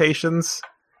mutations,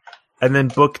 and then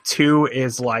book 2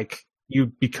 is like you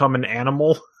become an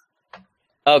animal.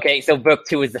 Okay, so book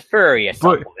 2 is the furriest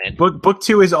supplement. Book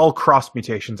 2 is all cross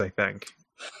mutations, I think.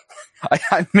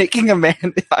 I'm making a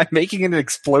man. I'm making an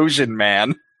explosion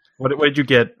man. What did you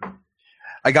get?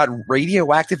 I got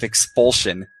radioactive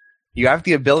expulsion. You have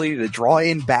the ability to draw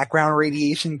in background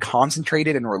radiation, concentrate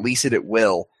it, and release it at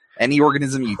will. Any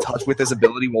organism you touch with this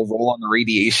ability will roll on the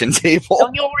radiation table.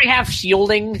 Don't you already have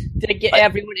shielding to get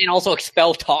everyone and also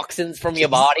expel toxins from your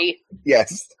body?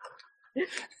 Yes.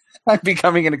 I'm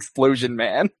becoming an explosion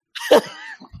man.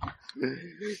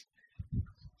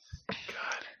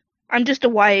 I'm just a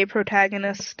YA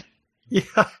protagonist. Yeah.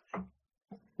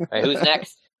 Right, who's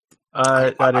next?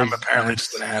 That I'm is apparently Axe.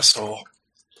 just an asshole.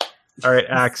 All right,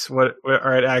 Axe. All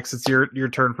right, Axe. It's your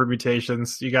turn for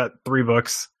mutations. You got 3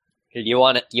 books. You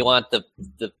want it? You want the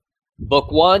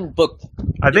book one? Book.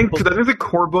 I think the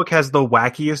core book has the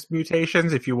wackiest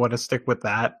mutations. If you want to stick with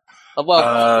that.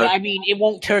 Well, I mean, it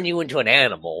won't turn you into an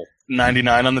animal.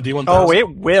 99 on the D1000. Oh,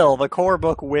 it will. The core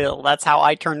book will. That's how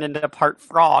I turned into part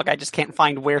frog. I just can't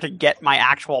find where to get my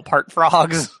actual part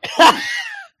frogs.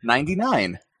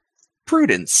 99.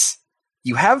 Prudence.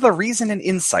 You have the reason and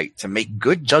insight to make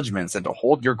good judgments and to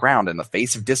hold your ground in the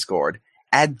face of discord.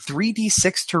 Add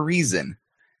 3d6 to reason.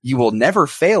 You will never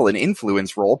fail an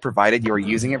influence roll provided you are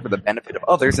using it for the benefit of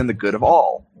others and the good of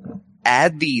all.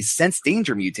 Add the Sense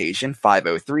Danger mutation,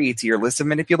 503, to your list of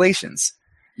manipulations.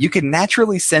 You can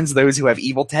naturally sense those who have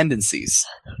evil tendencies.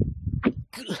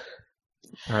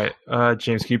 All right,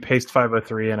 James, can you paste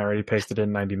 503? And I already pasted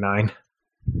in 99.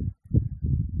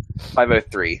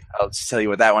 503. I'll just tell you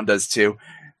what that one does too.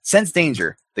 Sense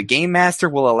Danger. The Game Master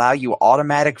will allow you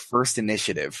automatic first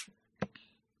initiative.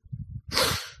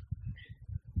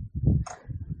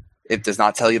 It does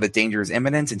not tell you that danger is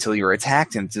imminent until you're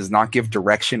attacked, and it does not give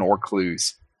direction or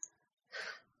clues.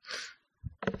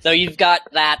 So you've got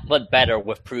that, but better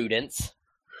with prudence.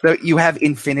 So you have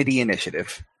infinity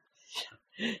initiative.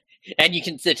 And you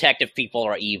can detect if people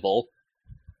are evil.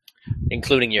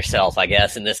 Including yourself, I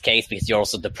guess, in this case, because you're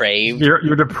also depraved.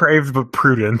 You're depraved but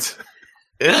prudent.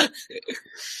 All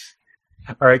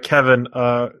right, Kevin,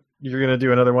 you're gonna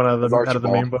do another one out of the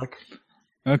main book.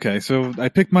 Okay, so I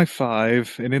picked my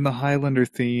 5, and in the Highlander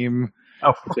theme,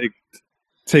 Oh,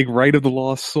 take Right of the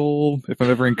Lost Soul. If I'm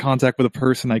ever in contact with a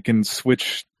person, I can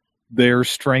switch their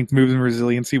strength, moves, and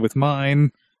resiliency with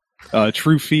mine.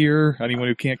 True Fear. Anyone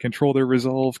who can't control their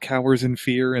resolve cowers in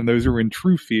fear, and those who are in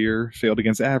True Fear failed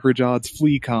against average odds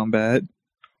flee combat.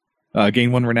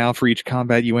 Gain 1 renown for each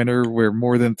combat you enter where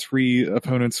more than 3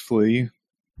 opponents flee.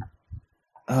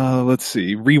 Let's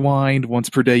see. Rewind. Once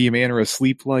per day you may enter a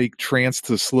sleep-like trance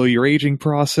to slow your aging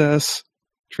process.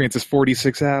 Trance is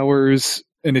 46 hours,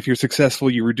 and if you're successful,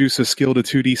 you reduce a skill to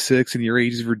 2d6, and your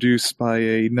age is reduced by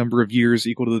a number of years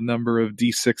equal to the number of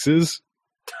d6s.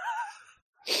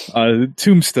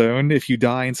 Tombstone. If you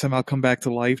die and somehow come back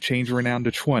to life, change renown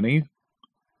to 20.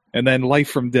 And then Life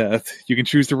from Death. You can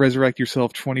choose to resurrect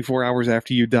yourself 24 hours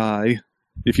after you die.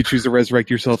 If you choose to resurrect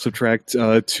yourself, subtract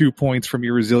 2 points from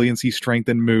your resiliency, strength,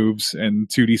 and moves, and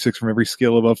 2d6 from every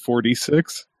skill above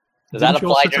 4d6. Didn't you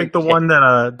also take the one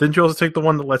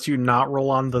that lets you not roll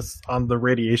on the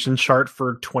radiation chart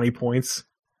for 20 points?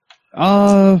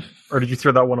 Or did you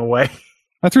throw that one away?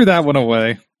 I threw that one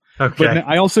away. Okay. But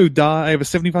I also die. I have a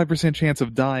 75% chance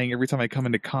of dying every time I come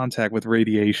into contact with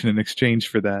radiation in exchange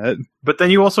for that. But then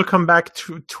you also come back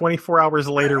 24 hours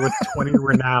later with 20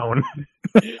 renown.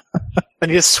 Then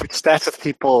you just switch stats with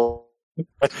people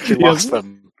that you lost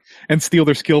them. And steal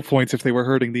their skill points if they were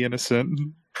hurting the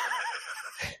innocent.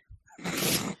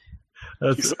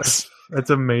 That's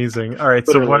amazing. All right,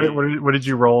 so what did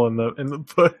you roll in the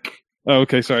book? Oh,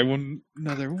 okay, sorry.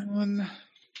 Another one.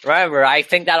 Remember, I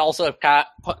think that also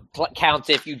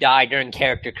counts if you die during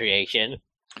character creation.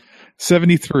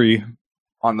 73.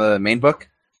 On the main book?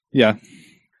 Yeah.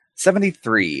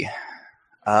 73.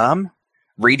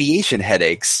 Radiation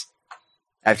headaches.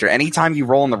 After any time you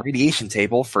roll on the radiation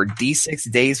table, for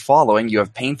d6 days following, you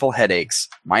have painful headaches.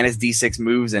 Minus d6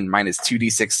 moves and minus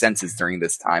 2d6 senses during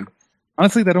this time.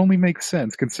 Honestly, that only makes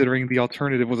sense, considering the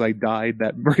alternative was I died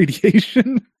that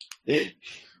radiation.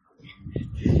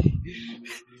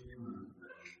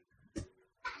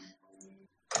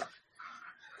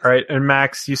 All right, and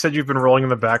Max, you said you've been rolling in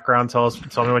the background. Tell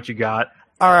me what you got.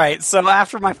 All right, so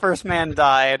after my first man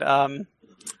died,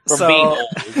 From being old.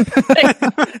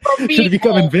 Should have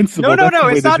become invincible. No, That's the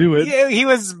way it's to not. do it. He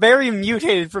was very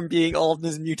mutated from being old, and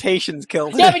his mutations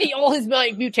killed him. Yeah, but all his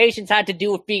mutations had to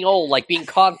do with being old, like being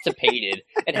constipated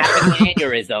and having an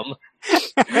aneurysm.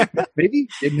 Maybe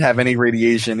he didn't have any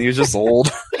radiation. He was just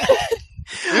old.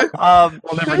 I'll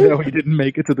never know he didn't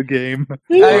make it to the game.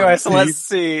 Anyway, so let's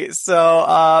see.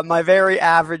 So, my very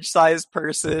average sized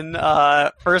person,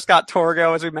 first got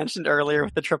Torgo, as we mentioned earlier,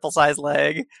 with the triple size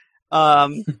leg.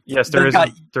 Yes, there is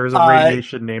a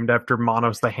radiation named after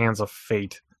Monos, the Hands of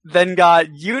Fate. Then got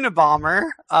Unabomber.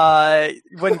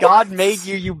 When God made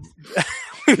you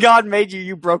God made you,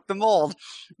 you broke the mold.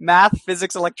 Math,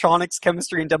 physics, electronics,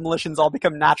 chemistry, and demolitions all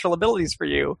become natural abilities for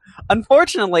you.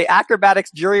 Unfortunately,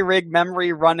 acrobatics, jury rig,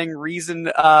 memory, running,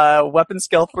 reason, weapon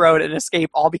skill, throw, and escape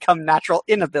all become natural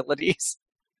inabilities.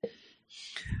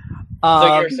 So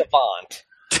you're a savant.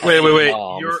 Wait.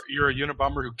 Bombs. You're a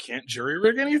Unabomber who can't jury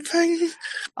rig anything?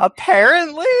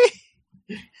 Apparently.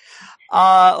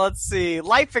 Let's see.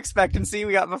 Life expectancy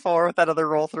we got before with that other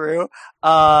roll through.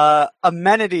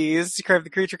 Amenities, crave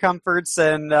the creature comforts,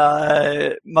 and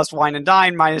must wine and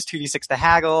dine, minus 2d6 to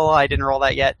haggle. I didn't roll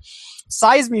that yet.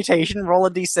 Size mutation, roll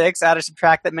a d6, add or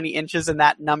subtract that many inches and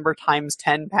that number times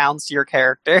 10 pounds to your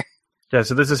character. Yeah,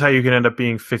 so this is how you can end up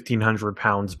being 1,500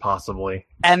 pounds, possibly.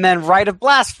 And then Rite of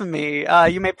Blasphemy.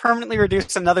 You may permanently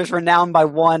reduce another's renown by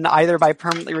 1, either by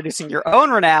permanently reducing your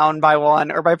own renown by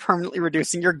 1, or by permanently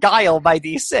reducing your guile by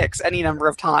d6, any number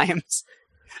of times.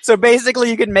 So basically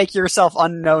you can make yourself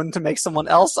unknown to make someone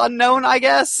else unknown, I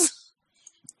guess.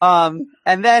 And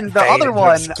then the other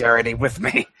one... Obscurity with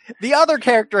me. The other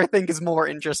character I think is more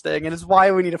interesting, and is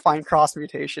why we need to find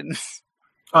cross-mutations.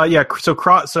 So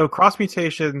cross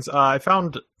mutations. I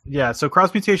found. Yeah, so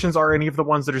cross mutations are any of the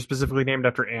ones that are specifically named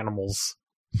after animals.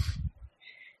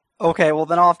 Okay, well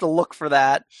then I'll have to look for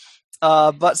that.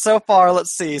 But so far,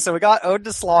 let's see. So we got Ode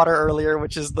to Slaughter earlier,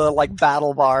 which is the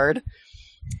battle bard.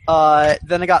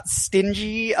 Then I got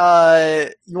Stingy.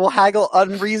 You will haggle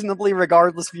unreasonably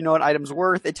regardless if you know an item's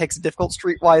worth. It takes a difficult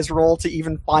streetwise roll to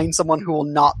even find someone who will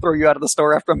not throw you out of the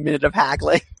store after a minute of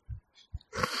haggling.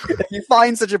 If you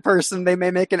find such a person, they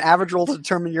may make an average roll to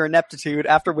determine your ineptitude,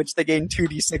 after which they gain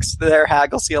 2d6 to their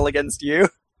haggle skill against you.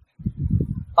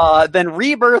 Then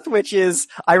Rebirth, which is,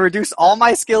 I reduce all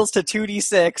my skills to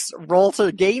 2d6, roll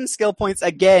to gain skill points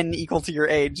again equal to your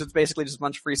age. It's basically just a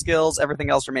bunch of free skills. Everything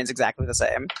else remains exactly the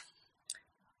same.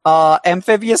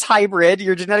 Amphibious Hybrid,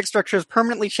 your genetic structure is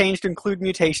permanently changed to include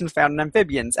mutations found in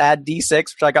amphibians. Add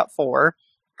d6, which I got 4.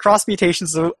 Cross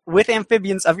mutations with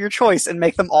amphibians of your choice and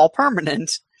make them all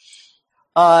permanent.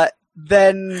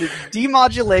 Then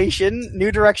demodulation,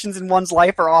 new directions in one's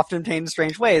life are often obtained in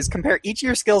strange ways. Compare each of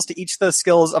your skills to each of the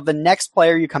skills of the next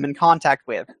player you come in contact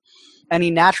with.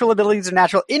 Any natural abilities or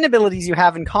natural inabilities you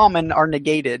have in common are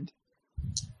negated.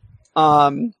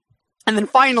 And then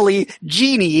finally,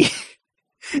 Genie.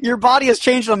 Your body has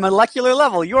changed on a molecular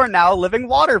level. You are now a living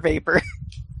water vapor.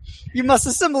 You must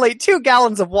assimilate 2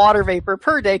 gallons of water vapor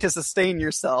per day to sustain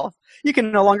yourself. You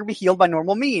can no longer be healed by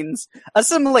normal means.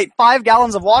 Assimilate 5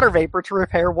 gallons of water vapor to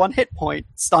repair 1 hit point.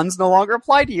 Stuns no longer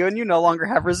apply to you, and you no longer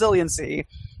have resiliency.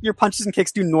 Your punches and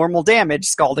kicks do normal damage,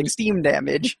 scalding steam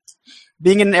damage.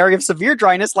 Being in an area of severe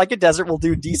dryness, like a desert, will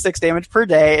do d6 damage per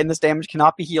day, and this damage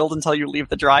cannot be healed until you leave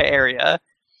the dry area.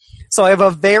 So I have a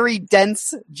very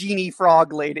dense genie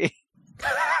frog lady.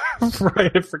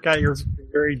 Right, I forgot you're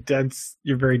very dense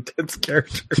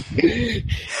character.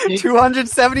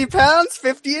 270 pounds,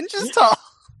 50 inches tall.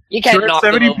 You can't knock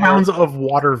them 70 over. pounds of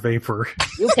water vapor.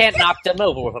 You can't knock them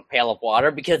over with a pail of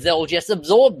water because they'll just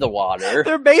absorb the water.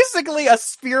 They're basically a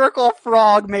spherical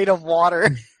frog made of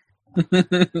water.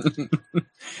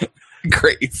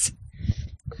 Great.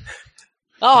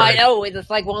 Oh, I know. It's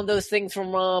like one of those things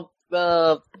from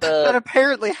that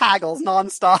apparently haggles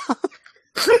nonstop.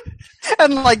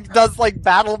 And does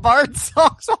battle bard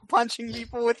songs while punching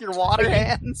people with your water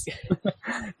hands.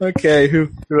 Okay, who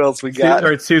else we got? All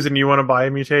right, Susan, you want to buy a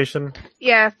mutation?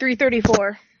 Yeah,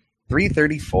 334.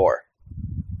 334.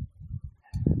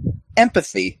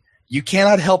 Empathy. You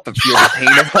cannot help but feel the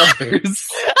pain of others.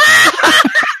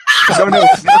 No.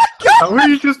 How are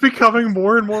you just becoming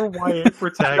more and more YA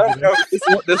protagonist?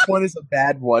 No, this one is a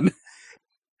bad one.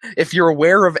 If you're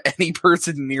aware of any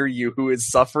person near you who is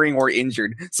suffering or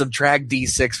injured, subtract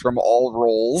d6 from all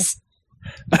rolls.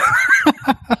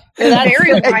 It's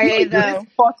very YA, though.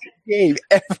 This fucking game,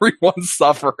 everyone's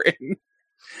suffering.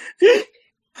 Did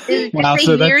it just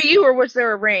say near you, or was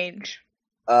there a range?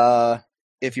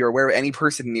 If you're aware of any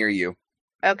person near you.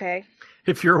 Okay.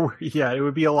 It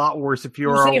would be a lot worse if you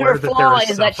were See, aware her that they're flaw suffering.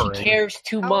 is that she cares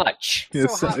too much.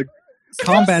 Yes, So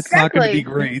combat's not going to Exactly. be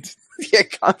great. Yeah,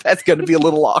 combat's going to be a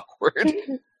little awkward.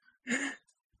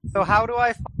 So how do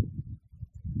I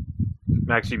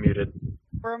Max, you muted.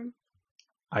 find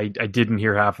I didn't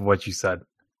hear half of what you said.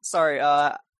 Sorry,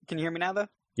 can you hear me now, though?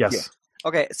 Yes. Yeah.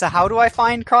 Okay, so how do I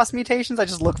find cross mutations? I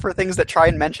just look for things that try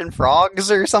and mention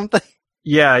frogs or something?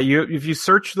 Yeah, if you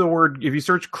search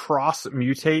cross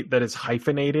mutate that is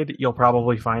hyphenated, you'll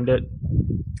probably find it.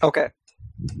 Okay.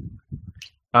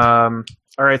 All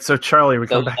right, so Charlie, we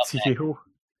come So, back to okay. you.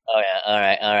 Oh yeah,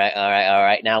 all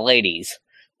right. Now, ladies,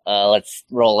 let's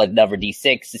roll another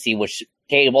d6 to see which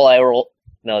table I roll.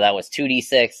 No, that was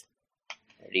 2d6.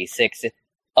 D6.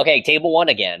 Okay, table 1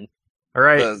 again. All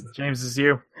right, James, is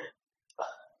you.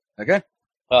 Okay.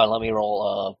 Let me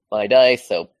roll my dice.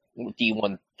 So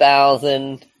D1000,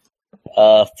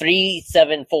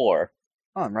 374.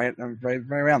 Oh, I'm right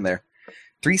around there.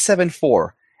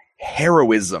 374.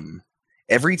 Heroism.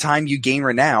 Every time you gain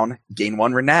renown, gain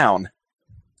 1 renown.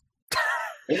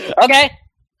 Okay.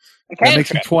 That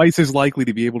makes you twice as likely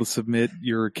to be able to submit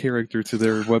your character to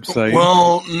their website.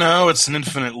 Well, no, it's an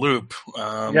infinite loop.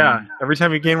 Yeah, every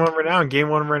time you gain 1 renown, gain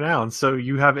 1 renown. So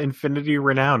you have infinity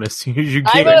renown as soon as you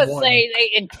I'm gain gonna 1. say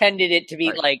they intended it to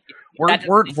be like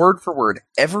Word for word.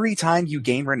 Every time you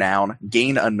gain renown,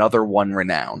 gain another 1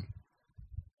 renown.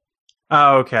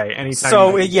 Oh, okay. Anytime.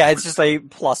 So it's just a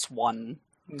 +1.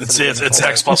 It's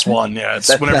X plus 1. Yeah,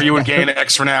 it's whenever you would gain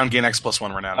X renown, gain X plus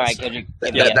 1 renown. All right,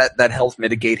 that helps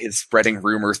mitigate his spreading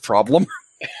rumors problem.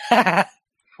 All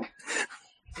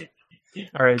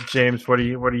right, James, what do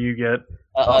you get?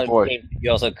 Oh, boy. James, you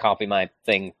also copy my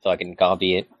thing so I can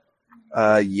copy it.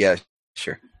 Yeah,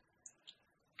 sure.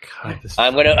 God,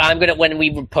 I'm gonna when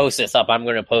we post this up, I'm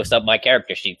gonna post up my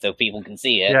character sheet so people can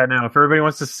see it. Yeah, no. If everybody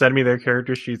wants to send me their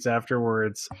character sheets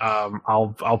afterwards,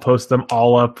 I'll post them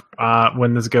all up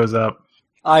when this goes up.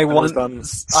 I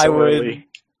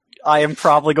am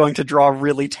probably going to draw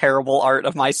really terrible art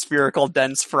of my spherical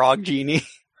dense frog genie.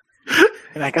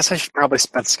 And I guess I should probably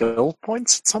spend skill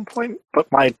points at some point,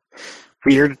 but my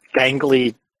weird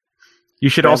gangly. You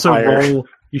should vampire. also roll.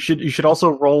 You should also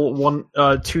roll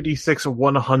 2d6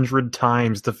 100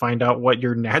 times to find out what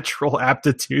your natural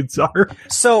aptitudes are.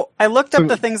 So I looked up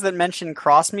the things that mention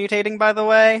cross mutating, by the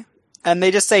way, and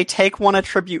they just say take 1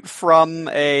 attribute from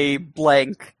a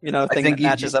blank, thing that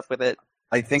matches up with it.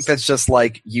 I think that's just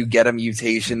like you get a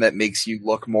mutation that makes you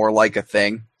look more like a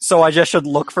thing. So I just should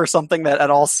look for something that at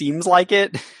all seems like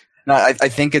it. No, I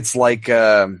think it's like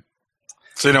amphibious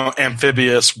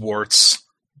warts.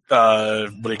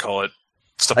 What do you call it?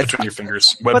 Stuff between your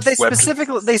fingers. But they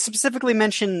specifically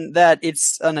mention that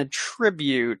it's an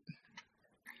attribute.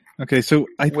 Okay, so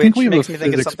I think we have a think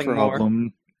physics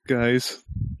problem, guys.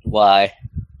 Why?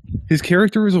 His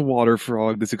character is a water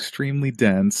frog that's extremely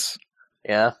dense.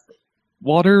 Yeah.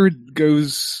 Water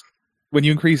goes when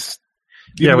you increase.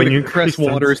 When you compress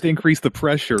water to increase the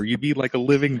pressure, you'd be like a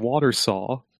living water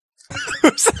saw.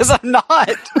 Who says I'm not?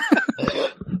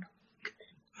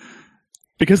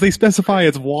 Because they specify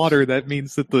it's water, that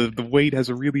means that the weight has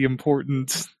a really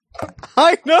important...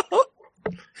 I know!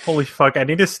 Holy fuck, I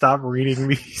need to stop reading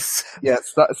these. Yeah,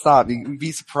 stop. You'd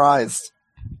be surprised.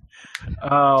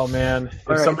 Oh, man.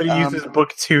 If somebody uses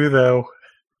book 2, though...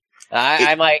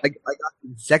 I might... I got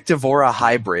Insectivora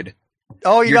Hybrid.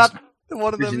 Oh, you got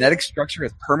one of them? Your genetic structure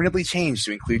has permanently changed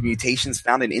to include mutations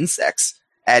found in insects.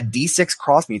 Add D6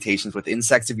 cross mutations with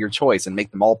insects of your choice and make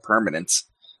them all permanent.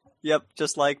 Yep,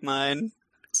 just like mine.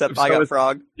 Except I got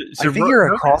frog. I figure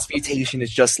a cross mutation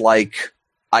is just like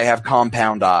I have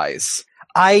compound eyes.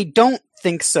 I don't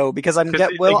think so because I'm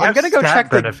going to go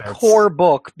check benefits. The core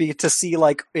book to see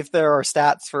like if there are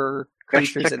stats for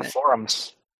creatures in it.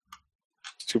 Forums.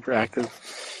 Super active.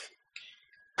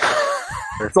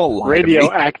 It's all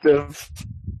radioactive.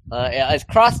 Is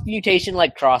cross mutation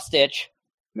like cross stitch?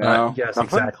 No. Yes,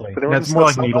 exactly. That's more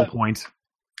like needlepoint.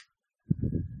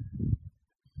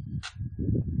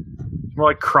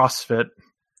 More like CrossFit.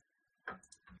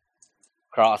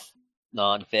 Cross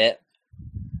non-fit.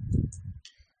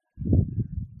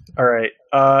 All right.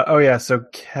 So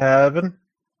Kevin.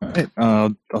 All right.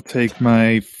 I'll take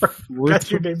my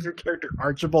That's your name's your character,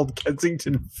 Archibald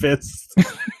Kensington Fist.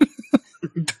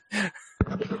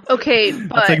 Okay,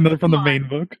 but I'll take another from the main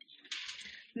book.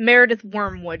 Meredith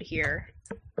Wormwood here.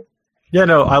 Yeah,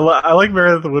 no, I like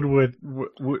Meredith Woodwood.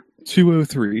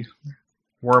 203.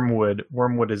 Wormwood.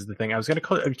 Wormwood is the thing. I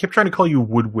kept trying to call you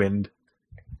Woodwind.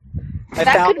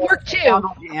 That could work too.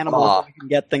 The animals you can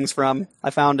get things from.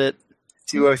 I found it.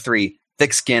 203.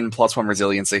 Thick skin plus 1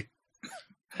 resiliency.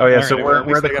 Oh yeah, All so right,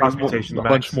 where are the cross mutations? A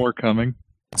bunch more coming.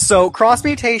 So cross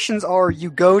mutations are you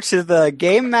go to the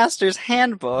Game Master's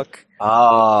Handbook.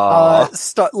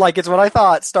 Like it's what I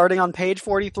thought. Starting on page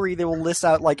 43, they will list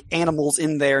out like animals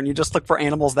in there, and you just look for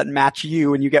animals that match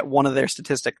you, and you get one of their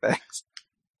statistic things.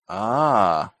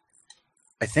 I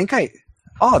think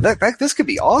this could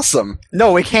be awesome.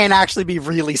 No, it can actually be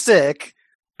really sick.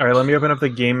 All right, let me open up the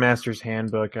Game Master's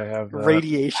Handbook. I have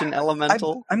Radiation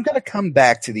Elemental. I'm gonna come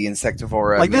back to the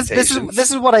Insectivora. Like this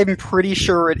is what I'm pretty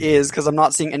sure it is because I'm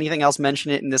not seeing anything else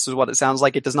mention it, and this is what it sounds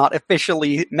like. It does not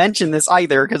officially mention this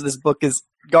either because this book is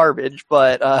garbage.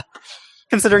 But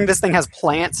considering this thing has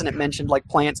plants and it mentioned like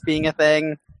plants being a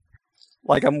thing,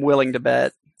 like I'm willing to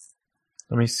bet.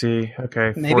 Let me see.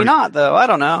 Okay, maybe not though. I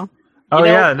don't know. Oh You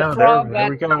know, yeah, the no, frog there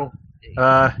we that- go.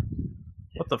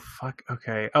 What the fuck?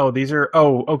 Okay. Oh, these are.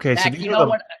 Oh, okay. So Max, these you are know the.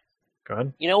 what? Go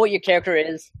ahead. You know what your character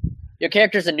is? Your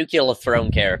character's a nuclear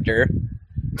throne character.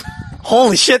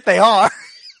 Holy shit, they are.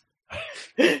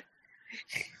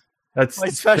 That's My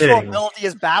special fitting. ability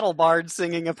is Battle Bard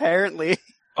singing, apparently.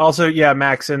 Also, yeah,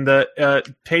 Max, in the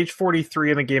page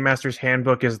 43 in the Game Master's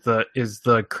Handbook is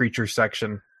the creature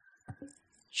section.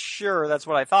 Sure, that's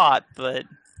what I thought, but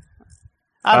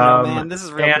I don't know, man. This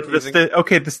is real And confusing.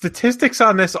 the statistics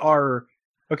on this are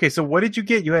okay. So what did you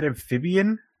get? You had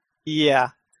amphibian. Yeah.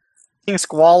 I think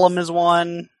Squalum is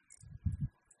one.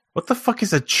 What the fuck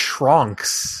is a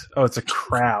trunks? Oh, it's a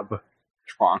crab.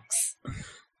 Trunks.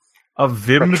 A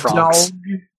Vim Trunks. dog.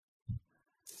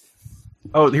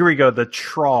 Oh, here we go. The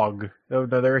trog. Oh,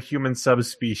 no, they're a human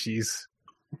subspecies.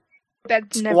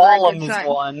 That's never a Squalum good is sign.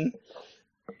 one.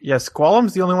 Yeah,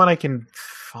 Squalum's the only one I can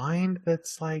find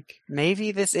that's like.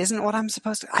 Maybe this isn't what I'm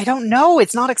supposed to. I don't know.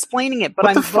 It's not explaining it, but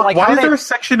What the I'm fuck? like, Why how is they, there a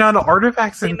section on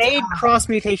artifacts? they and made cross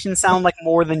mutation sound like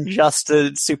more than just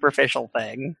a superficial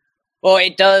thing. Well,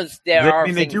 it does. There are. I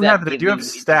mean, they things do that have give have you-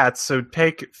 stats. So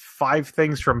take 5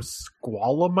 things from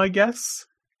Squalum, I guess.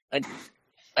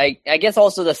 I guess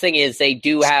also the thing is they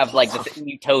do have like the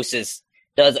mitosis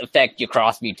does affect your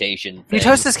cross mutation. thing.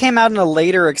 Mitosis came out in a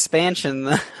later expansion.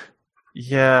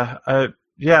 Yeah,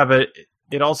 but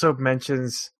it also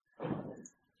mentions.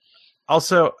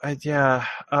 Also, the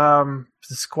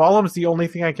Squalum's the only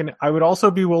thing I would also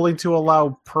be willing to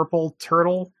allow purple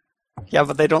turtle. Yeah,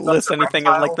 but they don't That's list the anything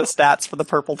of like the stats for the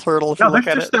purple turtle if No, you look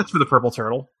there's at it. stats for the purple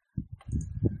turtle.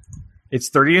 It's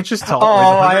 30 inches tall, Oh,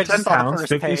 I weighs just 110 saw the pounds, first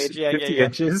 50, page. Yeah, 50 yeah.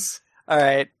 inches, All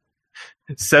right.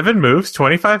 7 moves,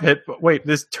 25 hit. Wait,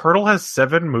 this turtle has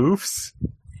 7 moves?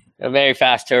 A very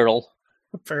fast turtle.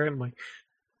 Apparently.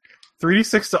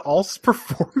 3d6 to all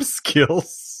perform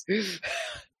skills.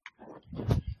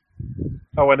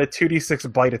 Oh, and a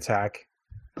 2d6 bite attack.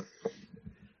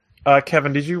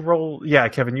 Kevin, did you roll? Yeah,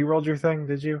 Kevin, you rolled your thing,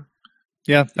 did you?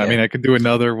 Yeah, I Yeah. mean, I could do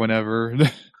another whenever.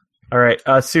 All right,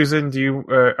 Susan, do you?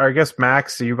 Or I guess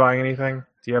Max, are you buying anything?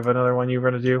 Do you have another one you're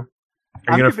going to do?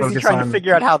 Are I'm you too going to busy focus trying on? to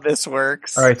figure out how this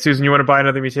works. All right, Susan, you want to buy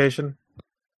another mutation?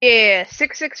 Yeah,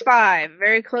 665.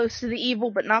 Very close to the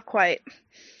evil, but not quite.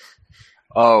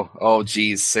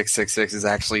 Geez, 666 is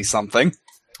actually something.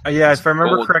 Yeah, if I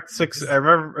remember Gold. correct, I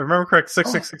remember correct.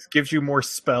 666 gives you more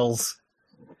spells.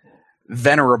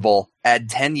 Venerable. Add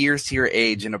 10 years to your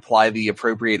age and apply the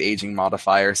appropriate aging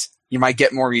modifiers. You might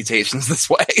get more mutations this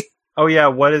way. Oh yeah,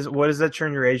 what does that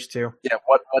turn your age to? Yeah,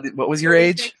 what was your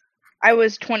age? I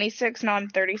was 26, now I'm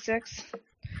 36.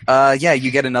 Yeah, you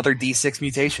get another D6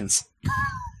 mutations.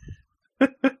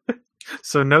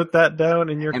 So note that down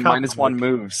in your And comp -1 book.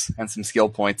 moves and some skill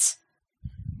points.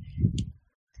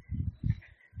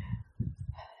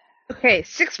 Okay,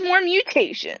 6 more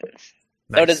mutations.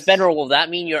 So does Nice. venerable? That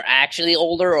mean you're actually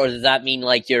older, or does that mean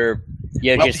like you're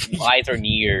Well, just wiser in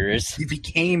years? You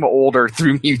became older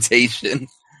through mutation.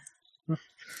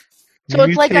 So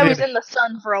it's like I was Mutated- in the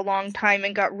sun for a long time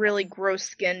and got really gross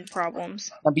skin problems.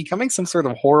 I'm becoming some sort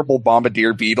of horrible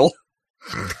bombardier beetle.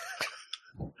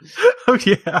 Oh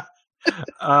yeah.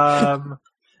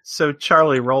 So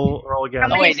Charlie, roll again. How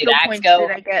many wait, did skill Axe points go?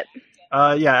 did I get?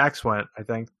 Yeah, Axe went, I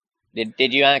think.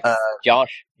 Did you ask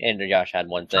Josh? And Josh had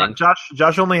one thing.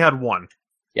 Josh only had 1.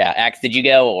 Yeah, Axe, did you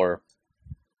go or?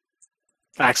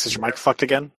 Max, is your mic fucked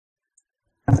again?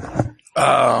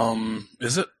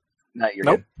 Is it? No, you're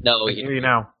Nope. good. No, I hear you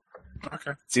now.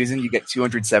 Okay. Susan, you get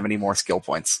 270 more skill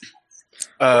points.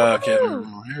 Okay.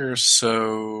 Here's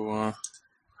so.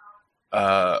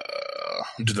 I'll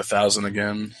do the 1,000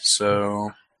 again.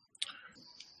 So.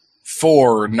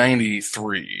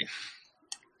 493.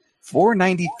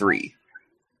 493.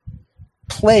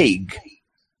 Plague.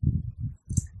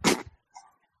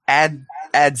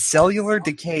 Add cellular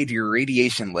decay to your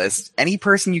radiation list. Any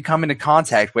person you come into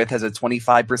contact with has a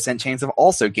 25% chance of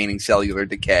also gaining cellular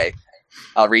decay.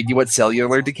 I'll read you what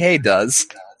cellular decay does.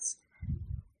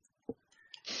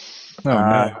 Oh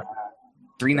no.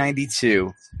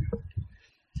 392.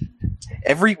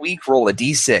 Every week, roll a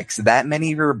d6. That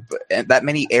many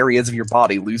areas of your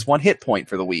body lose 1 hit point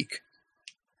for the week.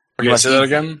 You Okay, must say that eat-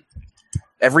 again.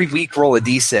 Every week, roll a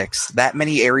d6. That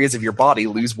many areas of your body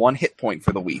lose 1 hit point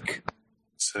for the week.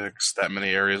 6. That many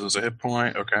areas is a hit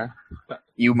point. Okay.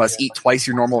 You must eat twice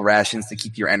your normal rations to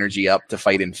keep your energy up to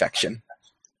fight infection.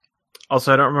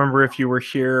 Also, I don't remember if you were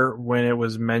here when it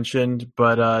was mentioned,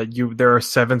 but there are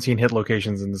 17 hit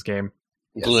locations in this game.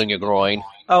 including your groin.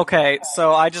 Okay,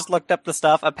 so I just looked up the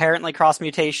stuff. Apparently, cross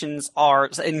mutations are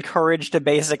encouraged to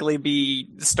basically be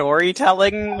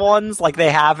storytelling ones. Like, they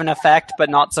have an effect, but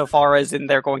not so far as in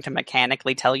they're going to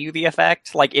mechanically tell you the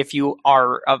effect. Like, if you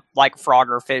are like frog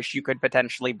or fish, you could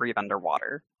potentially breathe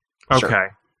underwater. Okay.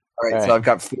 Sure. All right, so Alright. I've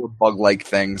got 4 bug-like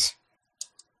things.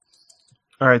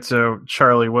 All right. So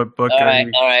Charlie, what book? All are right,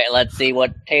 you... all right. Let's see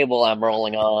what table I'm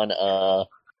rolling on.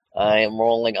 I am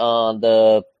rolling on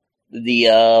the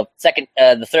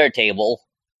third table.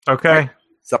 Okay.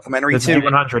 Supplementary That's 2.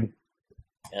 D100.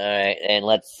 All right, and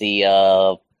let's see.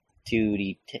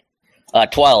 2d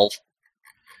 12.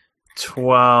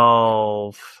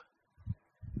 12.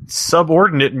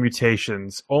 Subordinate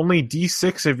mutations. Only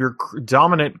D6 of your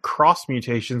dominant cross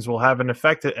mutations will have an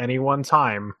effect at any one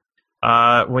time.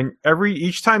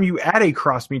 Each time you add a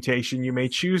cross mutation, you may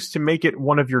choose to make it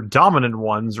one of your dominant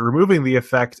ones, removing the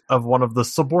effect of one of the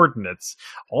subordinates.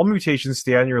 All mutations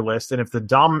stay on your list, and if a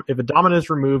dominant is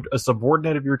removed, a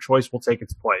subordinate of your choice will take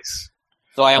its place.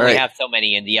 So I only Alright. have so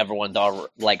many, and the other ones are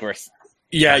like.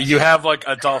 Yeah, you have like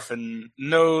a dolphin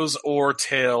nose or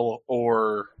tail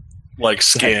or like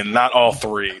skin, not all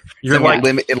 3. You're So like,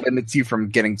 it limits you from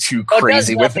getting too Oh, it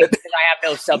crazy does with nothing it. because I have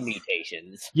no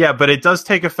submutations. yeah, but it does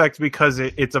take effect because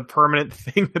it's a permanent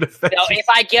thing that affects. So if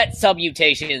I get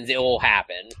submutations, it will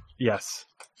happen. Yes,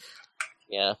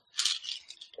 Yeah.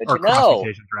 Good or to cross know.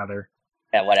 mutations rather.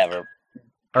 Yeah, whatever.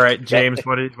 All right, James,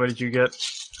 what did you get?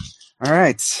 All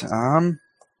right,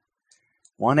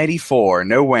 184.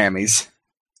 No whammies.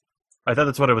 I thought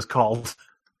that's what it was called.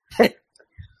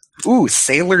 Ooh,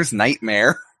 Sailor's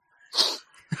Nightmare.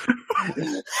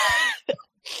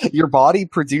 Your body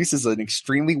produces an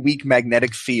extremely weak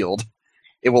magnetic field.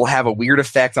 It will have a weird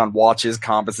effect on watches,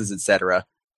 compasses, etc.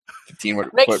 15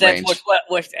 Makes foot sense range.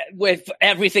 with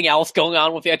everything else going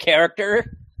on with your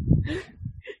character.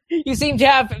 You seem to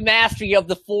have mastery of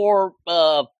the 4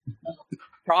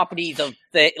 properties of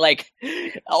the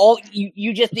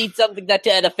you just need something that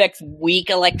affects weak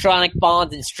electronic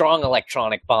bonds and strong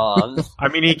electronic bonds. I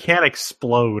mean, he can't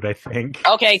explode, I think.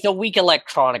 Okay, so weak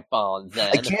electronic bonds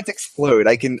then. I can't explode.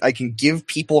 I can give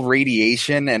people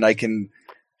radiation, and I can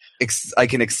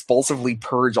expulsively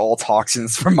purge all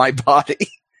toxins from my body.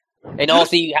 And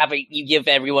also you give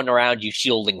everyone around you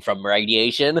shielding from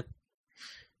radiation.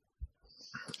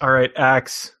 All right,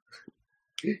 Axe.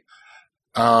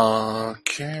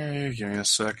 Okay, give me a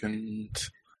second.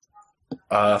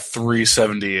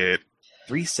 378.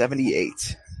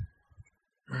 378.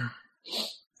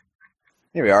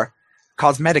 Here we are.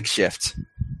 Cosmetic shift.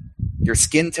 Your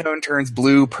skin tone turns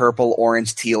blue, purple,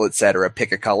 orange, teal, etc.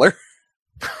 Pick a color.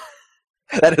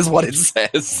 That is what it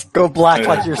says. Go black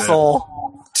like your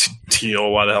soul.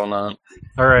 Teal, why the hell not?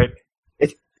 All right. All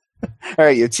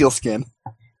right, you have teal skin.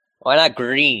 Why not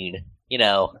green? You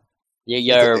know,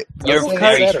 you're doesn't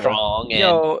very matter. strong. And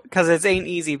Yo, because it ain't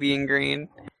easy being green.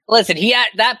 listen,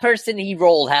 that person he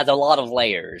rolled has a lot of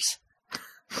layers.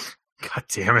 God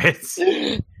damn it!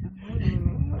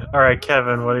 All right,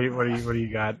 Kevin, what do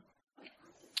you got?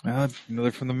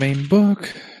 Another from the main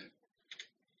book.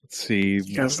 Let's see.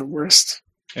 You guys are the worst.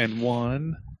 And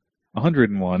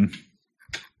 101.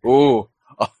 Ooh,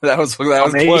 that was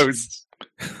close.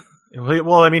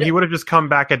 Well, I mean, he would have just come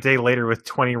back a day later with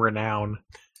 20 renown.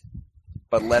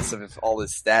 But less of all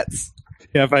his stats.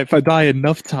 Yeah, if I die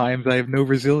enough times, I have no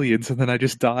resilience, and then I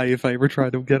just die if I ever try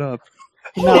to get up.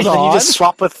 No, then you just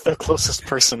swap with the closest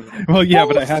person. Well, yeah,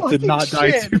 Holy but I have to fucking not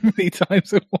die shit. too many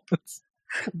times at once.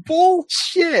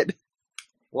 Bullshit.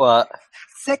 What?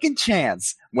 Second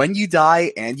chance. When you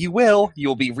die, and you will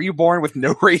be reborn with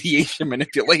no radiation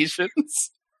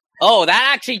manipulations. Oh, that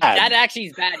actually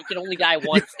is bad. You can only die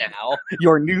once now.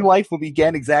 Your new life will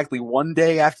begin exactly 1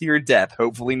 day after your death.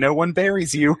 Hopefully no one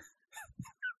buries you.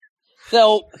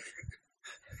 So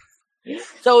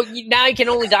now you can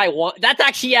only die once. That's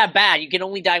actually bad. You can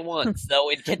only die once,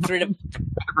 so it gets rid of. It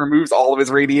removes all of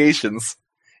his radiations.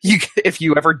 If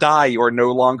you ever die, you are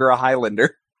no longer a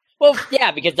Highlander. Well, yeah,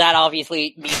 because that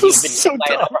obviously means you've been So killed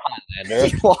by dumb. another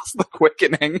Highlander. He lost the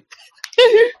quickening.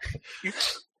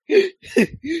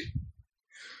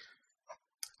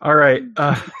 All right,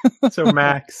 so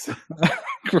Max,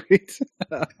 Great.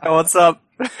 Oh, what's up?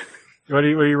 what are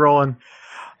you rolling?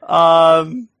 Are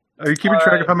you keeping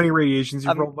track of how many radiations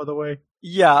you've rolled, by the way?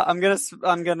 Yeah, I'm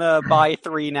gonna buy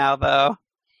 3 now though.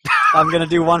 I'm gonna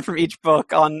do one from each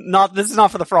book. This is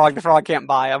not for the frog. The frog can't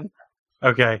buy them.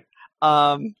 Okay.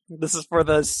 This is for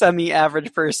the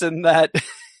semi-average person that All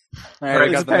right, I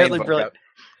is got the main apparently book brilliant. up.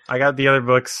 I got the other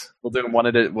books. We'll do them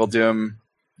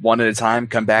one at a time.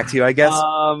 Come back to you, I guess.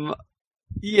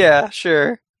 Yeah,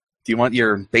 sure. Do you want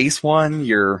your base one,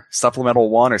 your supplemental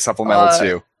one, or supplemental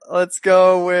 2? Let's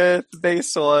go with the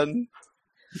base one.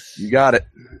 You got it.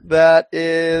 That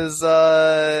is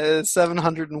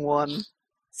 701.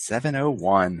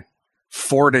 701.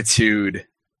 Fortitude.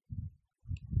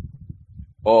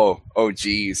 Oh,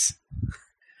 geez.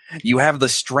 You have the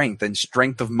strength and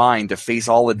strength of mind to face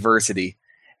all adversity.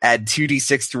 Add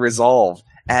 2d6 to resolve.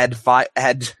 Add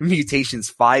mutations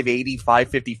 580,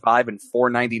 555, and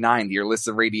 499 to your list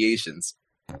of radiations.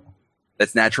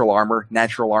 That's natural armor,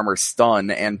 stun,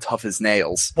 and tough as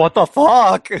nails. What the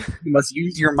fuck? You must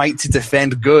use your might to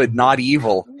defend good, not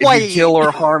evil. If Wait. you kill or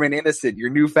harm an innocent,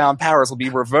 your newfound powers will be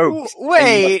revoked. Wait.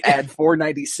 And you must add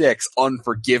 496,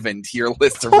 Unforgiven, to your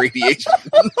list of radiation.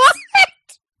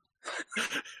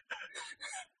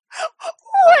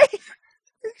 Wait.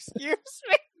 Excuse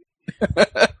me.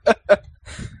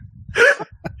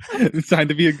 It's time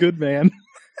to be a good man.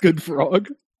 Good frog.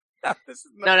 This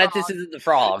This isn't the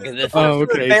frog. This Oh, is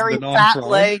okay. Very the fat non-frog.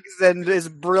 legs and is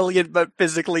brilliant but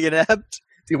physically inept.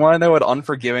 Do you want to know what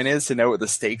Unforgiven is to know what the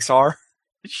stakes are?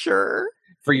 Sure.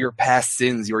 For your past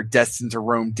sins, you are destined to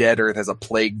roam deadEarth as a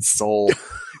plagued soul.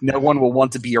 No one will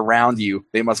want to be around you.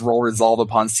 They must roll resolve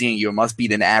upon seeing you and must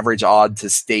beat an average odd to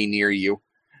stay near you.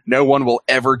 No one will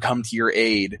ever come to your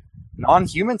aid.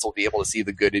 Non-humans will be able to see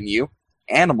the good in you.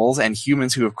 Animals and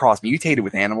humans who have cross-mutated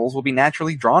with animals will be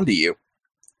naturally drawn to you.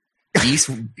 Beast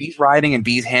riding and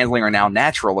beast handling are now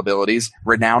natural abilities.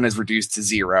 Renown is reduced to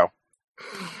 0.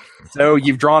 So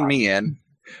you've drawn me in.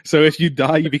 So if you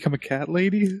die, you become a cat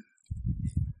lady?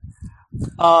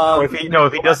 If he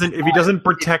doesn't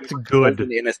protect good.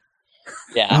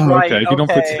 yeah. Oh, Right, okay. If you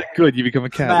don't okay. protect good, you become a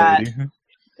cat Matt. lady.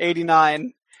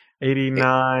 89.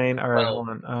 89. All right, Well, hold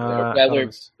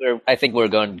on. I think we're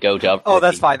going to go to. Oh,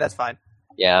 that's fine. That's fine.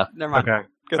 Yeah. Never mind. Okay.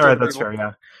 Go All right, through that's approval.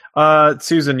 fair. Yeah.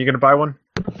 Susan, you gonna buy one?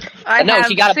 I No, have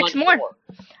she got a 6 bunch more.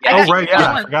 Yeah, I Oh got right, six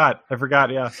yeah. more. I forgot.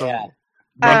 Yeah. So Yeah.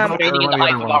 run Training in one the of the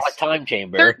other ones. hyperbolic time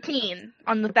chamber. 13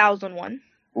 on the 1,000 one.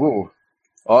 Ooh.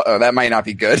 Uh-oh, that might not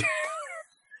be good.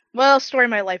 Well, story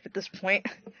of my life at this point.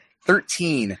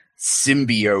 13.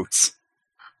 Symbiotes.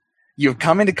 You have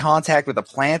come into contact with a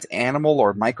plant, animal,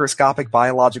 or microscopic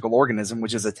biological organism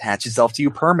which has attached itself to you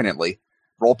permanently.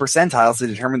 Roll percentiles to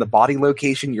determine the body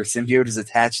location your symbiote is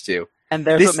attached to. And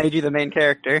there's This- what made you the main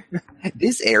character.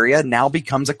 This area now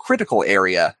becomes a critical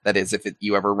area. That is, if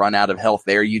you ever run out of health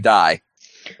there, you die.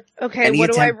 Okay, Any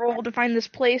what do I attempt- roll to find this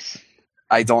place?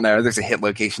 I don't know. There's a hit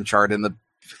location chart in the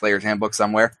player's handbook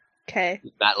somewhere. Okay.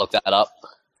 Matt looked that up.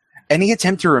 Any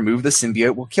attempt to remove the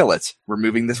symbiote will kill it.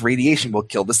 Removing this radiation will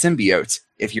kill the symbiote.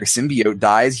 If your symbiote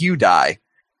dies, you die.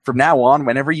 From now on,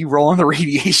 whenever you roll on the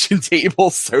radiation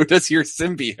table, so does your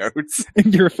symbiote.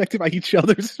 And you're affected by each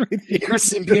other's radiation. Your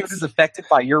symbiote is affected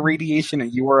by your radiation,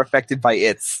 and you are affected by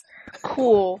its.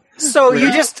 Cool. So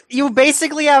you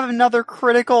basically have another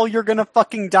critical you're gonna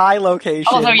fucking die location.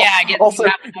 Also, yeah, I guess Also, you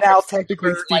have now for,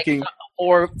 technically like, speaking,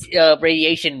 or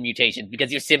radiation mutations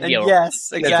because you're And symbiote. yes,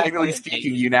 yeah, exactly. technically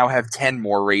speaking, you now have 10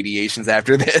 more radiations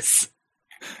after this.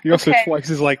 You're also Okay. twice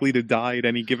as likely to die at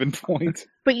any given point.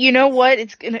 But you know what?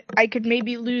 I could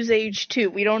maybe lose age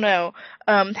too. We don't know.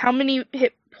 How many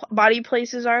body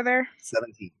places are there?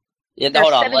 17. Yeah, There's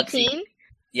hold on, let's 17? see.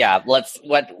 Yeah, what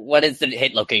does the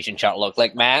hit location chart look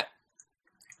like, Matt?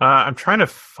 I'm trying to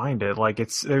find it. Like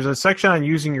there's a section on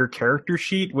using your character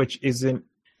sheet which It'll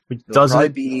doesn't probably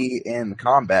be in the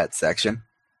combat section.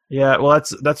 Yeah, well,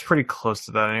 that's pretty close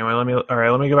to that anyway.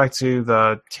 Let me go back to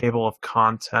the table of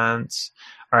contents.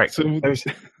 All right, So there's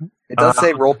It does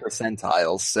say roll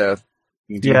percentiles, so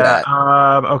you can do yeah. that.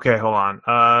 Okay, hold on.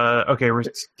 Okay,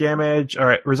 damage. All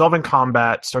right, resolving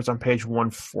combat starts on page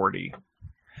 140.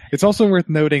 it's also worth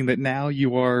noting that now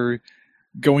you are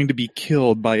going to be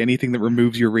killed by anything that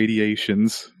removes your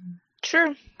radiations,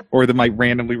 Sure. or that might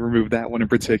randomly remove that one in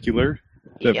particular.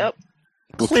 That Yep.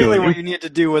 will Clearly, kill what you. you needed to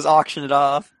do was auction it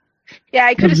off. Yeah,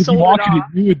 I could have If you sold it auctioned off.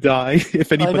 you would die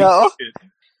if anybody know. took it.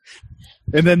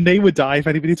 And then they would die if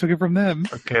anybody took it from them.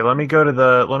 Okay, let me go to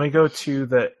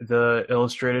the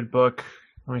illustrated book.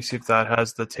 Let me see if that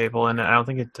has the table in it. I don't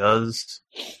think it does.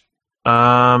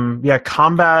 Yeah,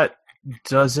 combat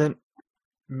doesn't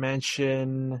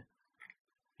mention.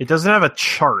 It doesn't have a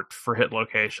chart for hit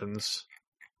locations.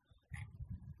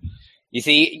 You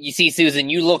see, Susan,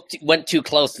 you went too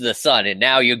close to the sun, and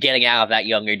now you're getting out of that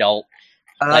young adult.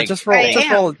 Like, Just roll I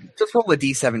am. a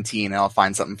D17 and I'll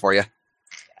find something for you.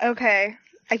 Okay.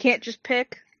 I can't just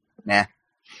pick. Nah.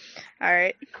 All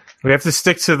right. We have to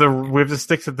stick to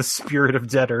the spirit of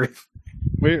deadEarth,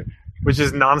 Where which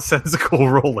is nonsensical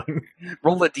rolling.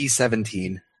 Roll a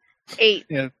D17. 8.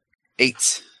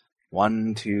 8.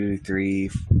 1, 2, 3.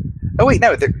 Oh wait,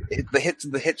 no, the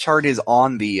hit chart is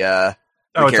on the Oh,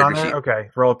 it's on character there? sheet. Okay.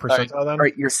 Roll a percentile then. All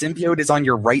right, your symbiote is on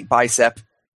your right bicep.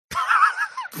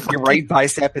 Your right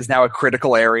bicep is now a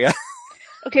critical area.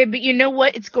 Okay, but you know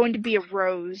what? It's going to be a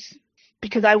rose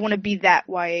because I want to be that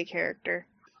YA character.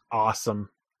 Awesome.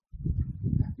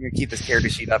 I'm gonna keep this character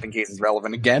sheet up in case it's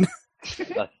relevant again.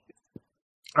 All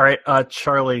right,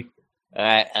 Charlie. All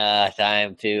right,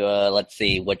 time to let's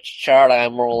see which chart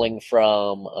I'm rolling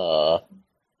from.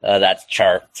 That's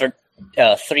chart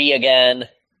 3 again.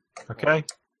 Okay.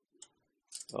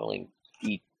 Rolling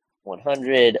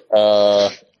D100.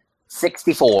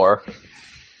 64.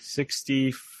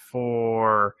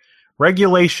 64.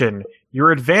 Regulation.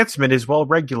 Your advancement is well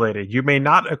regulated. You may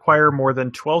not acquire more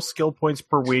than 12 skill points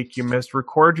per week. You must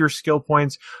record your skill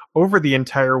points over the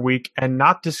entire week and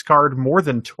not discard more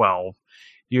than 12.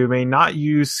 You may not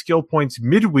use skill points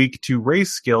midweek to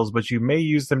raise skills, but you may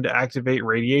use them to activate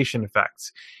radiation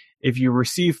effects. If you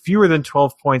receive fewer than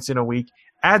 12 points in a week,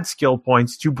 add skill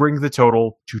points to bring the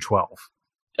total to 12.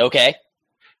 Okay.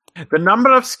 The number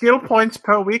of skill points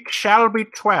per week shall be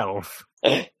 12.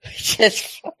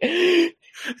 Just, that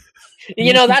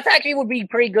actually would be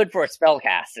pretty good for a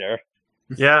spellcaster.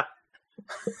 Yeah.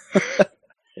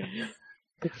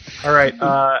 All right,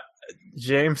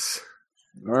 James.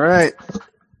 All right.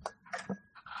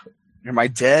 Am I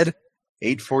dead?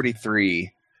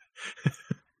 843.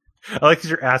 I like that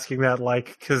you're asking that,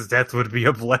 because death would be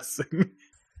a blessing.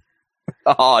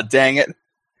 Oh, dang it.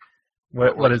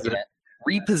 What is it?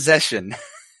 Repossession.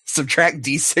 Subtract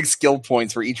D6 skill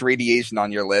points for each radiation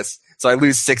on your list, so I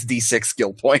lose 6 D6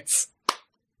 skill points.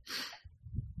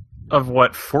 Of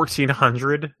what,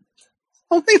 1,400?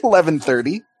 Only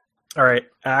 1130. All right,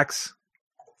 Axe.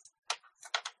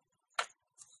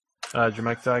 Did you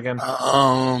make that again?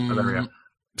 Oh, there we go.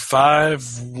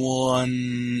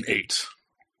 518.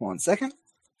 1 second.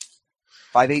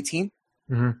 518?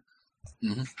 Mm-hmm.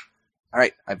 Mm-hmm. All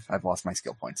right, I've lost my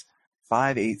skill points.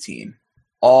 518.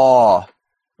 Oh.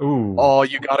 Ooh. Oh,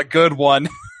 you got a good one.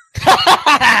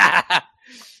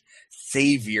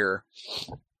 Savior.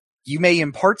 You may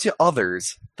impart to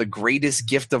others the greatest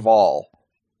gift of all.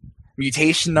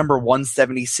 Mutation number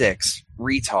 176.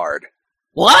 Retard.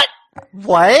 What?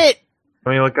 What?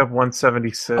 Let me look up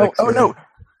 176. Oh no.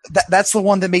 That's the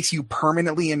one that makes you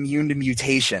permanently immune to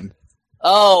mutation.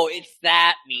 Oh, it's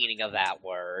that meaning of that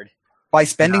word. By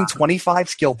spending 25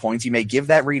 skill points, you may give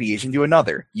that radiation to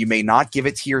another. You may not give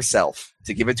it to yourself.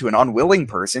 To give it to an unwilling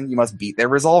person, you must beat their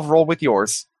resolve roll with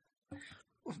yours.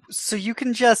 So you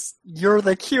can just, you're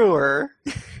the cure.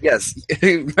 Yes,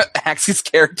 Axe's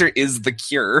character is the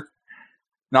cure,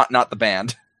 not the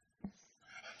band.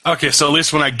 Okay, so at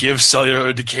least when I give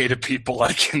cellular decay to people,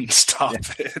 I can stop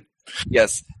it.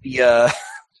 Yes, the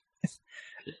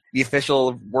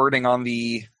official wording on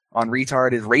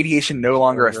retard is radiation no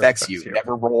longer affects you.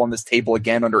 Never roll on this table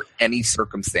again under any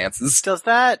circumstances.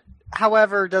 That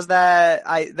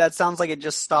sounds like it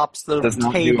just stops the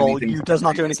table. Does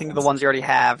not do anything to the ones you already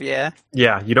have, yeah?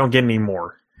 Yeah, you don't get any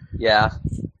more. Yeah.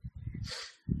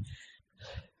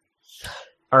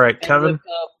 All right, Kevin. With,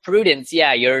 prudence,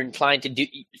 yeah, you're inclined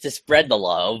to spread the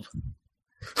love.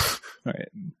 All right.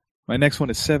 My next one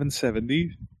is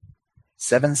 770.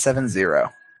 770.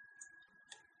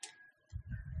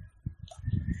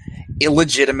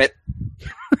 Illegitimate.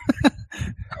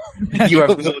 You have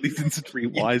abilities in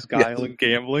Streetwise, Guile, and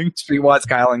Gambling. Streetwise,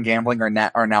 Guile, and Gambling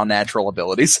are now natural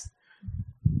abilities.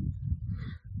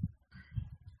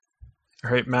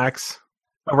 All right, Max.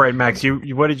 All right, Max.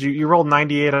 You what did you rolled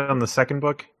 98 on the second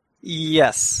book?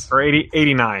 Yes. Or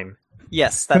 89.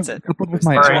 Yes, that's it. With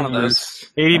my All one of those.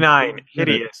 89.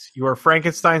 Hideous. You are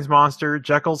Frankenstein's monster,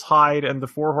 Jekyll's Hyde, and the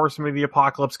Four Horsemen of the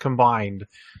Apocalypse combined.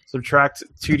 Subtract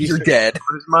 2d6 You're dead.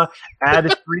 charisma,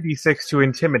 add 3d6 to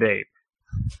intimidate.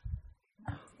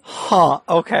 Huh,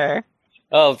 okay.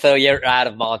 Oh, so you're out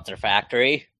of Monster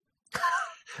Factory.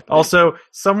 Also,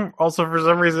 for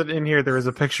some reason in here there is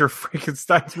a picture of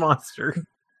Frankenstein's monster.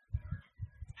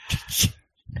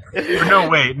 No,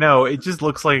 wait, no. It just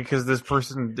looks like because this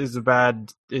person is a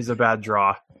bad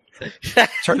draw.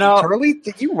 Charlie,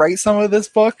 did you write some of this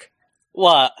book?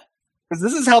 What? Because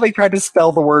this is how they tried to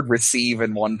spell the word receive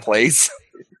in one place.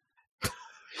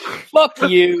 Fuck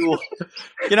you.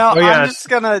 I'm just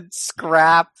gonna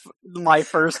scrap my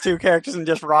first two characters and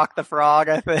just Rock the Frog,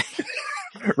 I think.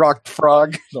 Rock the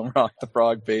Frog. Don't rock the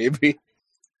frog, baby.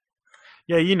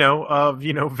 Yeah,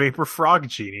 Vapor Frog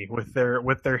Genie with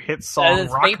their hit song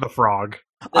 "Rock the Frog."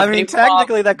 I mean,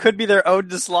 technically, that could be their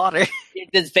ode to slaughter.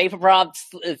 Does Vapor Frog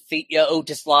ode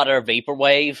to slaughter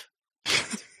Vaporwave?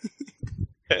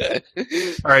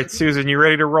 All right, Susan, you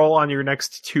ready to roll on your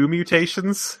next 2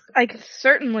 mutations? I could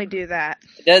certainly do that.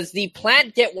 Does the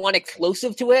plant get one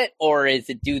exclusive to it, or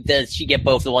does she get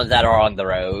both the ones that are on the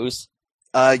rose?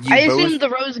 I assume the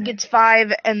rose gets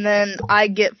 5, and then I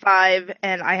get 5,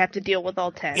 and I have to deal with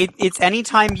all 10. It's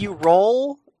anytime you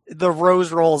roll, the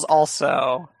rose rolls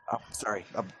also. Oh, sorry.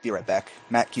 I'll be right back.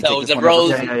 Matt, can you So take this the one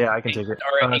over? rose Yeah, I can take it.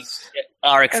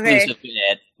 Are exclusive to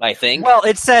it, I think. Well,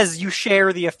 it says you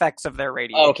share the effects of their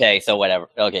radiation. Okay, so whatever.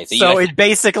 Okay, So it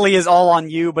basically is all on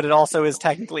you, but it also is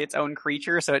technically its own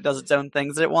creature, so it does its own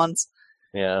things at once.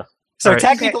 Yeah. So Right.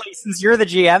 technically, since you're the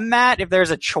GM, Matt, if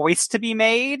there's a choice to be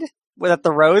made that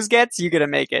the rose gets, you get to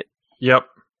make it. Yep.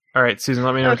 All right, Susan,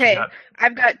 let me know Okay, what you got.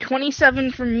 I've got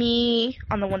 27 for me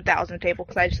on the 1,000 table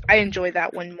because I enjoy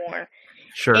that one more,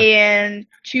 Sure. and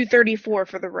 234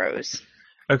 for the rose.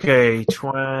 Okay,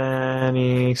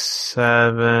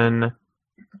 27.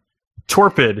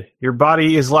 Torpid. Your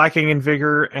body is lacking in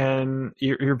vigor, and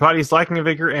your body is lacking in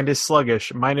vigor and is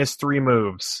sluggish. -3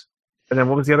 moves. And then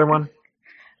what was the other one?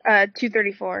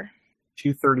 234.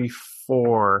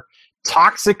 234.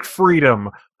 Toxic freedom.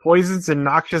 Poisons and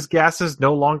noxious gases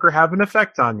no longer have an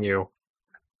effect on you.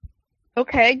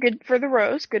 Okay, good for the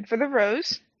rose. Good for the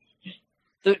rose.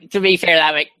 To be fair,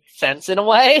 that makes sense in a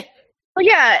way. Well,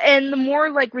 yeah, and the more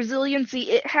like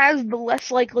resiliency it has, the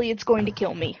less likely it's going to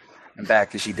kill me. I'm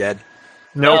back. Is she dead?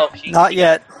 Nope. Not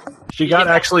yet. She got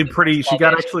actually pretty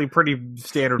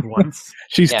standard ones.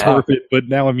 She's Yeah. torpid, but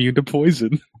now immune to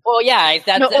poison. Well, yeah,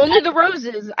 that's No, only the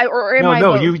roses. Or am I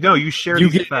both? You share You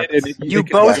these get it, effects. and You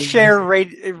both share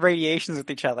radiations with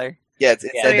each other. Yeah, it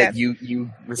Yeah. said Yeah. that you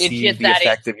receive just the that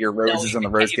effect of your roses, and the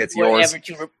rose if gets you were yours.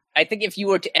 ever I think if you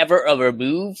were to ever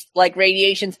remove like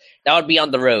radiations, that would be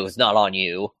on the rose, not on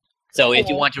you. So if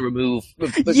you want to remove,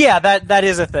 Yeah, that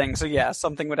is a thing. So yeah,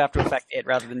 something would have to affect it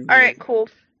rather than you. All right, cool.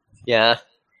 yeah,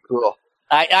 Cool.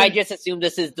 I just assume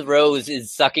this is the rose is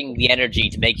sucking the energy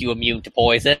to make you immune to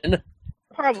poison.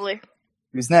 Probably.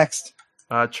 Who's next?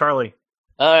 Charlie.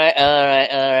 All right.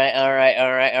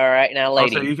 Now,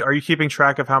 lady. Also, are you keeping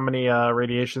track of how many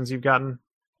radiations you've gotten?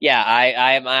 Yeah,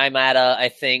 I'm at I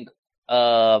think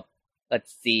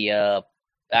let's see,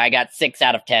 I got 6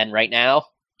 out of 10 right now.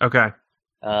 Okay.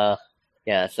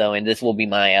 Yeah, so and this will be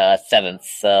my 7th.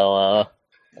 So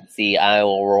let's see, I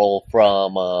will roll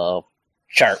from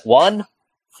chart 1.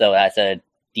 So that's a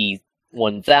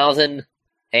D1000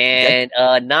 and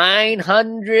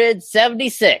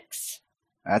 976.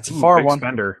 That's a far big one.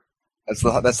 spender. That's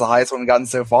the highest one we've gotten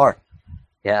so far.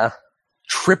 Yeah,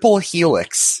 Triple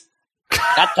helix.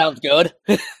 that sounds good.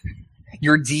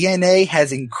 Your DNA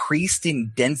has increased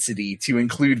in density to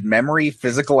include memory,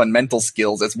 physical, and mental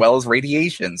skills, as well as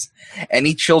radiations.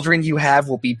 Any children you have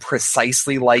will be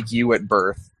precisely like you at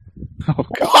birth. Oh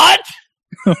god. What?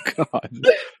 Oh god.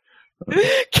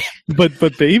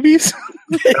 But babies?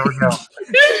 There we go.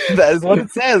 That is what it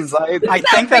says. I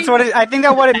think that's what it. I think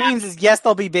that what it means is yes,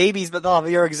 they'll be babies, but they'll have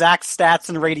your exact stats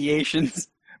and radiations.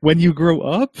 When you grow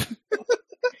up?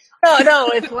 No,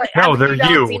 it's like No, have they're not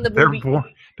you. seen the They're movie? born.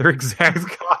 They're exact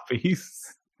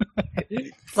copies.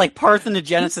 It's like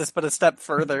parthenogenesis, but a step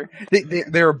further.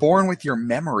 They were born with your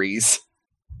memories.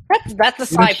 That's a In a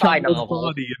sci-fi child's novel.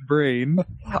 body and brain.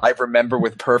 I remember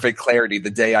with perfect clarity the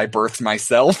day I birthed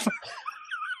myself.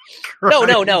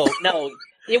 No.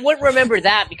 It wouldn't remember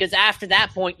that because after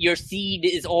that point, your seed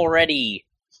is already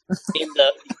in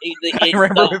the. I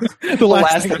remember the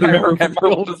last thing I remember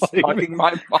was like- fucking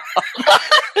my mom.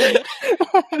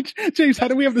 James, how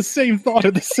do we have the same thought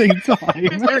at the same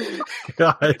time?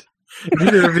 God,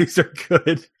 neither of these are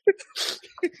good.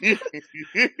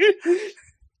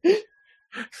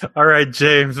 All right,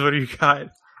 James, what do you got?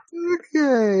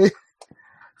 Okay.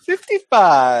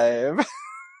 55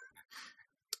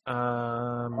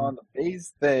 Um, on the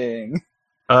base thing.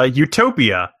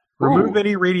 Utopia. Remove Ooh.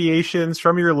 any radiations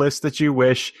from your list that you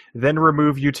wish, then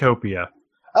remove Utopia.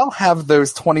 I'll have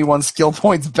those 21 skill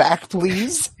points back,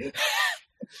 please.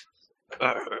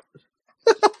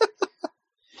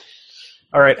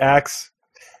 All right, Axe.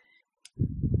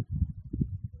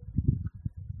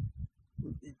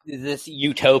 Is this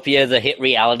Utopia, the hit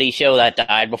reality show that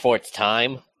died before its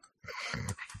time? God,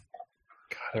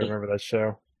 I remember that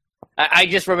show. I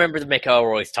just remember the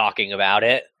McElroys talking about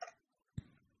it.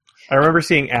 I remember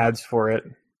seeing ads for it.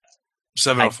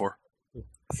 704.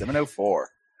 704.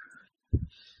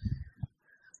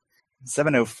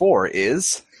 704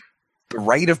 is the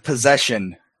right of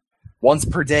possession. Once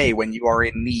per day, when you are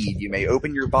in need, you may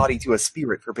open your body to a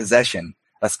spirit for possession.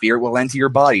 A spirit will enter your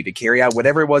body to carry out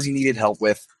whatever it was you needed help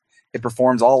with. It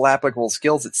performs all applicable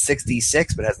skills at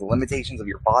 66, but has the limitations of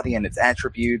your body and its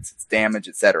attributes, its damage,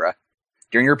 etc.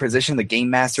 During your position, the Game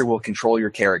Master will control your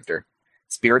character.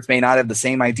 Spirits may not have the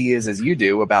same ideas as you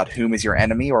do about whom is your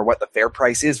enemy or what the fair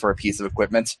price is for a piece of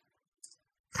equipment.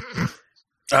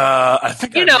 I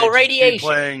think radiation. Be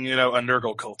playing, a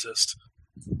Nurgle cultist.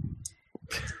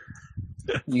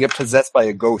 You get possessed by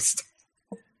a ghost.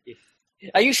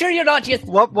 Are you sure you're not just...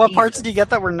 What parts did you get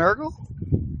that were Nurgle?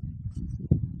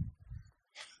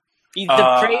 He's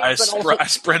depraved, I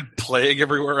spread plague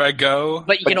everywhere I go.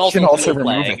 But you can also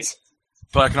remove plague. it.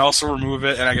 But I can also remove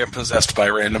it, and I get possessed by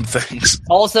random things.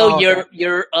 Also,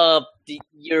 you're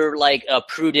like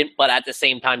prudent, but at the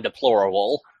same time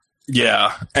deplorable.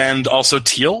 Yeah, and also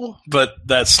teal, but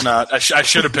that's not... I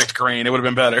should have picked green. It would have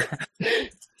been better.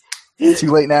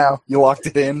 Too late now. You locked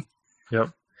it in. Yep.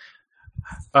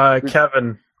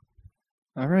 Kevin.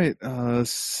 All right,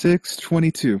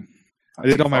 622. I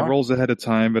did all my rolls ahead of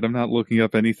time, but I'm not looking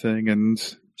up anything, and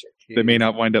they may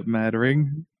not wind up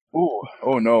mattering. Ooh.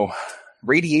 Oh, no.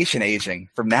 Radiation aging.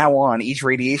 From now on, each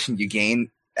radiation you gain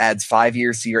adds 5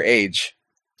 years to your age.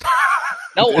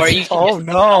 No, or you Oh,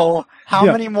 no. How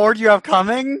many more do you have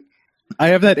coming? I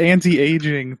have that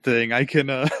anti-aging thing. I can,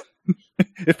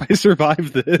 if I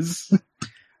survive this.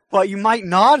 But you might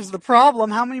not is the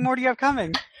problem. How many more do you have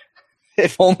coming?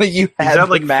 If only you had that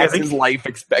like Max's life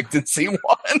expectancy one.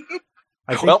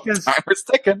 I think Well, he has, timer's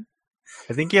ticking.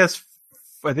 I think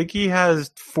he has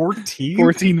 14.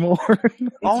 14 more.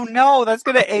 Oh no, that's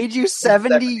gonna age you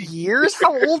 70 years?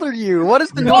 How old are you? What is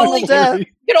the No, normal death? You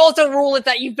can also rule it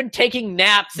that you've been taking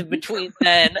naps in between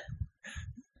then.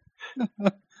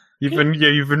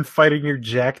 You've been fighting your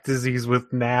Jack disease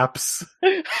with naps.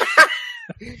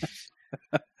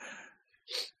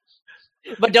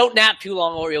 But don't nap too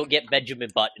long or you'll get Benjamin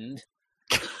buttoned.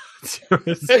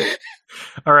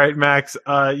 All right, Max.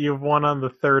 You've won on the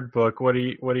third book. What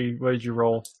did you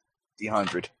roll?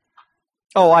 D100.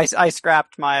 Oh, I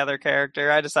scrapped my other character.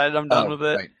 I decided I'm done with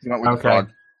it. Right. You went with Okay. the frog.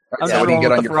 I'm So done what do you rolling get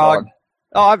with on the your frog. frog?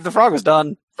 Oh, the frog was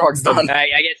done. Frog's done. I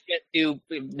guess you have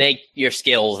to make your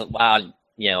skills while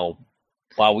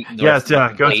we... Yes,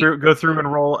 yeah. Go through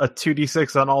and roll a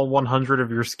 2d6 on all 100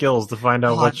 of your skills to find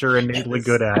out what you're innately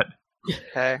good at.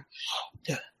 Okay.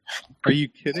 Are you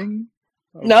kidding?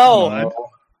 Oh, No. God.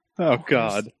 Oh,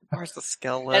 God. Where's the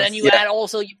skill list? And then you add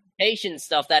also your mutation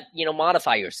stuff that,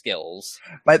 modify your skills.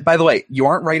 By the way, you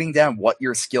aren't writing down what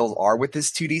your skills are with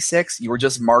this 2d6. You were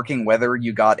just marking whether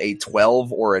you got a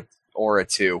 12 or a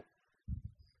 2.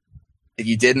 If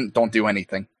you didn't, don't do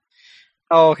anything.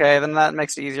 Oh, okay, then that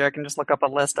makes it easier. I can just look up a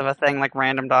list of a thing like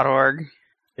random.org.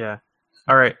 Yeah.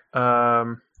 All right.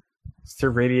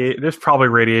 There's probably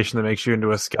radiation that makes you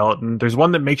into a skeleton. There's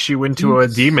one that makes you into a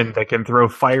demon that can throw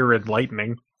fire and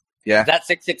lightning. Yeah. Is that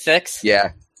 666?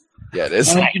 Yeah. Yeah, it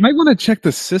is. You might want to check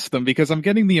the system because I'm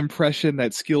getting the impression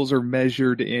that skills are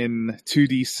measured in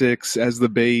 2d6 as the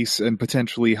base and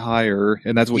potentially higher,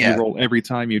 and that's what you roll every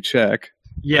time you check.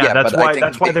 Yeah, that's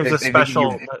why there's a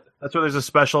special. That's why there's a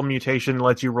special mutation that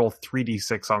lets you roll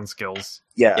 3d6 on skills.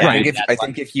 Yeah, Right. I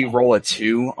think if you roll a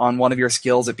 2 on one of your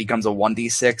skills, it becomes a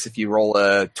 1d6. If you roll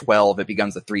a 12, it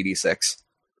becomes a 3d6.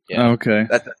 Yeah. Okay.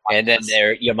 And then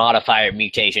your modifier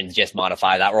mutations just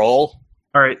modify that roll.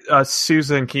 All right,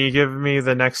 Susan, can you give me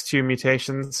the next two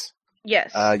mutations?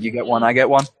 Yes. You get one, I get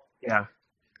one. Yeah.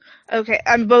 Okay,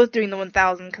 I'm both doing the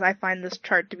 1000 because I find this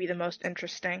chart to be the most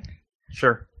interesting.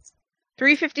 Sure.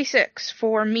 356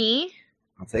 for me,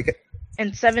 I'll take it.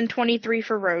 and 723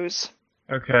 for Rose.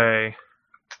 Okay.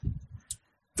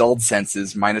 Dulled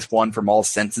senses, -1 from all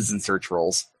senses and search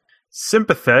rolls.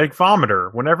 Sympathetic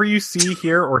vomiter. Whenever you see,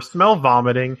 hear, or smell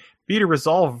vomiting, beat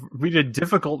a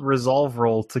difficult resolve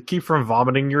roll to keep from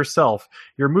vomiting yourself.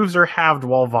 Your moves are halved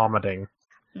while vomiting.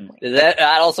 Does that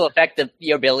also affect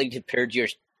your ability to purge your...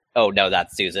 Oh, no,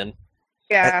 that's Susan.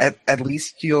 Yeah. At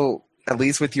least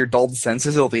with your dulled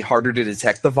senses, it'll be harder to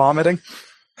detect the vomiting.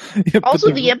 Yeah, but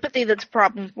Also, the empathy that's a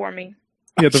problem for me.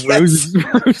 Yeah, the Rose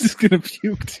is going to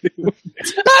puke too.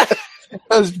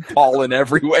 There's pollen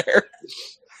everywhere.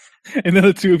 And then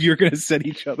the two of you are going to set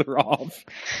each other off.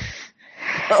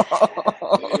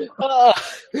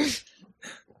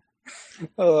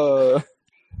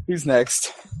 Who's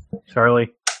next?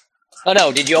 Charlie? Oh,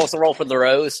 no, did you also roll for the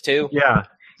Rose, too? Yeah.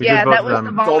 We Yeah, did both that of was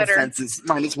them. the Dulled vomiter. senses,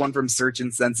 -1 from search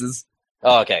and senses.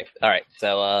 Oh, okay. All right.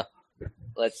 So,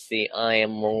 let's see. I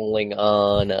am rolling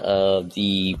on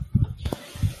the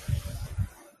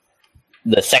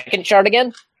second chart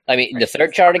again? I mean, the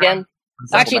third chart again?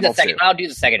 Actually, the second. I'll do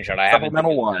the second chart. I haven't.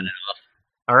 Supplemental 1.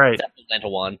 All right.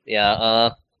 Supplemental 1.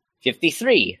 Yeah,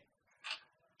 53.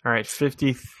 All right,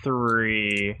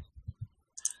 53.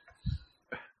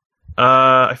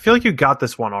 I feel like you got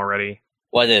this one already.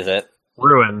 What is it?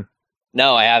 Ruin.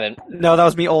 No, I haven't. No, that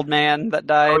was me, old man, that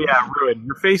died. Oh yeah, ruined.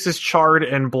 Your face is charred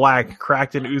and black,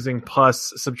 cracked and oozing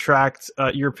pus. Subtract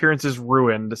your appearance is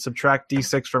ruined. Subtract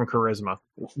D6 from charisma.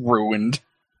 Ruined.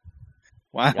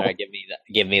 Wow. All right, give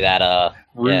me that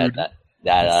Rude.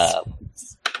 that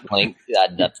link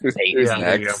that page. Yeah,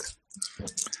 there you go.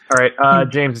 All right,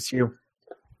 James, it's you.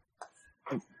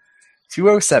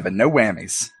 207, no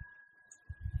whammies.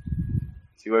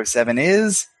 207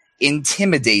 is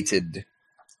intimidated.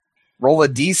 Roll a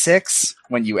d6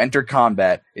 when you enter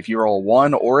combat. If you roll a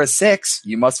 1 or a 6,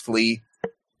 you must flee.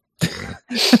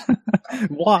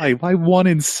 Why? Why 1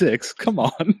 and 6? Come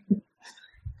on.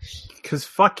 Because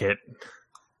fuck it.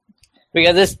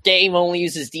 Because this game only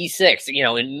uses D6. You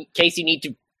know, in case you need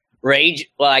to rage.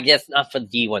 Well, I guess not for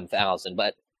D1000,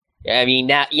 but I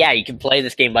mean, you can play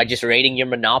this game by just raiding your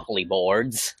Monopoly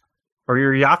boards Or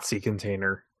your Yahtzee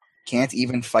container. Can't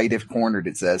even fight if cornered,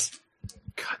 it says.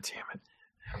 God damn it.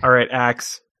 All right,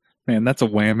 Axe. Man, that's a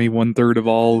whammy. 1/3 of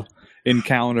all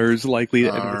encounters likely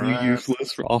to enter you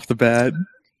useless off the bat.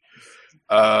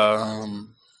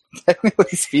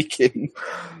 Technically speaking,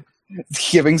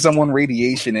 giving someone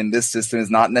radiation in this system is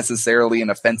not necessarily an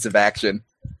offensive action.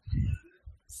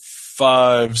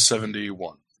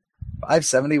 571.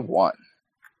 571.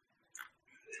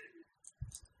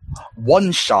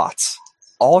 One shot.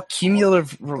 All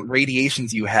cumulative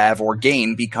radiations you have or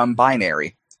gain become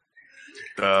binary.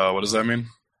 What does that mean?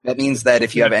 That means that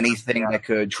if you have anything that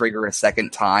could trigger a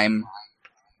second time,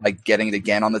 like getting it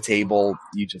again on the table,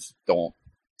 you just don't.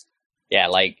 Yeah,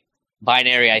 like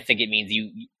binary. I think it means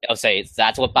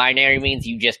that's what binary means.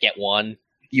 You just get one.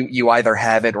 You either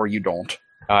have it or you don't.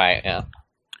 All right, yeah.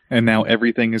 And now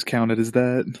everything is counted as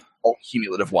that. All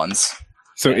cumulative ones.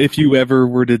 So if you ever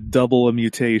were to double a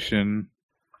mutation,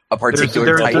 A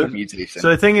particular type of mutation. So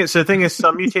the thing is,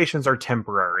 some mutations are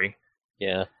temporary.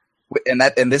 Yeah.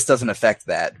 And this doesn't affect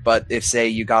that. But if, say,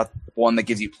 you got one that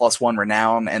gives you +1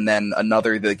 renown and then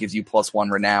another that gives you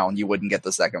 +1 renown, you wouldn't get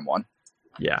the second one.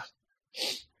 Yeah.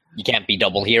 You can't be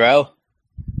double hero.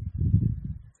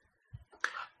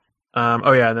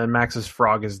 Oh yeah, and then Max's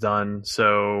frog is done.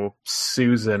 So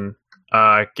Susan,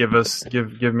 give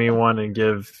me one and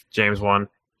give James one.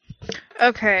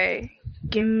 Okay,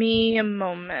 give me a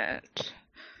moment.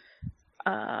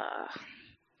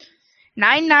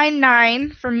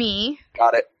 999 for me,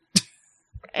 Got it.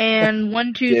 and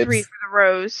 123 for the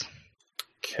rose.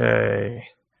 Okay.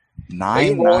 Are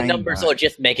you rolling numbers or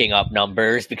just making up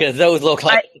numbers? Because those look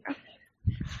like.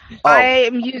 I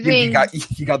am using.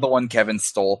 You got the one Kevin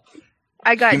stole.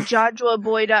 I got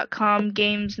JojoaBoy.com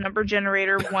games number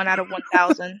generator 1 out of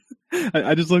 1,000.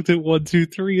 I just looked at 1, 2,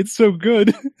 3. It's so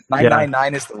good.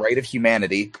 999 is the right of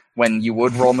humanity. When you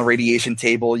would roll on the radiation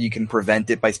table, you can prevent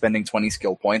it by spending 20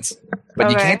 skill points. But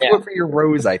you can't do it for your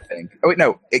rose, I think. Oh, wait,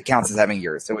 no. It counts as having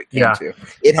yours, so it can too.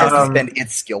 It has to spend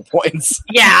its skill points.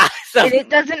 Yeah! So, and it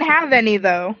doesn't have any,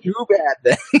 though. Too bad,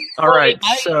 then. All right,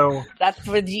 so... That's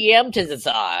for GM to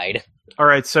decide. All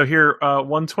right, so here,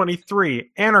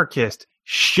 123, Anarchist.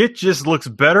 Shit just looks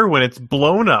better when it's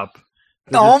blown up.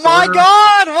 Oh my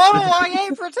god! What a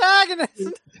YA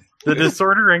protagonist! The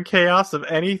disorder and chaos of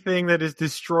anything that is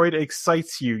destroyed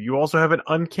excites you. You also have an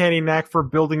uncanny knack for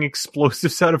building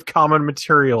explosives out of common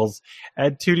materials.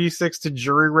 Add 2d6 to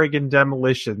jury rig and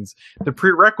demolitions. The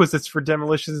prerequisites for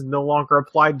demolitions no longer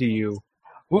applied to you.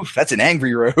 Oof, that's an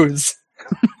angry rose.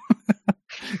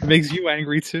 It makes you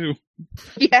angry, too.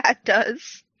 Yeah, it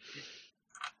does.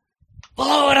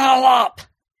 Blow it all up!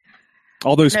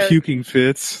 All those puking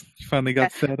fits. You finally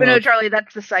got set up. But no, Charlie,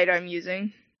 that's the site I'm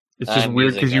using. It's just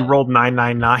weird because you rolled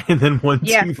 999 and then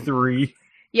 123. 2, 3.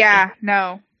 Yeah,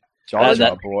 no.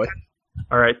 Jaja, boy.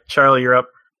 All right, Charlie, you're up.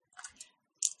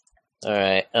 All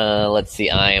right, let's see.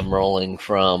 I am rolling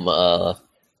from,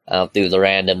 I'll do the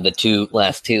random. The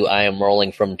last two, I am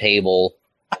rolling from table.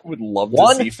 I would love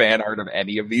to see fan art of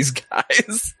any of these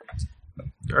guys.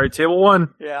 All right, table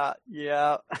 1. Yeah.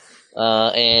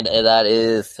 And that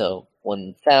is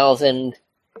 1,000.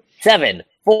 7,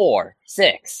 4,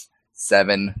 6.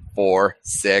 7, 4,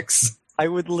 6. I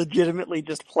would legitimately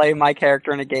just play my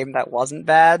character in a game that wasn't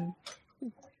bad.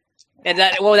 And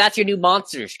that's your new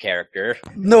monsters character.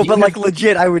 No, but like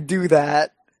legit, I would do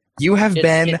that. You have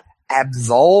been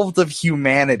absolved of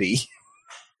humanity.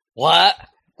 What?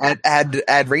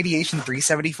 Add radiation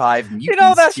 375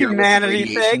 mutants that to your humanity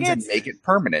list of thing, and make it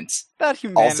permanent. That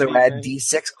humanity Also add thing.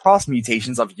 D6 cross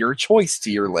mutations of your choice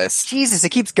to your list. Jesus, it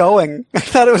keeps going. I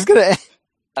thought it was gonna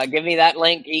end. Give me that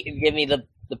link. Give me the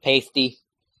pasty.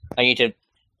 I need to.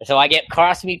 So I get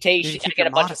cross mutations. I get a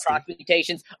bunch of cross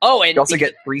mutations. Oh, and You also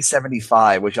get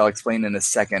 375, which I'll explain in a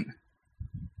second.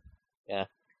 Yeah.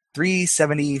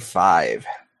 375.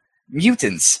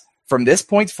 Mutants. From this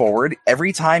point forward,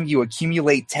 every time you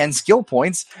accumulate 10 skill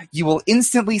points, you will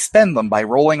instantly spend them by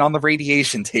rolling on the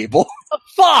radiation table.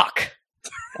 Fuck!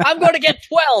 I'm going to get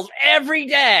 12 every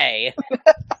day.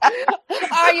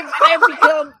 I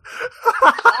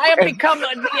have become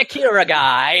the Akira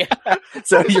guy.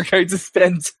 So you're going to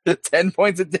spend 10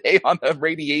 points a day on the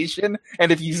radiation,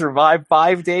 and if you survive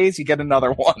 5 days, you get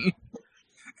another one.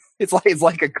 It's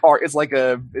like a card. It's like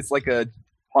a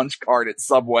punch card at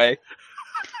Subway.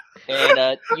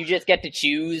 And you just get to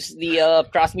choose the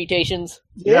cross mutations?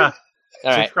 Yeah.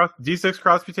 All right. D6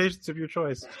 cross mutations of your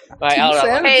choice. All right, hold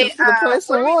on. Hey, for the price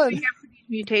of one. what do we have for these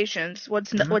mutations?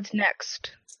 What's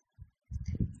next?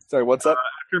 Sorry, what's up?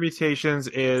 After mutations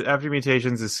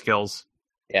is skills.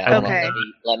 Yeah. Okay.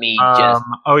 Let me just.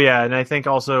 Oh yeah, and I think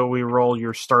also we roll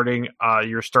your starting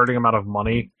amount of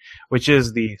money, which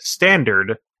is the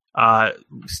standard.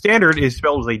 Standard is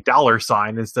spelled with a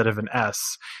 $sign instead of an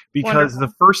S, because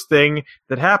the first thing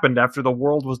that happened after the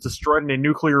world was destroyed in a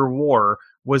nuclear war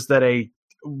was that a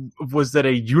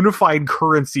unified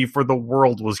currency for the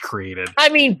world was created. I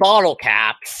mean, bottle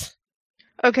caps.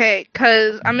 Okay,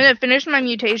 because I'm going to finish my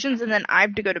mutations and then I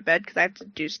have to go to bed because I have to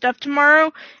do stuff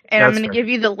tomorrow. And I'm going to give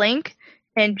you the link.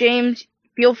 And James,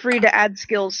 feel free to add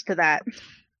skills to that.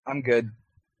 I'm good.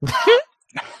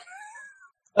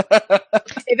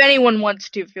 If anyone wants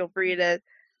to, feel free to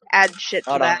add shit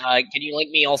to that. Can you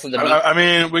link me also the I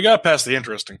mean, we got past the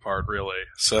interesting part, really.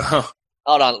 So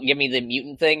hold on, give me the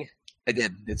mutant thing. I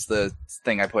did. It's the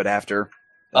thing I put after.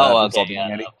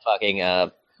 Okay.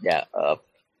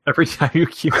 Every time you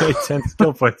accumulate 10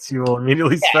 skill points, you will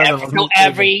immediately spend them.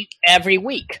 Every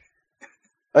week.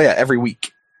 Oh yeah, every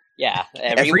week. Yeah,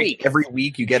 every week. Every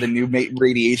week you get a new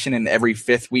radiation, and every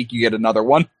 5th week you get another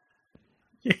one.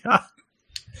 Yeah.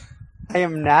 I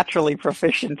am naturally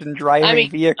proficient in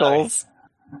driving vehicles.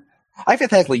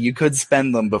 Hypothetically, you could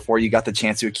spend them before you got the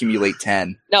chance to accumulate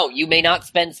 10. No, you may not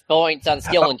spend points on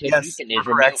skill until mutant is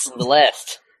removed from the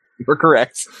list. You're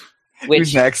correct.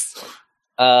 Who's next?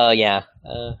 Yeah.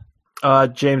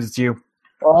 James, it's you.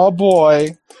 Oh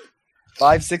boy.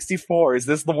 564. Is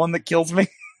this the one that kills me?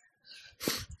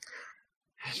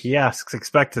 He asks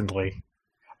expectantly.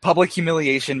 Public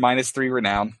humiliation, -3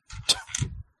 renown.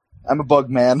 I'm a bug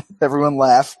man. Everyone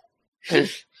laugh. Ha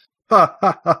ha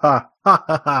ha ha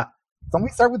ha ha. Don't we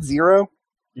start with 0?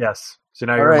 Yes. So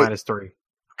now you're -3.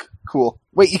 Cool.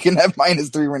 Wait, you can have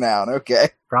 -3 renown. Okay.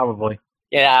 Probably.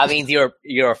 Yeah, that means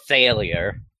you're a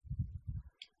failure.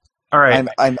 All right.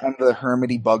 I'm the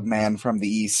hermity bug man from the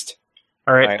east.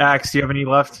 All right, Axe, do you have any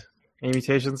left? Any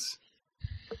mutations?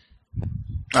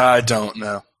 I don't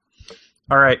know.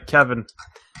 All right, Kevin.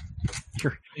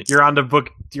 You're on to book.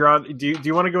 You're on. Do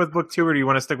you want to go with book 2 or do you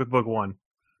want to stick with book 1?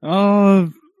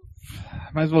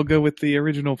 Might as well go with the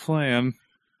original plan.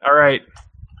 All right.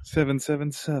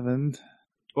 777.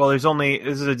 Well, this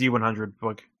is a D100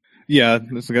 book. Yeah,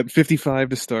 this we got 55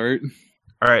 to start.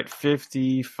 All right,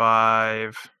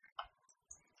 55.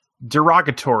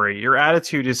 Derogatory. Your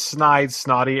attitude is snide,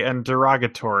 snotty, and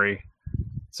derogatory.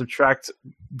 Subtract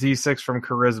D6 from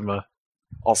charisma.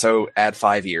 Also, add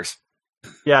 5 years.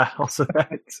 Yeah, also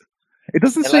that. It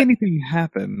doesn't say anything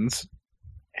happens.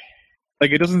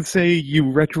 Like, it doesn't say you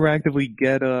retroactively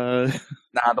get a...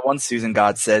 Nah, the one Susan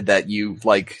got said that you,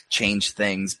 change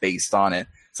things based on it.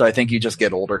 So I think you just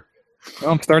get older.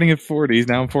 Well, I'm starting at 40s,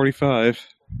 now I'm 45.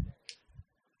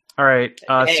 All right,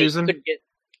 Susan?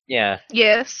 Yeah.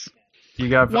 Yes. You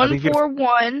got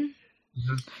 141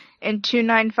 and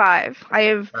 295. I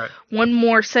have one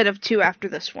more set of 2 after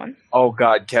this one. Oh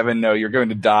god, Kevin, no, you're going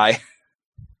to die.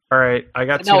 All right, I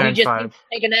got 295. No, you just need to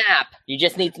take a nap. You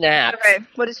just need to nap. Okay,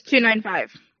 what is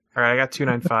 295? All right, I got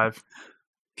 295.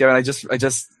 Kevin, I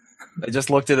just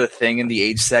looked at a thing in the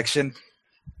age section.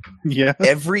 Yeah.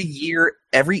 Every year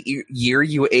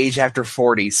you age after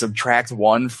 40, subtract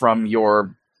 1 from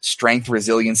your strength,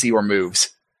 resiliency, or moves.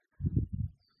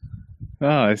 Oh,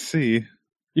 I see.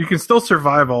 You can still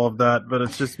survive all of that, but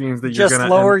it just means that you're just going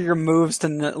to lower your moves to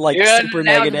super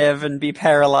negative and be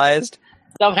paralyzed.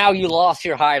 Somehow you lost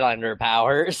your Highlander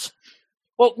powers.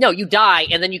 Well, no, you die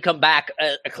and then you come back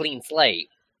a clean slate.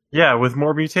 Yeah, with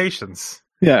more mutations.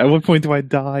 Yeah, at what point do I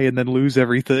die and then lose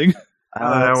everything?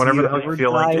 Whenever the hell you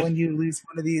feel like it. When you lose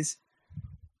one of these,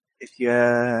 if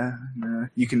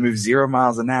you can move 0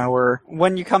 miles an hour.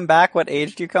 When you come back, what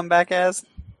age do you come back as?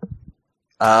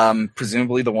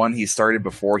 Presumably the one he started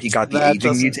before he got the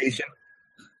aging mutation.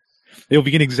 It'll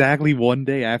begin exactly 1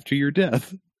 day after your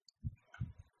death.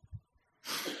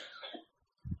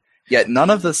 Yet none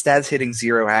of the stats hitting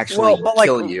 0 actually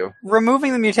kill you.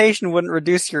 Removing the mutation wouldn't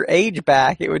reduce your age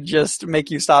back. It would just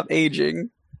make you stop aging.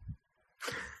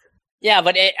 Yeah,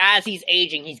 but as he's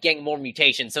aging, he's getting more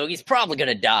mutations, so he's probably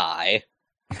gonna die.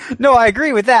 No, I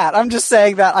agree with that. I'm just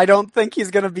saying that I don't think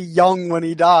he's going to be young when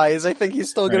he dies. I think he's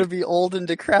still going to be old and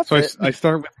decrepit. So I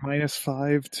start with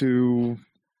 -5 to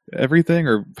everything,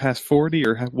 or past 40,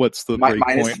 or what's the break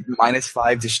point?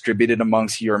 -5 distributed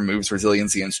amongst your moves,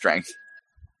 resiliency, and strength.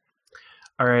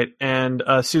 All right, and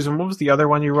Susan, what was the other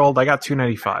one you rolled? I got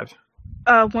 295.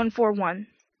 141.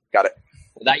 Got it.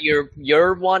 Is that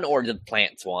your one or the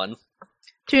plant's one?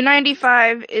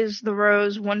 295 is the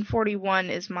rose. 141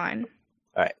 is mine.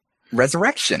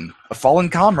 Resurrection. A fallen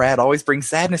comrade always brings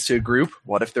sadness to a group.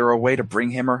 What if there were a way to bring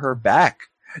him or her back?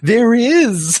 There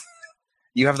is!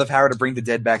 You have the power to bring the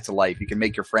dead back to life. You can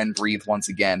make your friend breathe once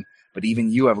again, but even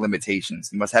you have limitations.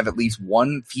 You must have at least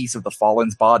one piece of the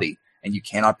fallen's body, and you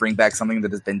cannot bring back something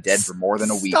that has been dead for more than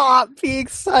a week. Stop being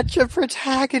such a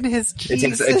protagonist,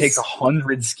 Jesus. It takes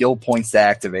 100 skill points to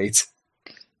activate.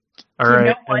 All right. You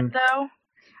know what, though?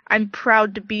 I'm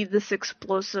proud to be this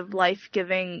explosive,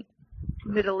 life-giving,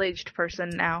 middle-aged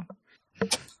person now.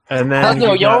 And then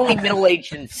No, you're only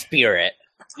middle-aged in spirit.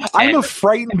 I'm a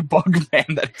frightened bug man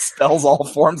that expels all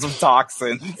forms of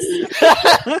toxins.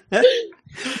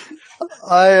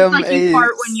 I am like you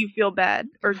fart when you feel bad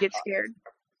or get scared.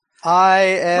 I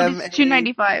am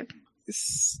 295.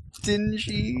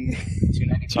 Stingy.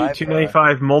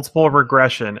 295 multiple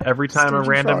regression. Every time a Stingy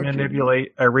random frog.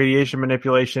 radiation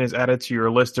manipulation is added to your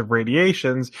list of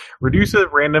radiations, reduce a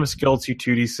random skill to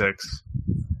 2d6.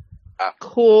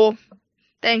 Cool.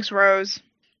 Thanks, Rose.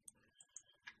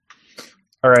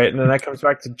 All right, and then that comes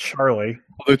back to Charlie.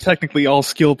 Although technically all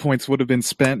skill points would have been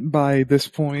spent by this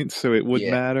point, so it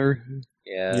wouldn't matter.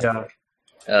 Yeah.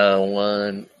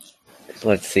 One.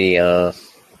 Let's see.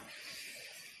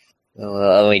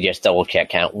 Let me just double check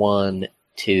count. 1,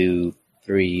 2,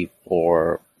 3,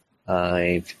 4,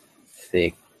 5,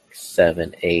 6,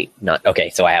 7, 8, 9. Okay,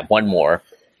 so I have one more.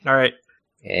 All right.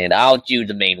 And I'll do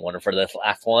the main one for this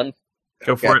last one.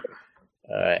 Go for it.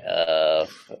 All right.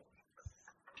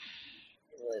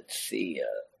 Let's see.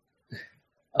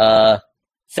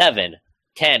 7,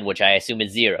 10, which I assume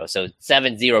is 0. So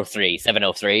 703.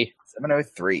 703.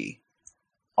 703.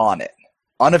 On it.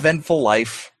 Uneventful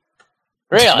life.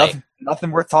 Really?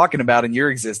 Nothing worth talking about in your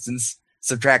existence.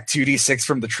 Subtract 2d6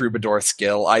 from the troubadour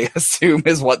skill, I assume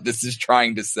is what this is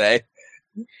trying to say.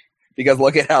 Because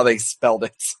look at how they spelled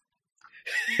it.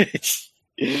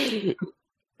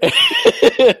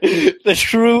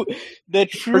 the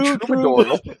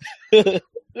troubadour.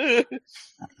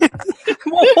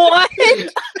 What?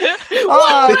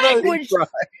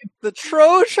 The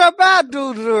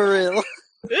Troshabaduril.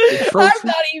 I'm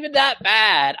not even that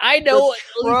bad. I know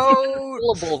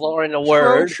syllables are in a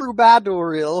word.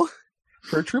 Troubadouril.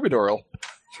 For troubadouril.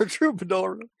 For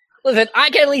troubadouril. Listen,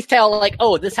 I can at least tell, like,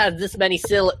 oh, this has this many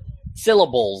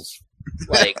syllables.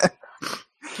 Like,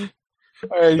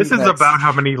 this is about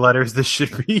how many letters this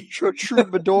should be.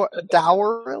 Troubadour.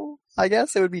 Doweril? I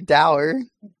guess it would be dower.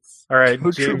 All right,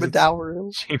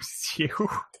 Troubadouril. James, it's you.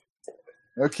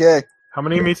 Okay. How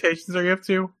many mutations are you up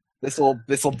to? This will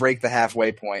break the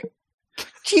halfway point.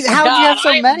 Jeez, how do you have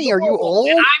so many? Are you old?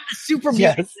 I'm a super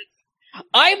mutant. Yes.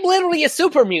 I'm literally a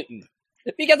super mutant.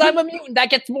 Because I'm a mutant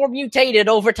that gets more mutated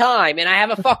over time, and I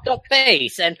have a fucked up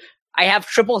face, and I have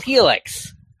triple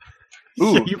helix.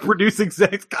 Ooh. You produce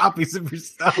exact copies of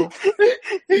yourself.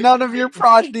 None of your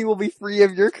progeny will be free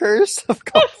of your curse of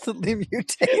constantly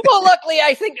mutating. Well, luckily,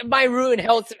 I think my ruin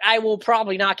health, I will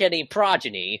probably not get any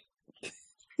progeny.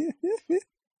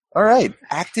 All right.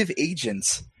 Active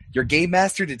agents. Your game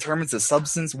master determines a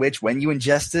substance which, when you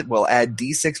ingest it, will add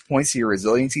d6 points to your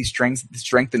resiliency, strength,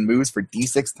 and moves for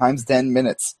d6 times 10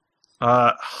 minutes.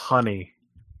 Honey.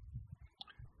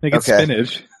 Make it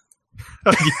spinach.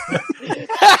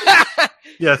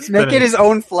 Yeah, spinach. Make it his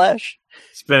own flesh.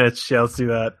 Spinach. Yeah, let's do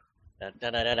that.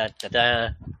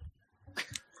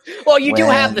 Well, you do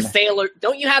have the sailor.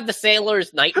 Don't you have the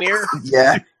sailor's nightmare?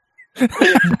 Yeah.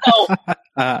 Oh.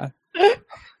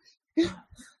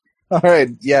 All right.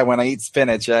 Yeah, when I eat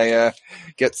spinach, I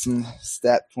get some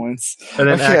stat points. And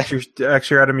then Axe,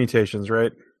 you're out of mutations,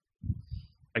 right?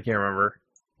 I can't remember.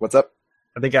 What's up?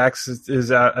 I think Axe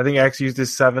is out. I think Axe used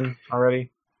his 7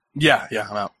 already. Yeah,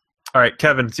 I'm out. All right,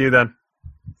 Kevin, see you then.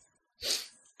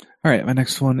 All right, my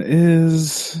next one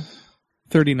is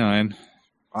 39.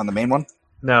 On the main one?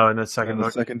 No, in the second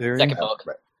book. Secondary. Second book.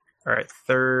 All right,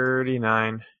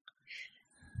 39.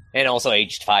 And also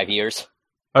aged 5 years.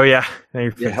 Oh, yeah. Now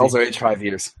you're 50. Yeah, Hell's age 5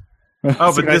 years.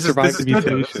 Oh, See, but I this is survived the good.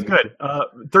 Though. This is mutation.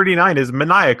 good. 39 is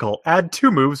maniacal. Add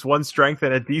 2 moves, 1 strength,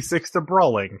 and a d6 to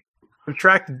brawling.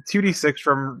 Subtract 2d6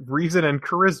 from reason and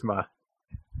charisma.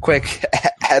 Quick,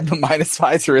 add the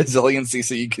 -5 to resiliency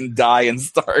so you can die and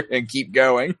start and keep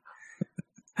going.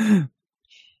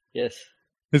 Yes.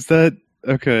 Is that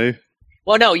okay?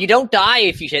 Well, no, you don't die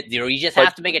if you hit 0. You just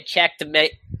have to make a check to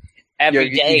make every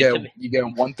day. You get a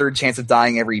 1/3 chance of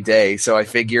dying every day. So I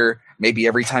figure maybe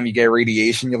every time you get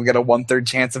radiation, you'll get a 1/3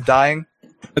 chance of dying.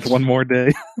 That's one more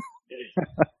day.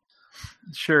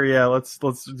 Sure, yeah, let's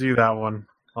do that one.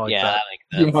 I like yeah, that. that makes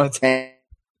sense. You want to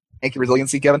tank your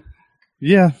resiliency, Kevin?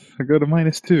 Yeah, I go to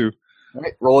 -2. All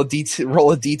right, roll a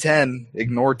d10,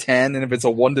 ignore 10, and if it's a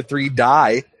 1 to 3,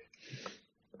 die.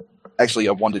 Actually,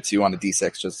 a 1 to 2 on a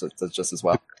d6, just as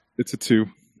well. It's a 2.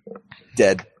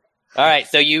 Dead. All right,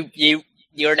 so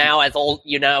you're now as old.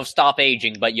 You now stop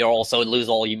aging, but you also lose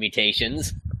all your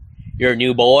mutations. You're a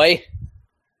new boy,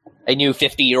 a new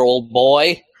 50-year-old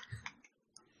boy.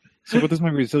 So what does my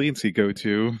resiliency go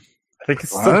to? I think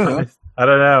it's still. I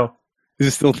don't know. Is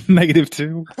it still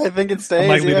 -2? I think it I'm stays.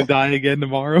 likely Yeah. to die again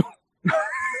tomorrow.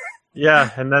 Yeah,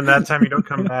 and then that time you don't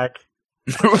come back.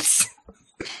 Oops.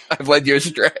 I've led you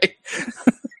astray.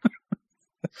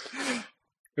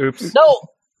 Oops. No,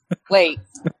 wait.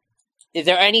 Is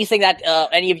there anything that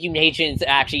any of you mutations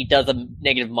actually does a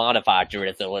negative modifier to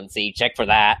resiliency? Check for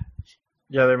that.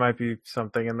 Yeah, there might be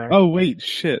something in there. Oh wait,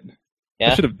 shit!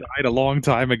 Yeah? I should have died a long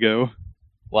time ago.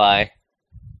 Why?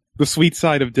 The sweet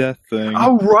side of death thing.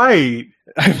 Oh, right.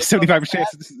 I have a 75%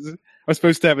 chance. I was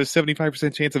supposed to have a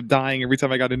 75% chance of dying every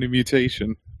time I got a new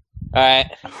mutation. All right.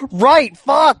 Right,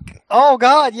 fuck! Oh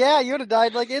god, yeah, you would have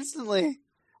died like instantly.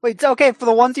 Wait, it's okay, for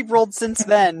the ones you've rolled since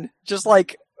then, just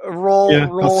like roll.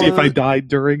 I'll see if I died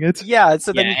during it. Yeah,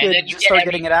 so then Yeah, you and could then you just start get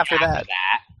getting it after that.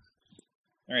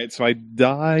 All right, so I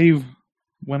die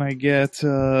when I get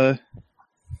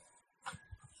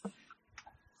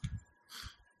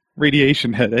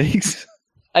radiation headaches.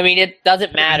 I mean, it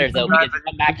doesn't matter though because you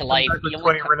come back to life. With You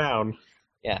only 20 renown.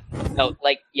 No,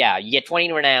 you get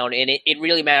 20 renown, and it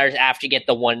really matters after you get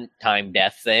the one-time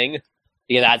death thing,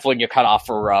 because that's when your cutoff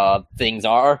for things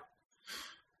are.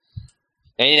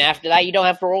 And after that, you don't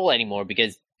have to roll anymore,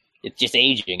 because it's just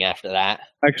aging after that.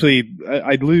 Actually,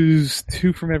 I'd lose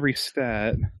 2 from every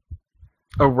stat,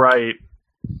 Oh, right.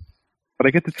 but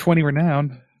I get the 20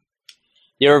 renown.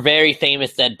 You're a very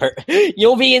famous dead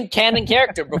You'll be in canon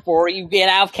character before you get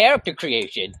out of character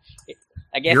creation.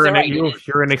 I guess You're, they're right.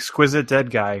 you're an exquisite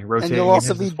dead guy And rotating. you'll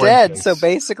also in be his display dead, case. so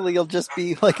basically you'll just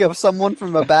be like someone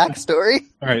from a backstory.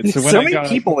 All right, so when So I many got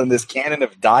people in this canon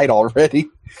have died already.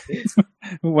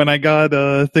 when I got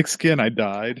thick skin, I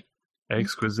died.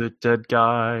 Exquisite dead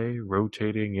guy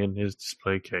rotating in his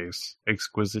display case.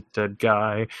 Exquisite dead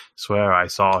guy. Swear I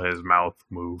saw his mouth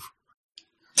move.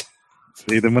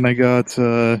 See, then when I got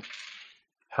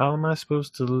How am I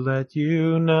supposed to let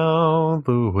you know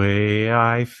the way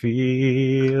I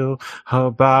feel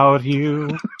about you?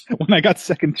 when I got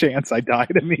second chance, I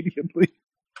died immediately.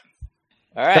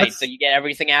 All right, That's- so you get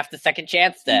everything after second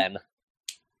chance then.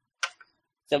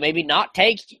 So maybe not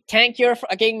tank your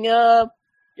fucking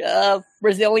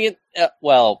resilient.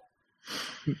 Well,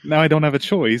 Now I don't have a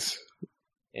choice.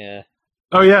 yeah.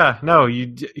 Oh yeah, no,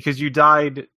 because you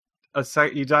died a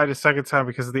second time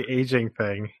because of the aging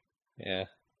thing. Yeah.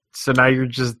 So now you're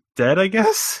just dead, I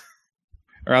guess.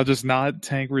 Or I'll just not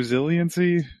tank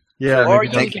resiliency. Yeah, Or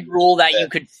maybe you not. could rule that you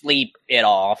could sleep it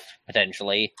off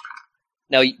potentially.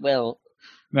 No, well,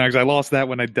 No, because I lost that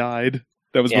when I died.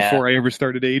 That was Yeah. before I ever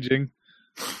started aging.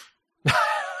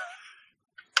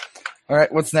 All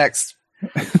right, what's next?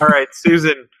 All right,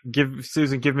 Susan,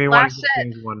 give me one. Last set.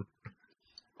 James one.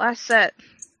 Last set.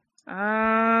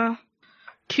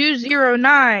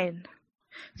 209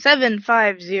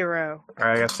 750. All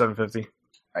right, I got 750.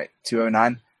 All right,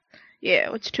 209. Yeah,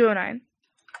 what's 209?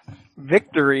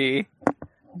 Victory.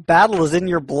 Battle is in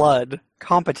your blood.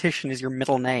 Competition is your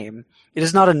middle name. It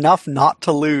is not enough not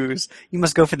to lose. You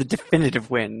must go for the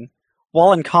definitive win.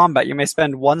 While in combat, you may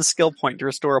spend 1 skill point to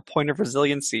restore a point of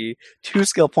resiliency, 2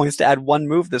 skill points to add 1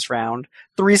 move this round,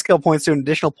 3 skill points to an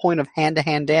additional point of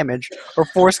hand-to-hand damage, or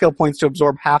 4 skill points to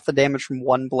absorb half the damage from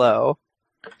 1 blow.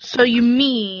 So you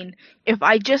mean if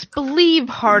I just believe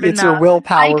hard It's enough, your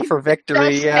willpower can for victory.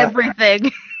 that's Yeah.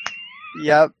 everything.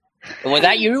 Yep. was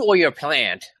that you or your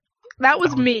plant? That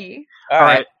was me. All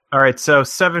right. All right. So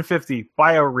 750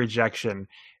 biorejection.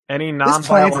 Any This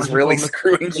plan is non-biological really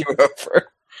screwing you over.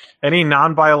 any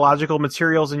non-biological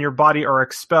materials in your body are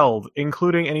expelled,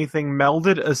 including anything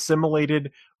melded,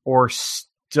 assimilated, or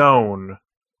stone.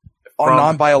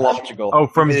 non-biological. Oh,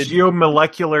 from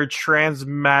geomolecular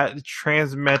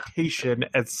transmutation,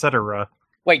 etc.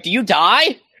 Wait, do you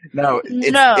die? No,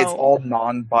 it's all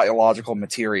non-biological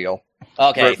material.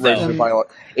 Okay,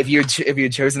 If you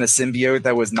had chosen a symbiote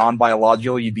that was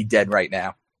non-biological, you'd be dead right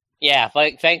now. yeah.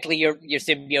 But thankfully, your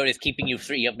symbiote is keeping you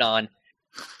free of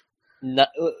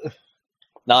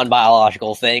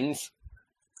non-biological things.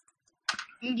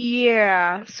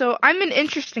 Yeah, so I'm an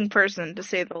interesting person, to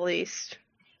say the least.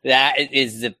 That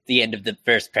is the end of the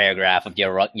first paragraph of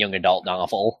your young adult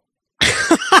novel. No,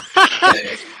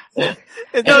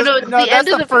 it's the end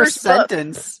of the first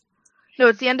sentence. No,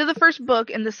 it's the end of the first book,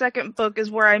 and the second book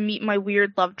is where I meet my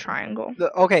weird love triangle.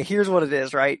 Okay, here's what it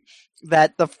is, right?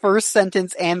 That the first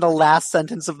sentence and the last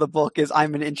sentence of the book is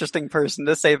 "I'm an interesting person,"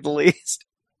 to say the least.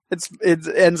 It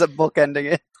ends up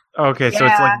bookending it. Okay, so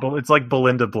it's like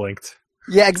Belinda blinked.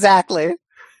 Yeah, exactly.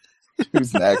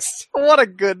 Who's next? What a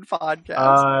good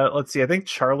podcast. Let's see. I think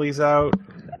Charlie's out.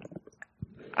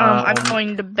 I'm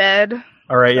going to bed.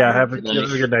 All right, yeah. Have a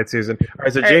good night, Susan. All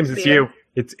right, so James, it's you.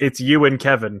 It's you and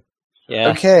Kevin. Yeah.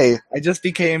 Okay, I just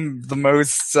became the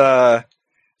most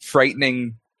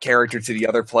frightening character to the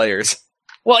other players.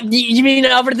 What, you mean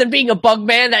other than being a bug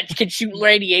man that can shoot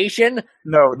radiation?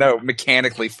 No,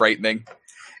 mechanically frightening.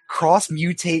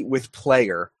 Cross-mutate with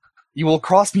player. You will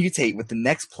cross-mutate with the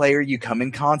next player you come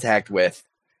in contact with.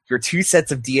 Your two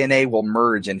sets of DNA will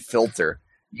merge and filter.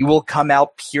 You will come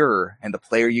out pure, and the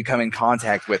player you come in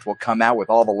contact with will come out with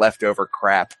all the leftover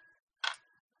crap.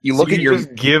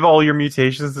 Just give all your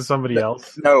mutations to somebody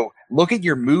else? No, look at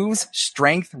your moves,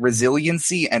 strength,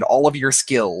 resiliency, and all of your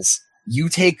skills. You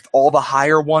take all the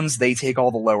higher ones, they take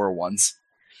all the lower ones.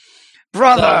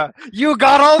 Brother, you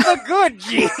got all the good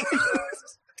genes!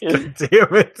 God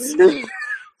damn it.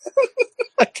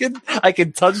 I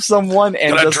can touch someone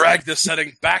and Gonna just drag this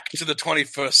setting back to the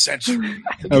 21st century.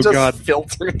 God!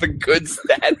 Filter the good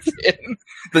stats in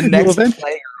the next player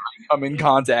I come in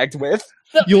contact with.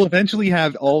 You'll eventually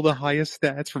have all the highest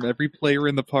stats from every player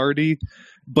in the party,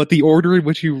 but the order in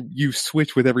which you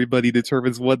switch with everybody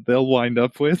determines what they'll wind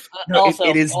up with. No,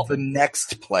 it is the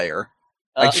next player.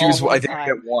 I choose. I think I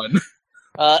get one.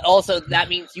 Also, that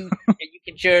means you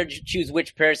can choose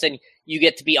which person you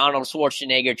get to be Arnold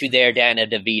Schwarzenegger to their Danny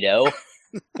DeVito.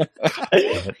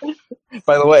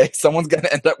 By the way, someone's going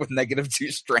to end up with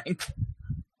 -2 strength.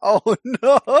 Oh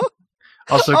no!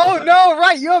 Also, oh no!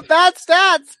 Right, you have bad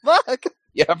stats. Fuck.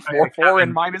 Yeah, 4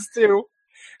 and -2.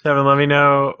 Kevin, let me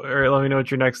know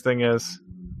what your next thing is.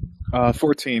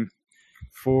 14.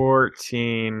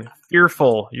 14.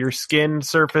 Fearful. Your skin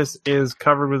surface is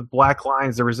covered with black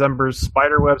lines that resemble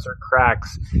spider webs or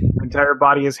cracks. Your entire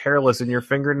body is hairless, and your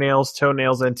fingernails,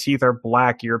 toenails, and teeth are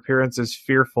black. Your appearance is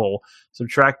fearful.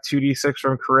 Subtract 2d6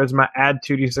 from charisma, add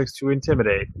 2d6 to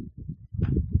intimidate.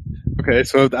 Okay,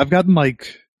 so I've gotten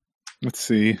let's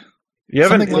see. You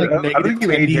haven't something like I don't think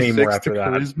you age anymore -26 after to that.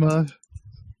 charisma.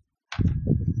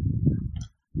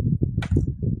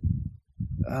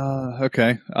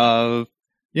 Okay.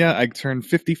 Yeah, I turned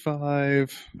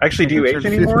 55. Actually, do you age turned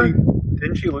anymore? 50.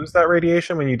 Didn't you lose that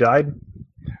radiation when you died?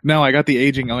 No, I got the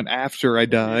aging on after I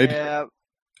died. Yeah.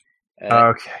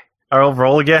 Okay. I'll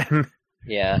roll again.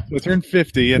 Yeah. So I turned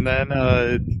 50, and then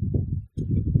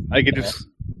I could just...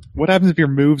 What happens if your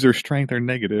moves or strength are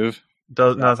negative?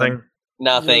 Does nothing.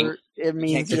 Nothing. It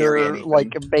means Can't carry you're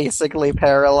anything. basically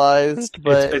paralyzed,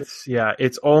 but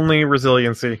It's only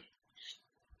resiliency.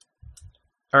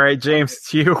 All right, James,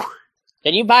 it's you.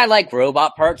 Can you buy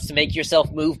robot parts to make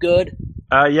yourself move good?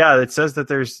 Yeah, it says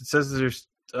there's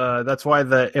that's why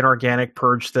the inorganic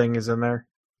purge thing is in there.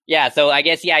 Yeah, so I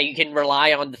guess you can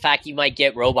rely on the fact you might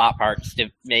get robot parts to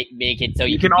make it so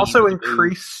You can also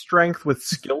increase strength with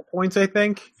skill points, I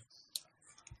think.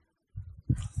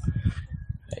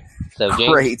 So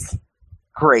James,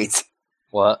 Great.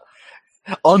 what?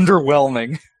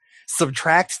 Underwhelming.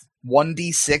 Subtract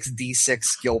 1d6 d6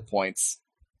 skill points.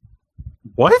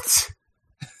 What?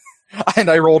 And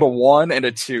I rolled a 1 and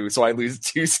a 2, so I lose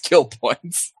 2 skill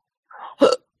points.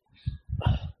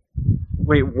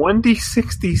 Wait,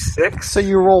 1d6 d6? so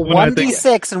you roll Well, I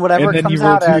 1d6 and whatever and it then you comes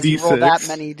roll out as, you roll 2d6. that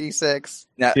many d6.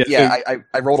 Now, Yeah,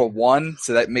 I rolled a 1,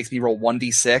 so that makes me roll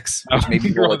 1d6, which made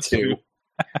me roll a 2.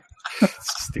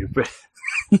 Stupid.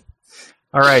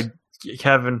 All right,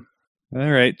 Kevin.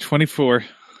 All right, 24.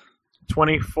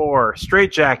 24.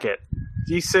 Straight jacket.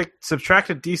 D6. Subtract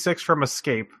a d6 from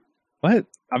escape. What?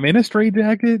 I'm in a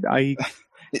straitjacket? I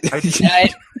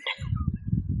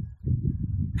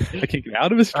can't get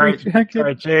out of a straitjacket? All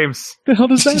right, James. What the hell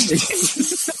does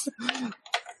that mean?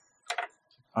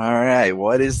 Alright,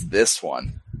 what is this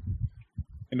one?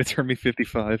 And it turned me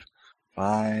 55.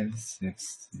 5,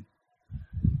 6...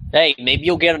 Hey, maybe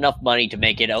you'll get enough money to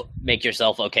make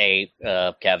yourself okay,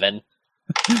 Kevin.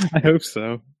 I hope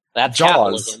so. That's Jaws.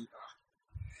 capitalism.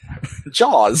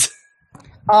 Jaws.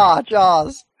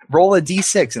 Jaws. Roll a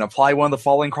d6 and apply one of the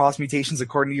following cross mutations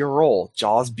according to your roll.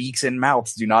 Jaws, beaks, and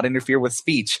mouths do not interfere with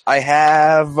speech. I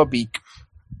have a beak.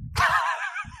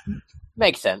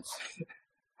 Makes sense.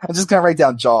 I'm just gonna write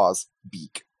down Jaws,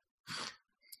 beak.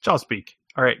 Jaws beak.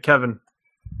 All right, Kevin.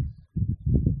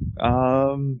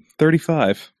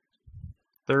 35.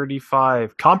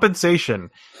 35. Compensation.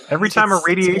 Every time a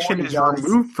radiation more is Jaws.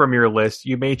 removed from your list,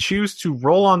 you may choose to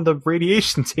roll on the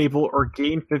radiation table or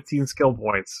gain 15 skill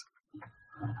points.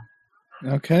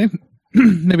 Okay.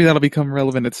 Maybe that'll become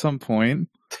relevant at some point.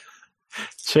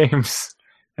 James.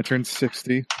 I turned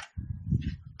 60.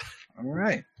 All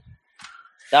right.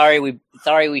 Sorry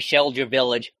we shelled your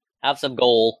village. Have some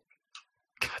gold.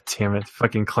 God damn it.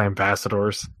 Fucking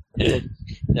clambassadors.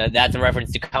 That's a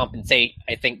reference to compensate.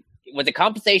 I think was it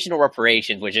compensation or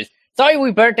reparations, which is sorry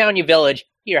we burnt down your village.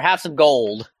 Here, have some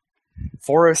gold.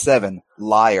 407,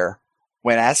 liar.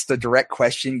 When asked a direct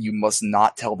question, you must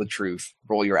not tell the truth.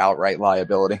 Roll your outright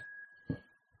liability. All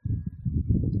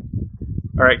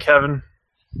right, Kevin.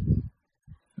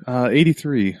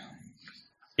 83.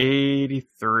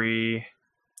 83.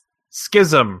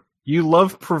 Schism. You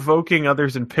love provoking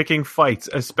others and picking fights,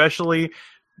 especially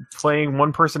playing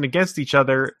one person against each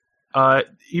other,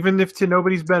 even if to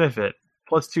nobody's benefit.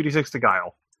 Plus 2d6 to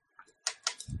guile.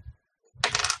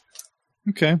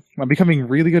 Okay. I'm becoming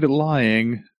really good at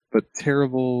lying, but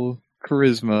terrible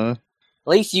charisma. At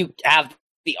least you have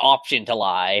the option to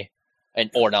lie,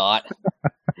 or not.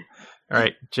 All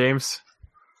right, James.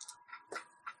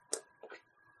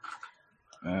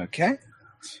 Okay.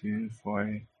 2,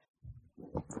 4.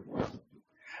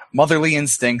 Motherly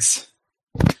instincts.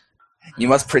 You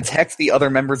must protect the other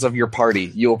members of your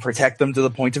party. You will protect them to the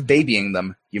point of babying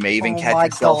them. You may even Oh catch my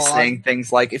yourself God. saying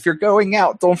things like, if you're going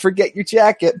out, don't forget your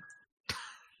jacket.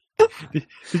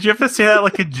 Did you have to say that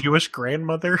like a Jewish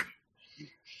grandmother?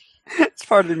 It's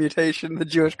part of the mutation, the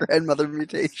Jewish grandmother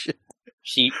mutation.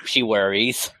 She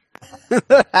worries.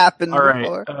 That happened All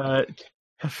right. before.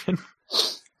 Kevin.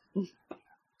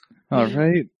 All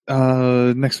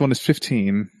right. Next one is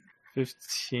 15.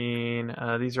 15.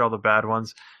 These are all the bad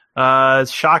ones.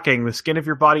 Shocking. The skin of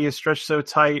your body is stretched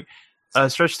tight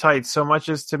so much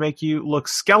as to make you look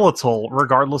skeletal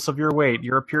regardless of your weight.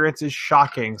 Your appearance is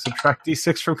shocking. Subtract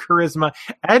d6 from charisma.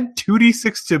 Add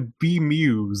 2d6 to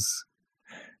bemuse.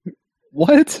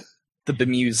 What? The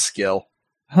bemuse skill.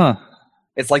 Huh.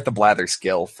 It's like the blather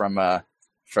skill from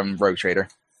Rogue Trader.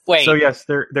 Wait. So yes,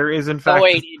 there is in fact. Oh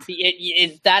wait,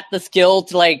 is that the skill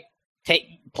to like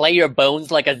play your bones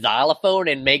like a xylophone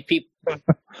and make people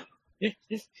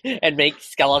and make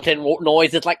skeleton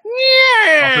noises like?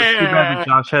 Also, it's too bad that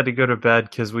Josh had to go to bed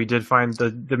because we did find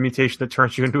the mutation that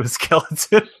turns you into a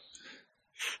skeleton.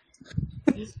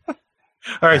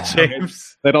 All right,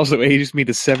 James. That also aged me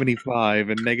to 75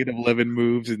 and negative 11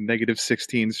 moves and negative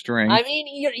 16 strength. I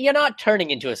mean, you're not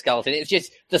turning into a skeleton. It's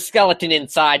just the skeleton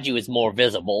inside you is more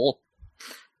visible.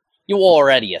 You're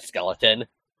already a skeleton.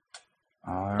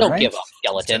 All Don't right. give up, Tend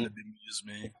skeleton. to bemuse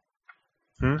me.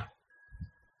 Hmm?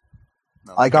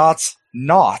 No. I got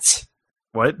not.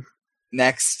 What?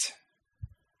 Next.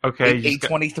 Okay. you just got-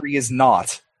 823 is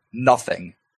not.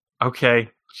 Nothing. okay,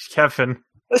 Kevin.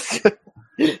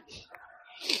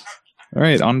 All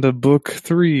right, on to book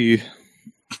 3.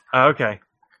 Okay.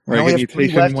 Where I I only get have 3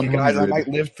 mutation left, you 100 guys. I might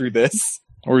live through this.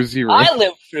 or 0. I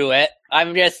lived through it.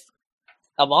 I'm just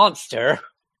a monster.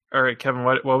 All right, Kevin.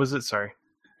 What was it? Sorry.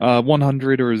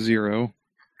 100 or 0. All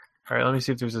right. Let me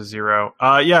see if there's a 0.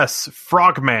 Yes,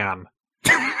 Frogman.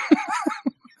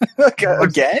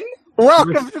 Again?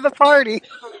 Welcome to the party.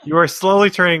 You are slowly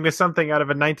turning to something out of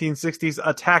a 1960s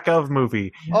Attack of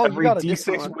movie. Oh, you Every got a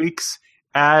different D6 one. weeks,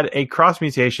 add a cross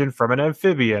mutation from an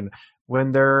amphibian.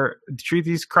 When treat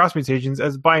these cross mutations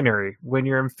as binary. When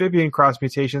your amphibian cross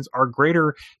mutations are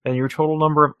greater than your total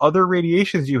number of other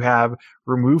radiations you have,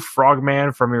 remove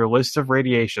Frogman from your list of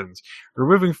radiations.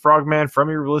 Removing Frogman from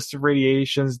your list of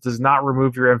radiations does not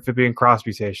remove your amphibian cross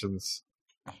mutations.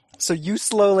 So you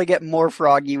slowly get more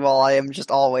froggy while I am just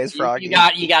always froggy.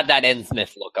 You got that N.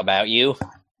 Smith look about you.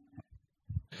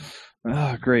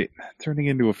 Ah, great. Turning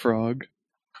into a frog.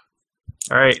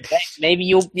 All right. Maybe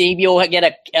you'll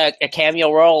get a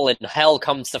cameo role in Hell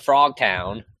Comes to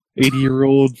Frogtown.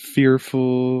 80-year-old,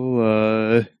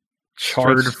 fearful,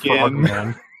 Charred stretched skin.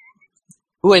 Frogman.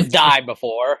 Who has died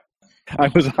before. I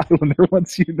was a Highlander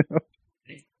once, you know.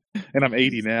 And I'm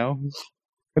 80 now.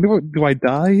 Do I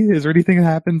die? Is there anything that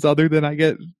happens other than I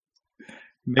get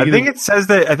I think it says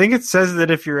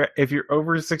that if you're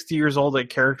over 60 years old at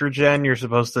character gen, you're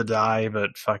supposed to die.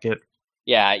 But fuck it.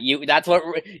 Yeah,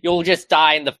 you'll just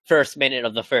die in the first minute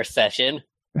of the first session.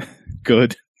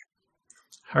 Good.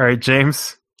 All right,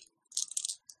 James.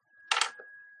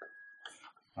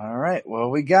 All right,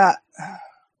 well, we got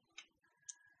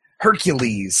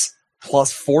Hercules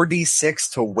plus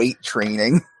 4d6 to weight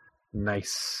training.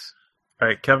 Nice. All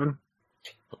right, Kevin.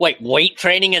 Wait, weight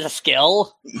training is a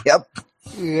skill?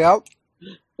 Yep.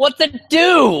 What's it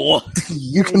do?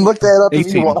 You can look that up if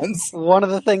 18. you want. One of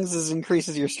the things is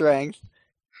increases your strength.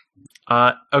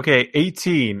 Okay,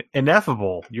 18.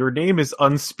 Ineffable. Your name is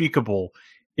unspeakable.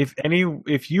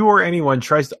 If you or anyone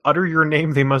tries to utter your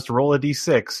name, they must roll a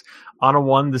d6. On a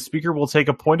 1, the speaker will take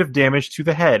a point of damage to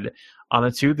the head. On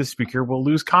a 2, the speaker will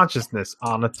lose consciousness.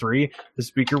 On a 3, the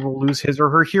speaker will lose his or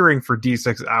her hearing for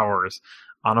d6 hours.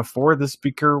 On a 4, the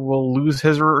speaker will lose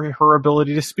his or her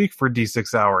ability to speak for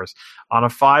d6 hours. On a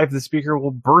 5, the speaker will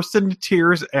burst into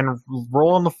tears and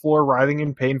roll on the floor writhing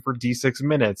in pain for d6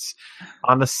 minutes.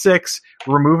 On a 6,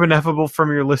 remove Ineffable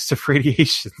from your list of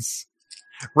radiations.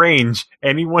 Range,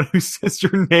 anyone who says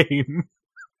your name.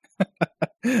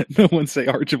 No one say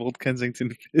Archibald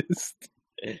Kensington Fist.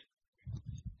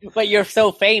 But you're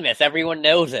so famous, everyone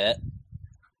knows it.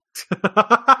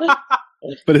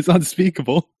 But it's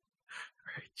unspeakable.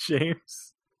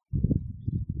 James.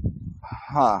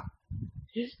 Huh.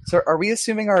 So are we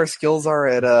assuming our skills are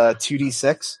at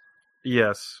 2d6?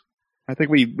 Yes. I think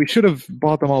we should have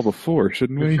bought them all before,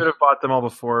 shouldn't We we? should have bought them all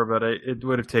before, but it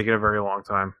would have taken a very long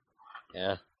time.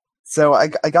 Yeah. So I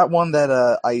got one that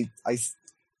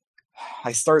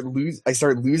I start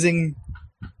losing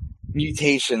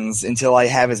mutations until I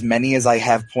have as many as I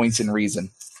have points in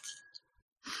reason.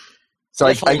 So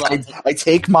Just hold on. I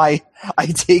take my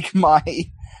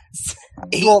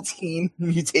 18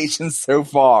 mutations so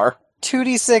far.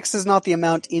 2d6 is not the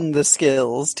amount in the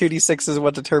skills. 2d6 is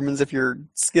what determines if you're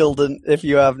skilled and if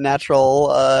you have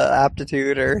natural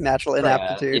aptitude or natural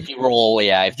inaptitude. If you roll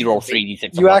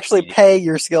 3d6. You actually pay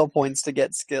your skill points to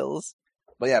get skills.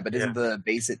 But isn't the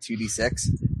base at 2d6?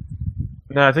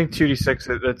 No, I think 2d6.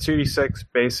 The 2d6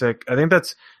 basic. I think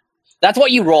that's. That's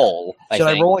what you roll. Should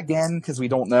I roll again because we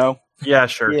don't know? Yeah,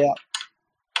 sure. Yeah.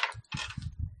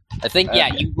 I think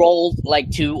you roll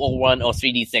like 2 or 1 or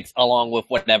 3d6 along with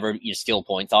whatever your skill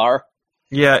points are.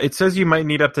 Yeah, it says you might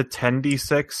need up to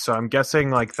 10d6, so I'm guessing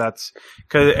like that's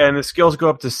and the skills go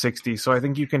up to 60, so I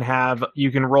think you can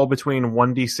roll between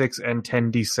 1d6 and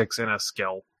 10d6 in a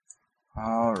skill.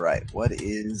 All right, what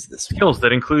is this one? Skills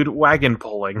that include wagon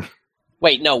pulling.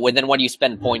 Wait, no, well, then what do you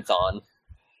spend points on?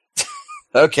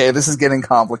 Okay, this is getting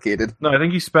complicated. No, I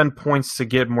think you spend points to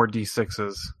get more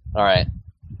d6s. All right.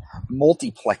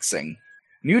 Multiplexing.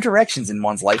 New directions in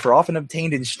one's life are often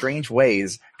obtained in strange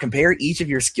ways. Compare each of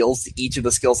your skills to each of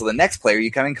the skills of the next player you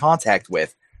come in contact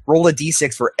with. Roll a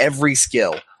d6 for every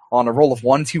skill. On a roll of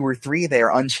 1, 2, or 3, they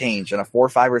are unchanged. On a 4,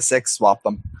 5, or 6, swap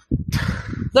them.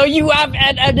 So you have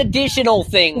an additional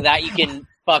thing that you can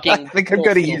fucking... I think I'm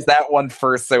going to use that one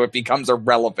first so it becomes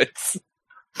irrelevant.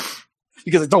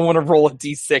 Because I don't want to roll a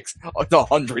d6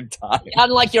 100 times.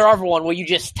 Unlike your other one where you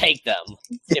just take them.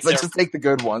 Yes, I just take the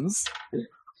good ones.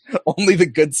 Only the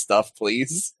good stuff,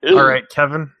 please. All right,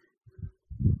 Kevin.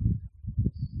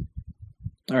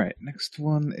 All right, next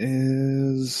one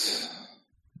is...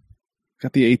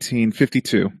 Got the 18,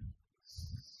 52.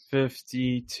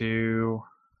 52.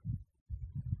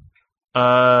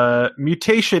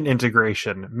 Mutation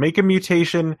integration. Make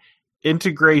mutation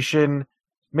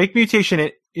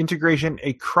integration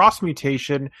a cross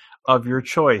mutation of your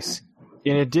choice.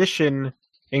 In addition,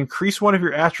 increase one of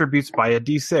your attributes by a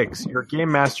d6. Your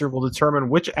game master will determine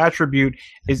which attribute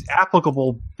is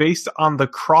applicable based on the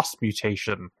cross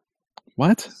mutation.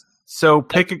 What? So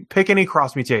pick any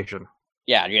cross mutation.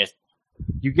 Yeah,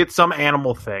 you get some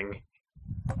animal thing.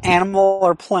 Animal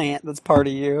or plant that's part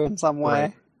of you in some way.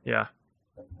 Right. Yeah.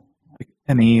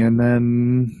 Any, and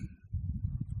then...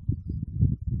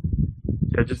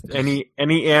 Yeah, just any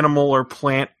animal or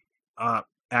plant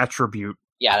attribute.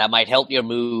 Yeah, that might help your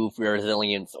move, your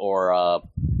resilience, or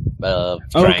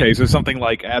strength. Okay, so something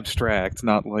like abstract,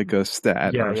 not like a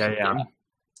stat. Yeah.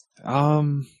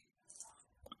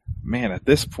 Man, at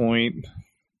this point,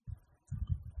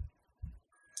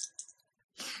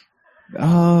 what's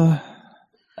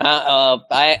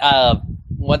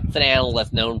an animal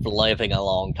that's known for living a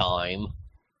long time?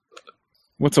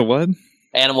 What's a what?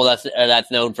 Animal that's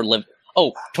known for living.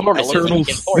 Oh, turtles.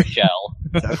 Tortoiseshell.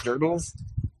 Turtles?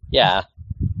 Yeah,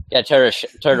 turtle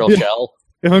shell.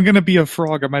 If I'm gonna be a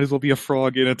frog, I might as well be a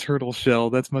frog in a turtle shell.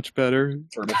 That's much better.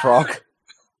 Turtle frog.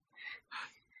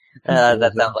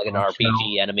 That sounds like an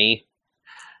RPG enemy.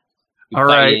 All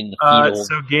right. In the field.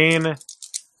 So gain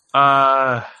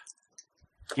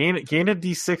a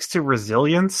D6 to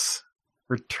resilience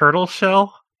for turtle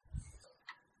shell.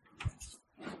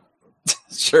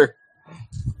 Sure.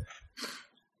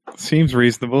 Seems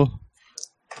reasonable.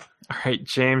 All right,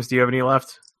 James, do you have any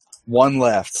left? One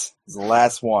left. It's the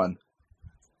last one.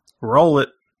 Roll it.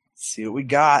 See what we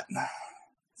got.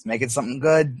 Let's make it something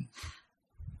good.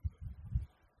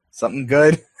 Something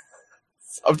good.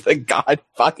 Something, god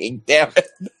fucking damn it.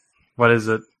 What is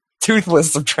it?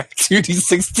 Toothless, subtract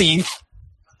 2d16.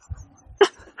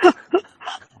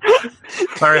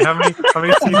 Sorry, how many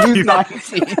teeth do you have?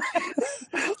 19.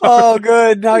 Oh,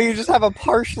 good. Now you just have a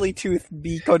partially toothed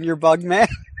beak on your bug, man.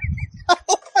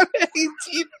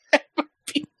 18.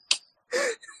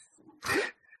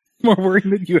 More worried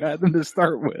than you had them to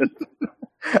start with.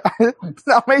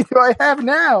 How many do I have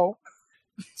now?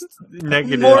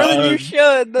 Negative. More than you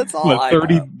should. That's all I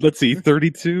 30. know. Let's see,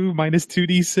 32 minus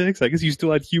 2d6. I guess you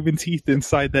still had human teeth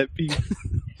inside that beak.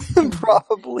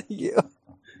 Probably you.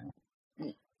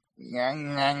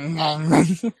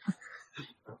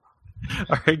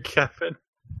 All right, Kevin.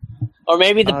 Or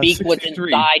maybe the beak was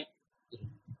 63. inside.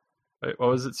 Wait, what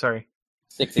was it? Sorry.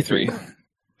 63.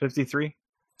 53?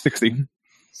 60.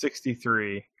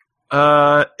 63.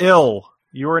 Ill.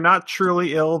 You are not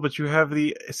truly ill, but you have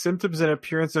the symptoms and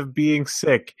appearance of being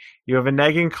sick. You have a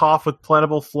nagging cough with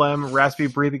plentiful phlegm, raspy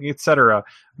breathing, etc.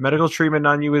 Medical treatment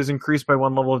on you is increased by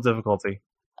 1 level of difficulty.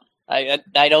 I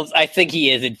think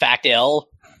he is in fact ill.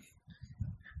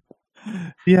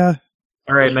 Yeah.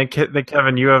 All right, then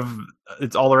Kevin, you have.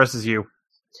 It's all the rest is you.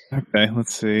 Okay,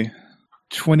 let's see.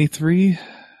 23.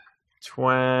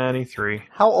 23.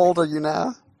 How old are you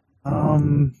now?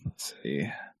 Let's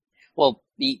see. Well,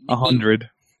 100.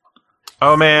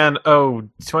 Oh man,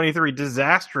 23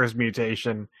 disastrous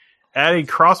mutation. Add a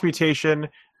cross mutation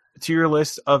to your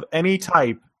list of any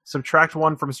type. Subtract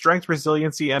 1 from strength,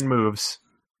 resiliency, and moves.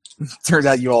 Turns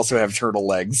out you also have turtle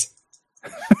legs.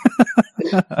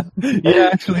 Yeah,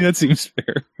 actually, that seems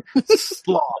fair.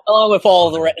 Sloth. along with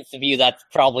all the rest of you, that's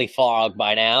probably Frog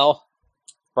by now.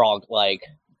 Frog-like.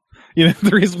 You know,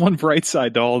 there is one bright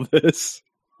side to all this.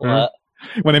 What?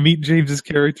 When I meet James's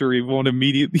character,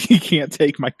 he can't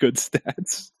take my good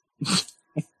stats.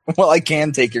 Well, I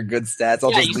can take your good stats.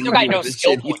 I'll Yeah, just you leave still got you no with the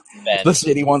skill shitty. points, Ben. The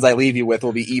shitty ones I leave you with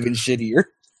will be even shittier.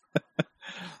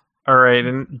 All right,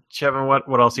 and Kevin, what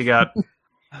else you got?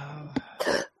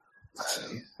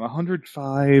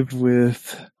 105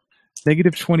 with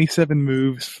negative 27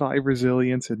 moves, 5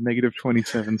 resilience, and negative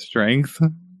 27 strength.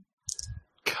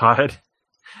 God.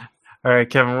 All right,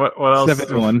 Kevin, what else?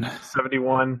 71.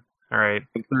 71. All right.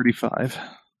 35.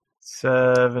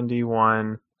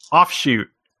 71. Offshoot.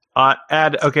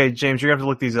 Okay, James, you're going to have to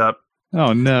look these up.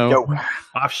 Oh, no. Yo.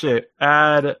 Offshoot.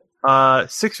 Add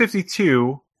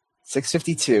 652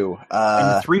 652.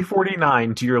 and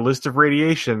 349 to your list of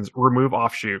radiations. Remove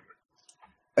offshoot.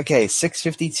 Okay,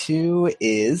 652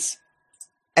 is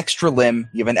extra limb.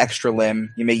 You have an extra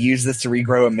limb. You may use this to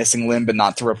regrow a missing limb, but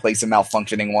not to replace a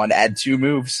malfunctioning one. Add 2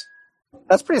 moves.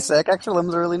 That's pretty sick. Extra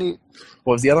limbs are really neat.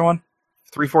 What was the other one?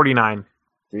 349.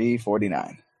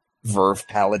 349. Verve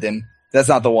Paladin. That's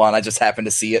not the one. I just happened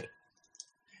to see it.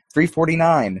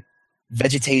 349.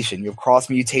 Vegetation. You've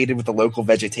cross-mutated with the local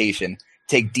vegetation.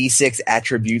 Take D6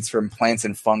 attributes from plants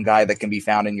and fungi that can be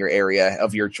found in your area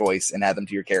of your choice and add them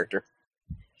to your character.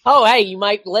 Oh, hey, you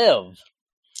might live.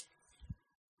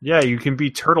 Yeah, you can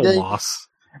be turtle Yeah, moss.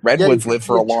 Redwoods you live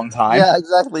for a long time. Yeah,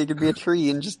 exactly. You could be a tree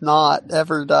and just not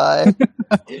ever die.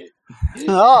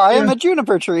 Oh, I am a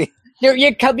juniper tree.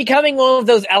 You're becoming one of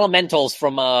those elementals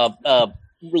from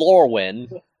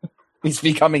Lorwyn. He's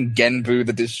becoming Genbu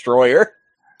the Destroyer.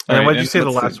 And Right, what did you and say the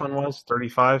let's last see. one was?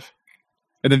 35?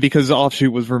 And then because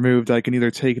offshoot was removed, I can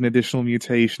either take an additional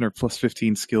mutation or plus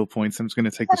 15 skill points. I'm just going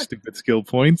to take the stupid skill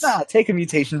points. Nah, take a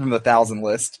mutation from the 1,000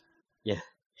 list.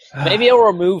 Maybe it'll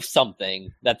remove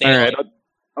something that they. All right,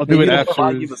 I'll do Maybe it it'll after.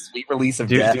 provide you the sweet release of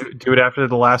death. Do it after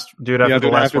the last. Do it after Yeah, the do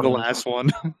it last after one. the last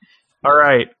one. All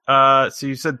right. So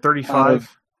you said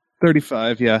 35.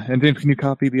 35, yeah. And then can you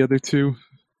copy the other 2?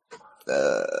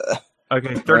 Uh, Okay, I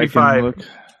can 35. look.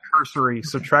 Cursory.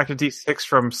 Subtract a d6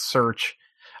 from search.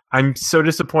 I'm so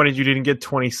disappointed you didn't get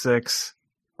 26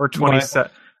 or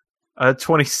 27.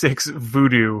 26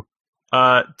 voodoo.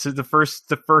 To the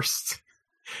first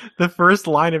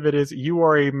line of it is, "You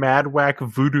are a mad whack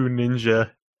voodoo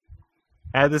ninja."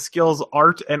 Add the skills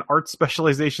art and art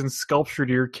specialization sculpture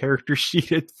to your character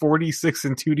sheet at 46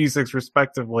 and 2d6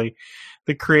 respectively.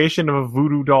 The creation of a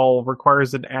voodoo doll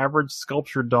requires an average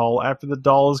sculpture doll. After the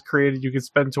doll is created, you can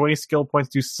spend 20 skill points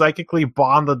to psychically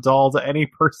bond the doll to any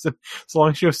person, so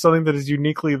long as you have something that is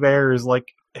uniquely theirs,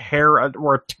 like hair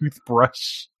or a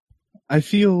toothbrush. I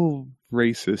feel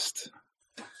racist.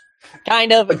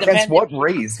 Kind of. Against what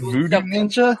race? Voodoo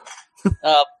ninja?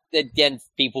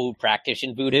 Against people who practice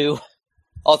in voodoo.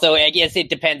 Also, I guess it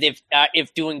depends if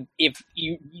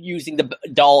using the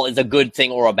doll is a good thing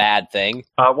or a bad thing.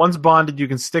 Once bonded, you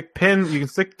can stick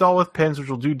the doll with pins, which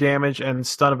will do damage and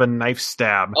stun of a knife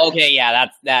stab. Okay, yeah,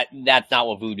 that's not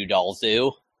what voodoo dolls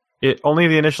do. Only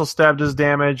the initial stab does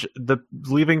damage. The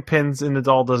leaving pins in the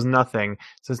doll does nothing.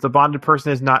 Since the bonded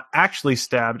person is not actually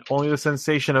stabbed, only the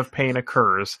sensation of pain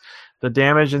occurs. The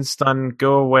damage and stun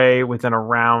go away within a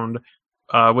round.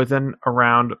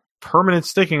 Permanent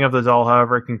sticking of the doll,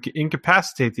 however, can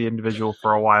incapacitate the individual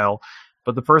for a while,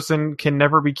 but the person can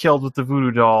never be killed with the voodoo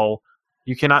doll.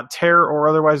 You cannot tear or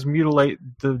otherwise mutilate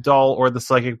the doll, or the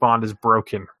psychic bond is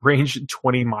broken. Range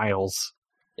 20 miles.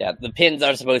 Yeah, the pins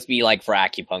are supposed to be like for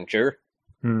acupuncture.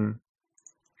 Hmm.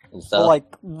 So, like,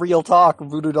 real talk,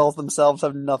 voodoo dolls themselves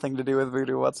have nothing to do with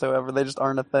voodoo whatsoever. They just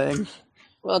aren't a thing.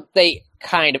 Well, they're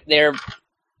kind of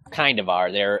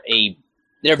are. They're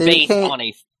based on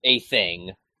a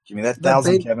thing. Give me that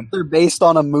 1,000, Kevin. They're based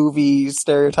on a movie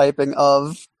stereotyping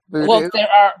of voodoo. Well, there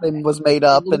are. It was made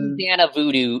up. And Louisiana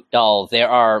voodoo dolls. There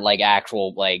are like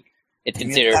actual it's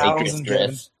considered a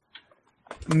trickstress.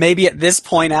 Maybe at this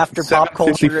point, after pop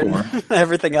culture and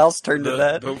everything else turned to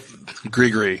that.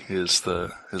 Grigri is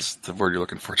the word you're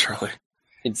looking for, Charlie.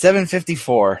 It's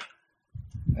 754.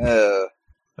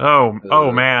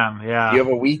 Oh man, yeah. You have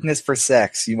a weakness for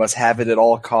sex. You must have it at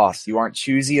all costs. You aren't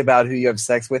choosy about who you have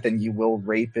sex with, and you will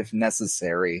rape if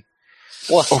necessary.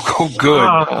 Well, oh good.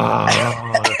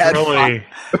 Really?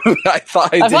 I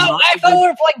thought we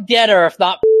were playing deadEarth,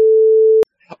 not.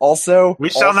 Also, we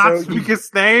shall not speak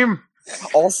his name.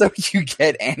 Also, you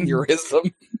get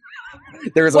aneurysm.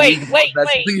 There's a weakness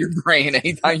in your brain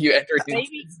anytime you enter into a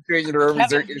situation or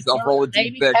overexert yourself. Roll a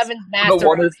d6. No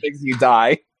wonder things you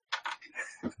die.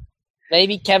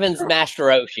 Maybe Kevin's Master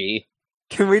Roshi.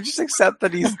 Can we just accept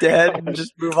that he's dead and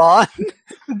just move on?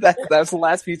 That's the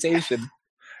last mutation.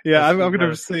 Yeah, I'm going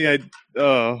to say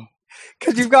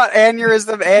because you've got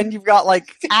aneurysm and you've got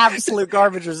like absolute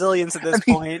garbage resilience at this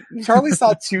point. Charlie's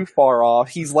not too far off.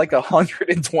 He's like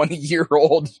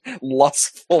 120-year-old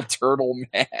lustful turtle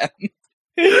man.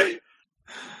 Even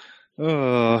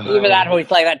that,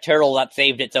 he's like that turtle that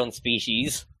saved its own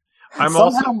species.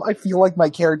 I feel like my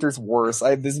character's worse. I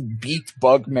have this beaked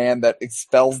bug man that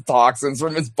expels toxins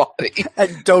from his body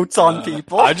and dotes on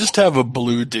people. I just have a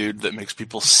blue dude that makes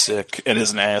people sick and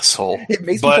is an asshole. It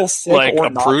makes people sick like or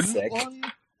not sick.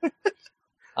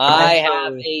 I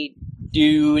have a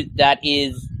dude that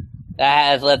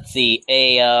has let's see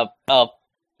it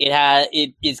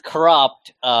is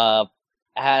corrupt.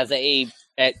 Has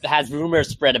rumors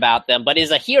spread about them, but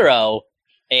is a hero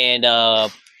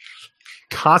and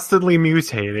constantly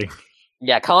mutating.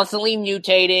 Yeah, constantly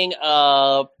mutating.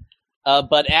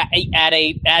 But at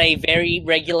a very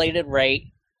regulated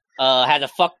rate. Has a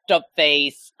fucked up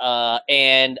face.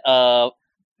 And have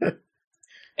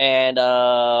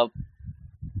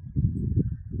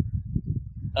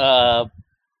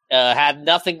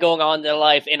nothing going on in their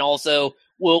life, and also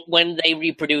when they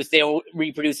reproduce, they'll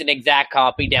reproduce an exact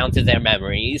copy down to their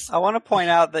memories. I want to point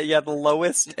out that the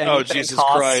lowest anything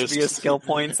costs via skill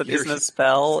points that isn't a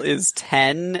spell is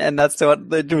 10, and that's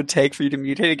what it would take for you to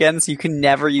mutate again, so you can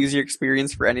never use your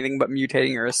experience for anything but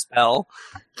mutating or a spell.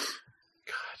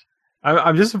 God.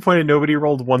 I'm disappointed nobody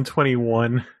rolled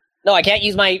 121. No, I can't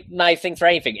use my thing for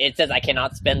anything. It says I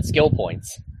cannot spend skill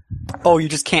points. Oh, you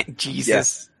just can't. Jesus.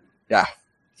 Yes. Yeah.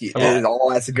 It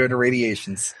all has to go to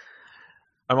radiations.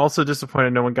 I'm also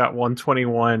disappointed no one got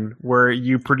 121, where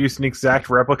you produce an exact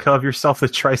replica of yourself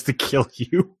that tries to kill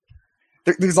you.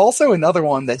 There's also another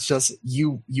one that's just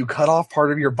you cut off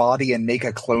part of your body and make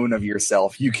a clone of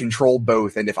yourself. You control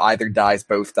both, and if either dies,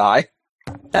 both die.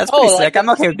 That's pretty sick. I'm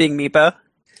okay with being Meepo.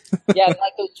 Yeah,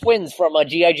 like those twins from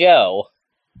G.I. Joe.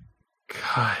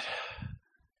 God.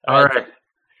 All right.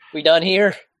 We done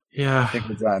here? Yeah. I think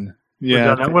we're done.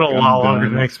 Yeah, that went a lot longer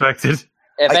than I expected.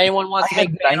 If anyone wants to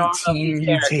make 19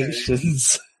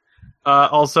 mutations.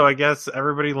 Also, I guess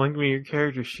everybody link me your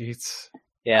character sheets.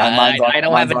 Yeah, I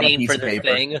don't have a name for this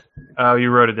thing. Oh,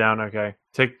 you wrote it down. Okay,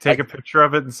 take a picture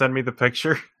of it and send me the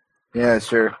picture. Yeah,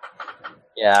 sure.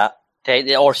 Yeah,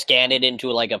 or scan it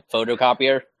into like a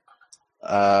photocopier.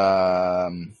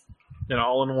 An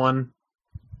all-in-one.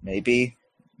 Maybe.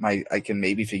 I can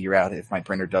maybe figure out if my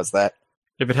printer does that.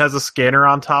 If it has a scanner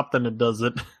on top, then it does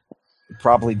it. It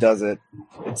probably does it.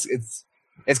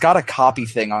 It's got a copy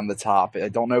thing on the top. I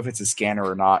don't know if it's a scanner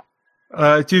or not.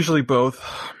 It's usually both.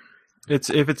 If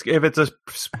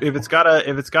it's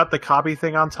got the copy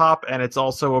thing on top and it's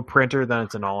also a printer, then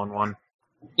it's an all-in-one.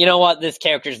 You know what? This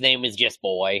character's name is just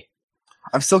Boy.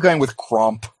 I'm still going with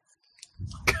Crump.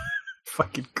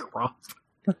 Fucking crop.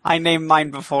 I named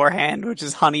mine beforehand, which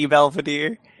is Honey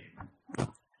Belvedere.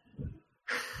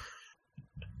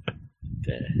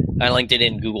 I linked it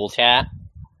in Google Chat.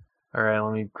 All right,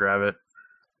 let me grab it.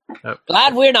 Oh.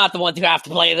 Glad we're not the ones who have to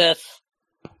play this.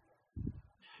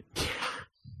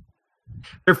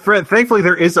 Thankfully,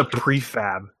 there is a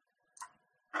prefab.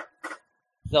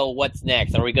 So what's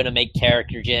next? Are we going to make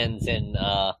character gens and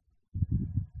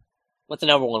what's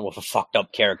another one with a fucked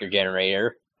up character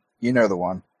generator? You know the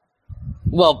one.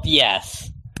 Well,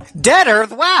 yes.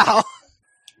 deadEarth, wow!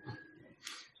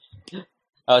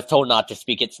 I was told not to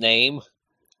speak its name.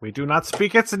 We do not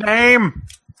speak its name.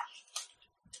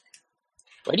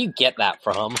 Where do you get that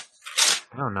from?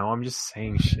 I don't know. I'm just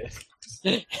saying shit.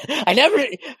 I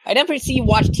never see you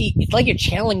watch TV. It's like you're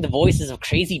channeling the voices of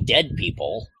crazy dead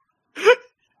people.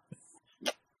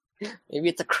 Maybe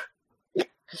it's a.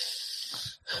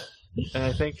 And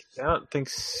I don't think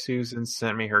Susan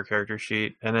sent me her character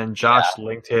sheet, and then Josh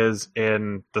linked his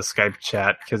in the Skype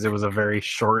chat because it was a very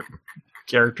short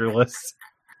character list.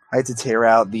 I had to tear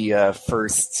out the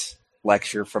first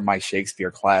lecture from my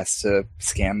Shakespeare class to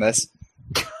scan this.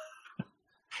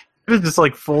 It just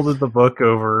like folded the book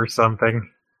over or something.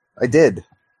 I did.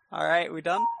 Alright, we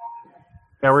done?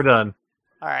 Yeah, we're done.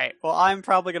 Alright, well, I'm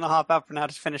probably going to hop out for now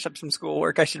to finish up some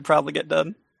schoolwork I should probably get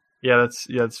done. Yeah,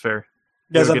 that's fair.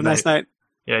 You guys Have have a a good nice night.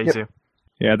 Yeah, you Yep. too.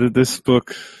 Yeah, this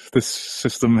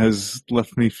system has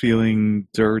left me feeling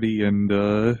dirty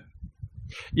and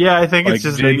Yeah, I think like it's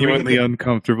just genuinely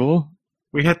uncomfortable.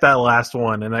 we hit that last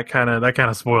one, and that kind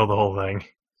of spoiled the whole thing.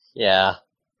 Yeah.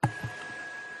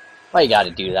 Why you got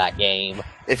to do that game?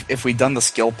 If we'd done the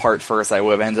skill part first, I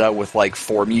would have ended up with like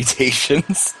 4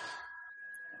 mutations.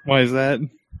 Why is that?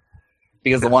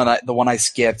 Because the one I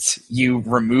skipped, you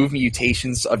remove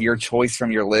mutations of your choice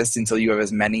from your list until you have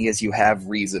as many as you have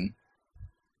reason.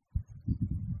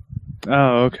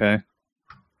 Oh, okay.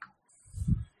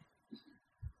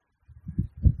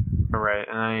 All right,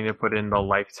 and I need to put in the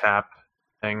life tap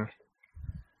thing.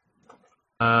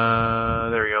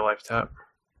 There we go, life tap.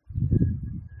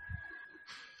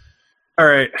 All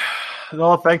right.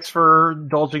 Well, thanks for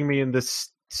indulging me in this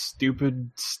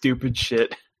stupid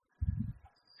shit.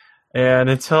 And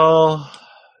until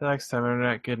the next time,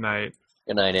 Internet, good night.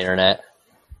 Good night, Internet.